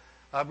there.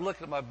 I'm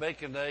looking at my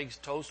bacon and eggs,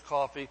 toast,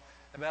 coffee.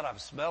 And man, I'm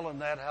smelling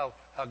that,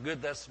 how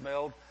good that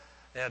smelled.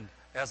 And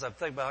as I'm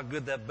thinking about how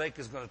good that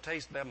bacon is going to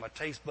taste, man, my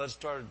taste buds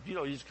started,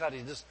 you just kind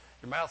of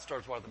your mouth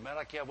starts watering. Man,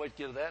 I can't wait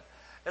to get to that.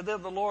 And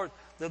then the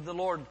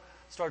Lord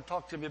started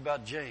talking to me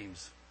about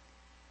James,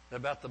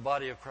 about the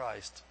body of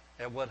Christ,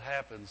 and what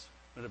happens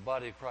when the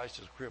body of Christ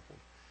is crippled.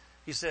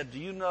 He said, do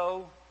you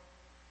know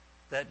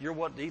that you're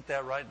wanting to eat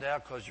that right now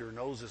because your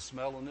nose is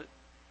smelling it,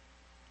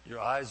 your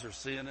eyes are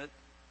seeing it,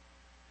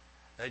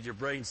 and your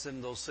brain's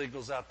sending those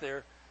signals out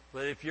there?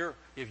 But if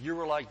you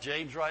were like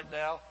James right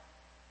now,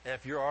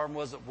 if your arm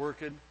wasn't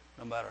working,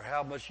 no matter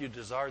how much you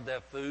desired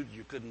that food,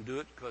 you couldn't do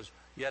it because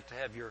you had to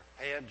have your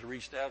hand to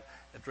reach down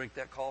and drink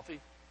that coffee.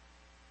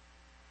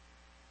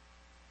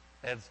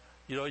 And,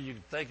 you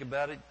can think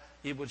about it.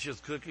 Even when she was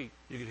cooking,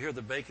 you could hear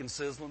the bacon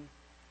sizzling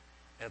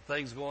and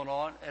things going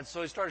on. And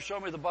so he started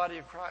showing me the body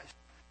of Christ.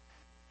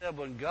 And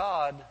when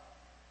God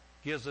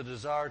gives a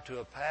desire to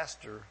a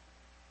pastor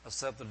of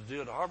something to do,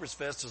 and the Harvest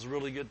Fest is a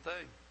really good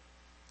thing.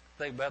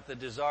 Think about the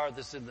desire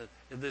that's in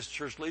this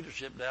church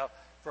leadership now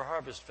for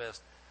Harvest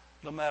Fest.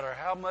 No matter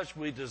how much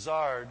we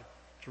desired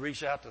to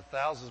reach out to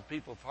thousands of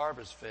people for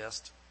Harvest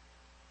Fest,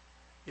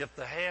 if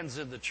the hands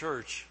in the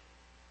church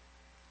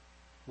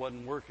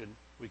wasn't working,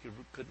 we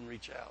couldn't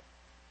reach out.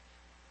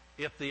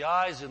 If the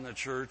eyes in the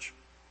church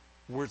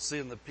weren't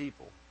seeing the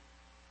people,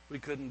 we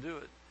couldn't do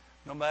it.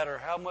 No matter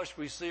how much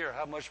we see or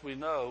how much we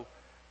know,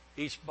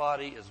 each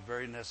body is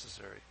very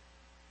necessary.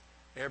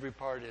 Every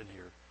part in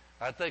here.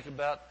 I think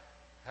about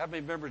how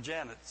many remember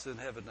Janet's in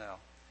heaven now.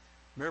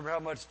 Remember how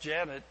much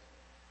Janet,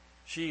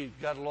 she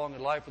got along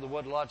in life with the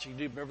wasn't a lot she could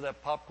do. Remember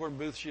that popcorn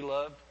booth she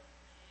loved?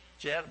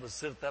 Janet would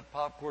sit at that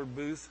popcorn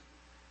booth.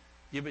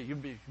 You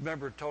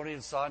remember Tony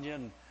and Sonia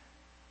and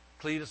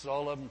Cletus and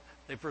all of them,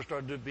 they first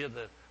started being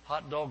the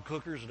hot dog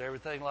cookers and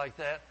everything like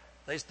that.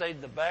 They stayed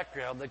in the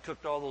background. They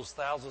cooked all those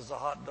thousands of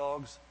hot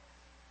dogs.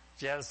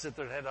 Janet sit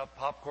there and had up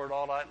popcorn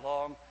all night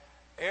long.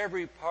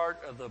 Every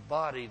part of the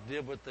body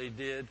did what they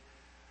did.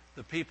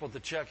 The people at the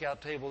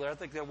checkout table there, I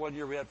think that one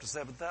year we had up to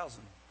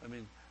 7,000.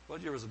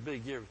 One year was a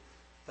big year.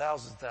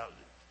 Thousands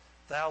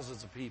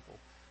of people.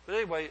 But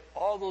anyway,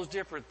 all those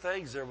different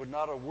things there would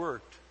not have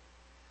worked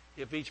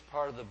if each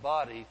part of the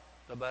body,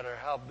 no matter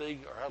how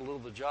big or how little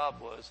the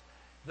job was,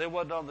 if they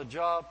wasn't on the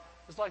job,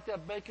 It's like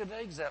that bacon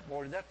and eggs that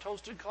morning, that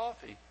toasted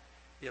coffee.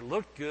 It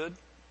looked good.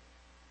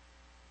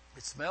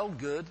 It smelled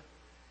good.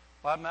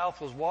 My mouth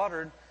was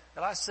watering.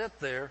 And I sat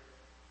there,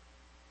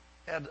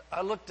 and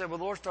I looked at, when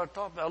the Lord started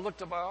talking, I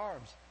looked at my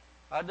arms.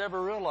 I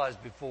never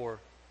realized before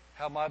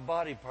how my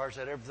body parts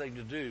had everything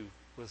to do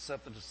with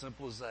something as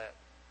simple as that.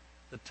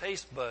 The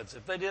taste buds,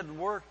 if they didn't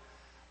work,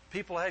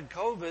 people had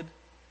COVID.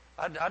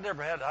 I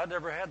never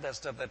had that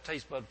stuff, that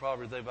taste bud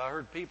problem thing. But I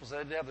heard people say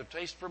they didn't have their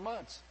taste for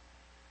months.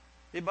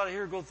 Anybody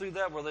here go through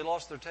that where they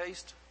lost their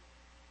taste?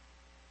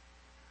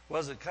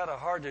 Was it kind of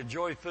hard to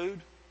enjoy food?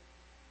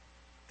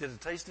 Did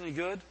it taste any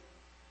good?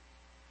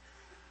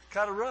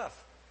 Kind of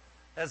rough.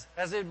 Has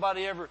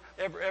anybody ever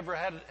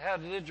had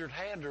an injured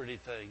hand or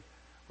anything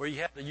where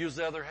you have to use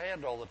the other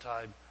hand all the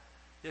time?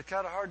 It's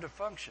kind of hard to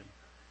function.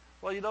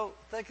 Well,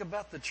 think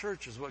about the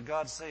church is what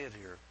God's saying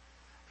here.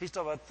 He's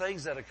talking about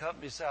things that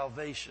accompany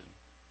salvation.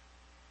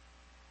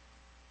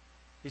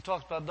 He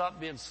talks about not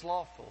being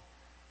slothful.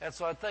 And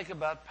so I think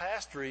about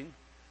pastoring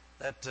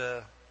that,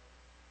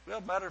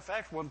 matter of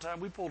fact, one time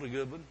we pulled a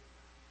good one.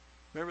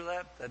 Remember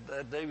that?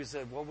 That day we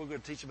said, we're going to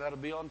teach them how to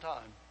be on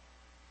time.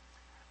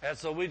 And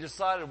so we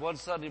decided one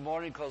Sunday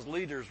morning, because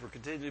leaders were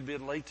continuing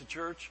being late to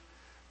church,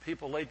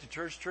 people late to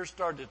church. Church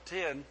started at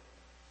 10.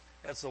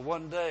 And so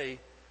one day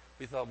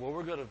we thought,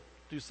 we're going to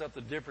do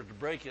something different to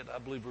break it. I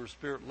believe we were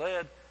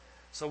Spirit-led.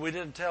 So we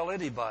didn't tell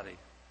anybody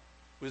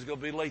we was going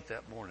to be late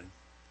that morning.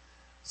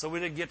 So we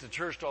didn't get to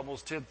church till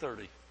almost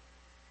 10:30.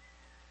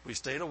 We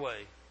stayed away.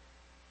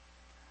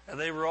 And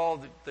they were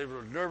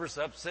nervous,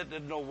 upset,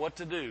 didn't know what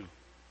to do.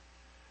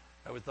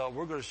 And we thought,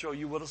 we're going to show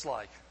you what it's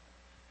like.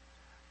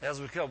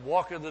 As we come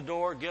walking in the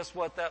door, guess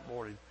what that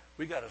morning?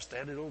 We got a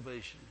standing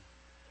ovation.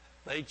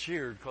 They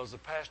cheered because the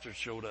pastor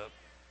showed up.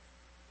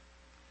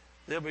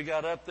 Then we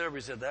got up there,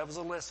 we said, that was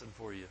a lesson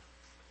for you.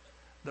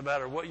 No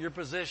matter what your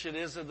position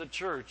is in the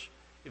church,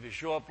 if you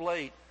show up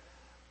late,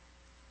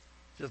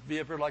 just be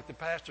up here like the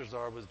pastors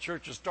are. When the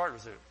church is starting,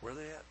 we say, where are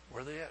they at?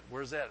 Where are they at?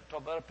 Where's that?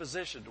 Talk about a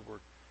position to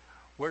work.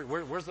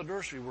 Where's the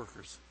nursery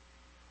workers?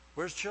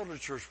 Where's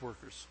children's church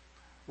workers?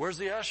 Where's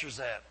the ushers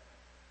at?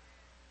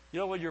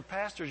 When you're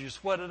pastors, you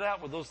sweat it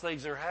out when those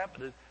things are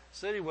happening.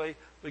 So anyway,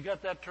 we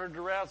got that turned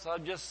around. So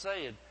I'm just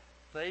saying,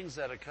 things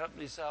that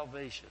accompany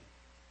salvation.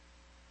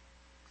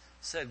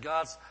 Said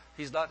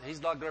He's not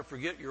going to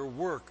forget your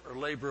work or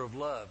labor of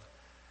love.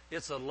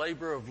 It's a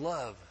labor of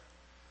love.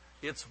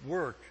 It's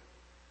work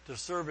to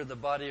serve in the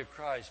body of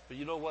Christ. But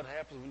you know what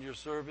happens when you're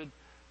serving?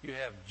 You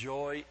have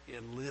joy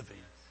in living.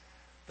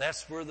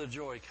 That's where the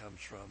joy comes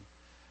from.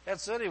 And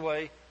so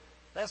anyway,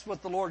 that's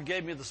what the Lord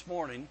gave me this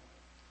morning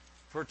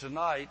for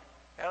tonight.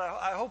 And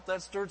I hope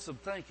that stirred some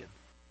thinking.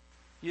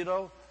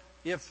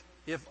 If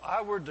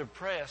I were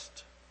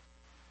depressed,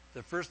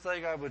 the first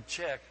thing I would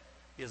check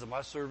is, am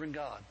I serving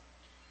God?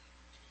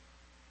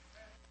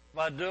 Am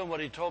I doing what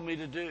He told me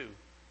to do?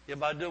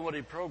 Am I doing what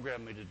He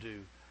programmed me to do?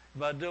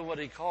 Am I doing what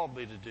He called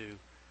me to do?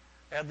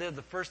 And then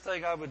the first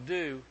thing I would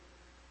do,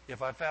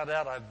 if I found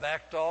out I've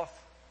backed off,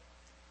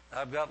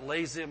 I've got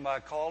lazy in my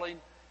calling,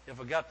 if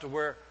I got to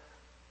where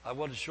I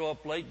wanted to show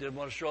up late, didn't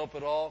want to show up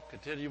at all,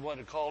 continue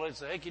wanting to call in and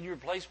say, hey, can you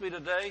replace me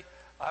today?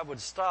 I would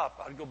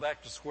stop. I'd go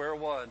back to square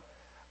one.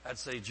 I'd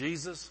say,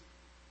 Jesus,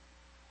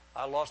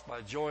 I lost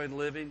my joy in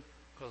living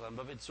because I'm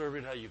not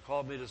serving how you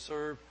called me to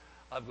serve.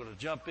 I'm going to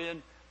jump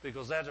in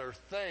because that are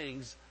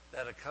things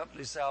that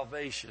accompany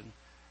salvation,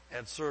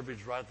 and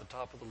serving's right at the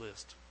top of the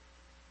list.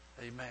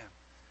 Amen.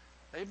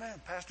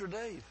 Amen. Pastor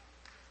Dave.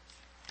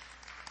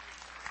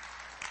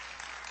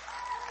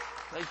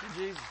 Thank you,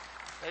 Jesus.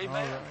 Amen. All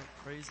right.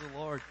 Praise the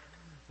Lord.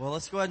 Well,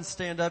 let's go ahead and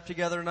stand up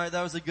together tonight.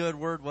 That was a good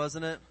word,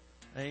 wasn't it?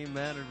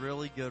 Amen. A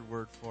really good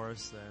word for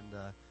us.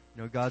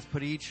 And, God's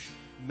put each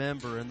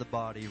member in the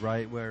body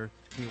right where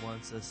He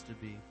wants us to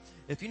be.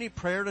 If you need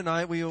prayer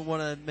tonight, we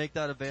want to make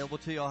that available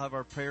to you. I'll have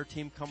our prayer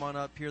team come on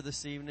up here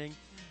this evening.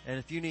 And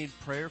if you need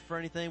prayer for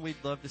anything,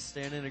 we'd love to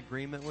stand in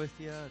agreement with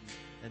you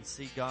and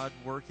see God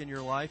work in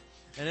your life.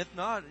 And if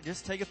not,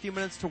 just take a few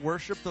minutes to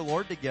worship the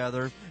Lord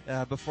together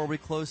before we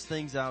close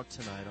things out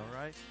tonight, all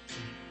right?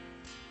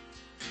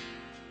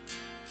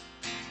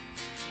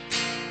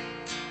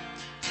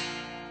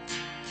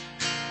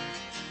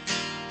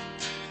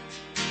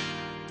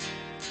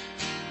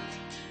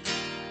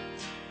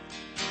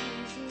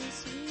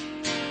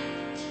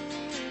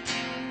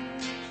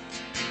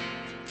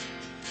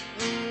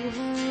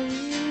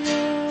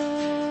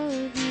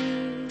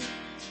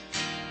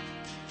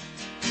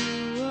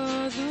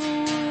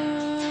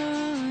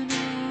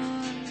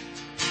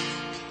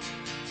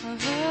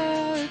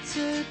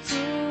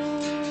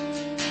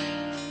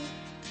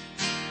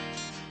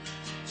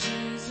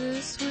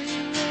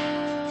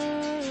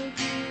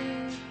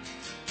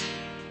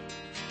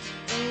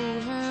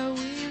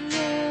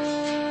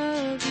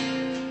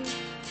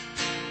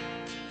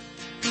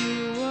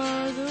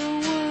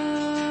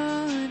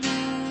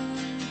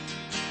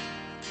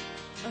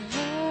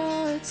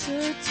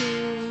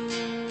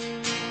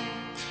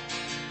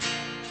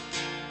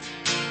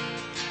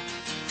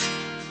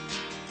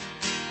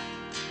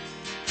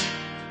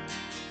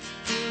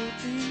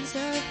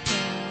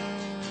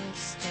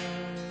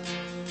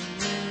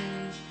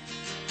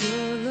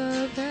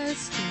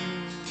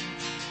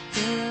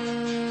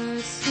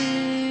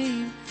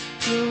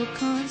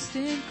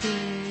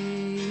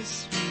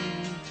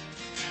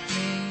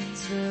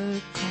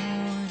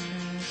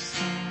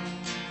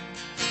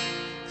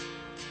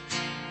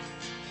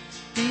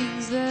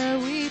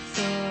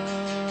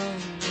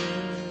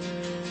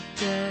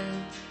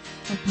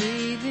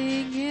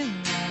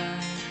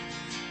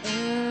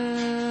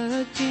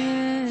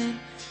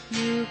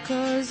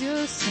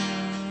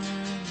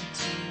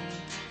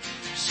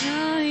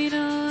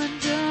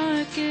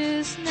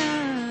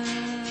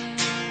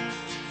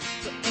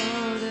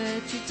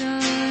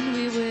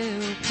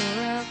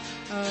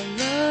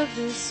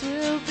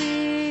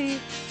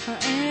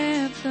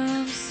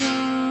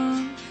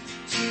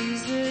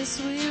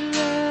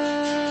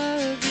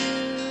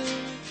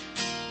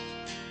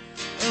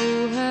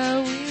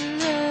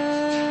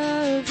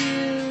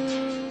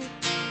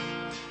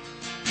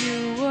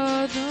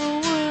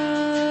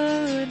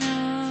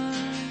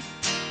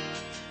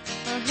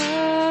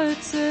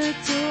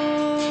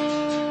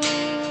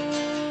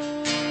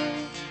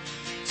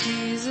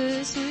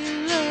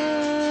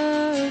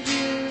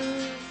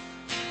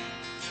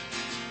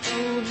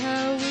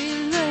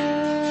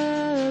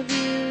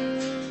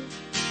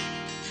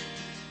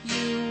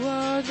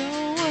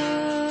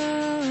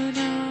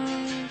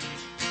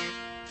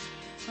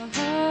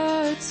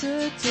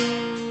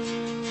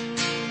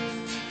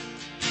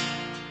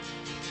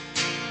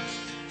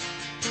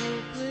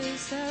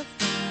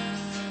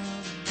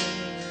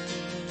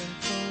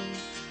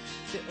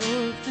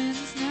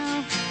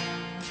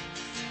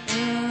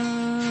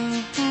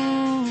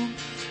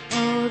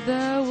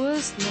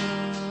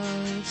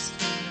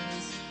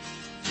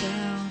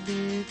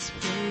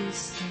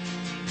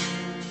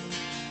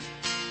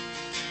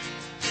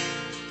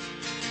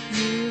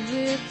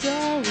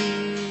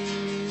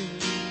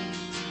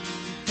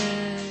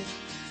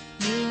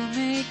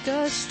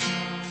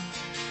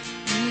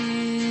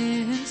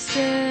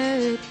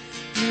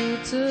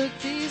 took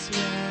these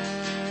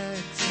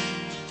rags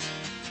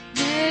and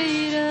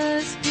made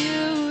us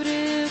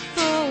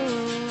beautiful.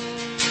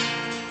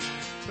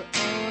 For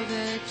all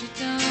that you've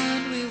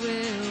done, we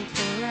will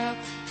pour out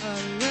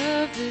our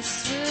love.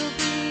 This will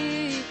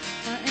be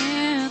our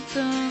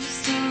anthem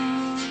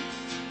song.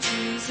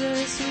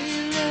 Jesus, we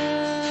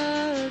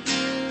love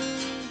you.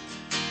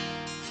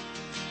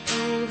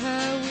 Oh,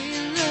 how we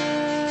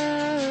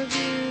love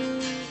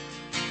you.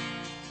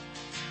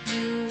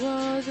 You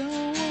are the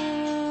one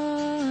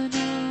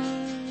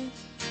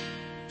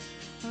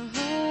our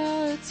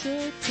hearts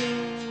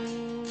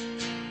adore.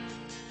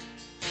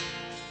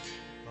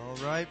 All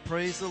right,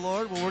 praise the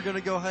Lord. Well, we're going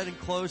to go ahead and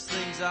close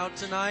things out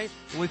tonight.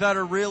 We've had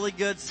a really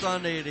good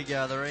Sunday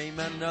together.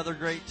 Amen. Another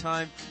great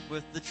time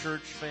with the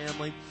church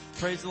family.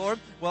 Praise the Lord.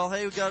 Well,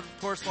 hey, we've got,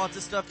 of course, lots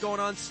of stuff going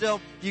on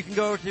still. You can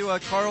go to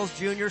Carl's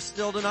Jr.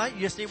 still tonight.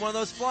 You just need one of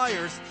those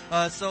flyers.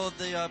 So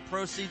the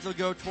proceeds will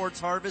go towards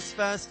Harvest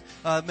Fest.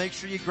 Make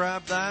sure you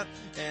grab that,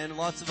 and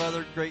lots of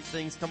other great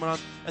things coming on.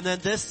 And then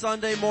this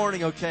Sunday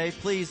morning, okay,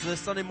 please, this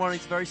Sunday morning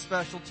is very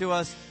special to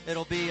us.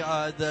 It'll be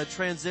the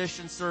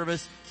transition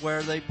service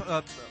where they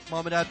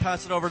Mom and Dad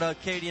pass it over to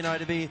Katie and I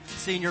to be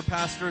senior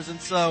pastors. And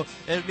so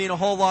it'd mean a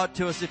whole lot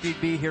to us if you'd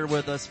be here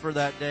with us for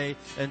that day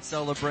and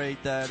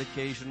celebrate that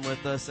occasion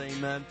with us.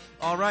 Amen.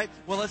 All right.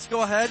 Well, let's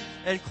go ahead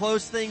and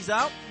close things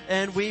out,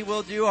 and we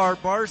will do our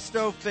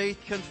Barstow Faith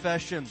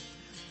Confession.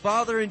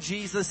 Father, in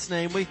Jesus'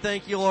 name, we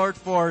thank you, Lord,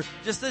 for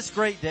just this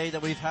great day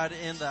that we've had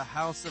in the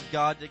house of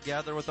God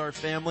together with our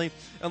family.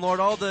 And Lord,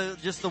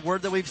 just the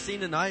word that we've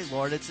seen tonight,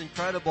 Lord, it's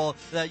incredible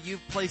that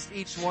you've placed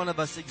each one of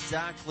us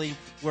exactly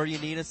where you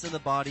need us in the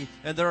body.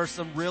 And there are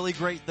some really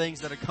great things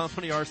that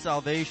accompany our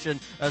salvation,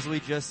 as we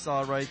just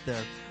saw right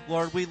there.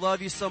 Lord, we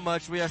love you so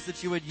much. We ask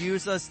that you would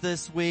use us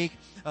this week.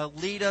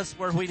 Lead us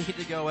where we need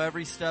to go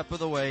every step of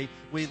the way.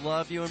 We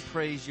love you and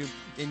praise you.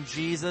 In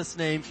Jesus'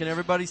 name, can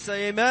everybody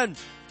say amen?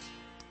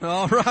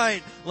 All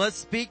right, let's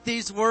speak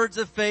these words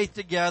of faith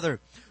together.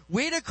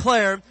 We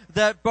declare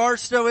that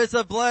Barstow is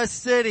a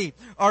blessed city.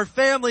 Our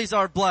families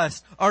are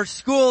blessed. Our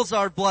schools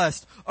are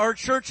blessed. Our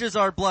churches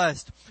are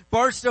blessed.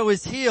 Barstow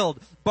is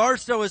healed.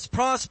 Barstow is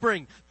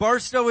prospering.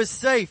 Barstow is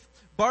safe.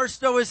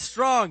 Barstow is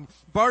strong.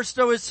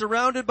 Barstow is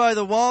surrounded by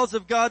the walls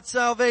of God's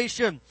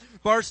salvation.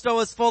 Barstow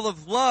is full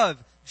of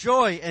love,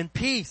 joy, and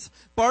peace.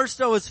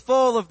 Barstow is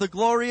full of the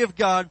glory of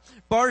God.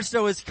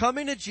 Barstow is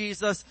coming to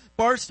Jesus.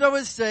 Barstow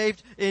is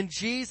saved. In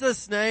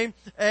Jesus' name,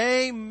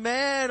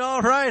 amen.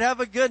 All right, have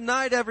a good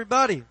night,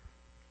 everybody.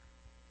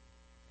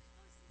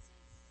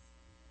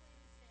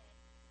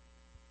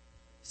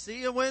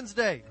 See you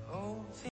Wednesday.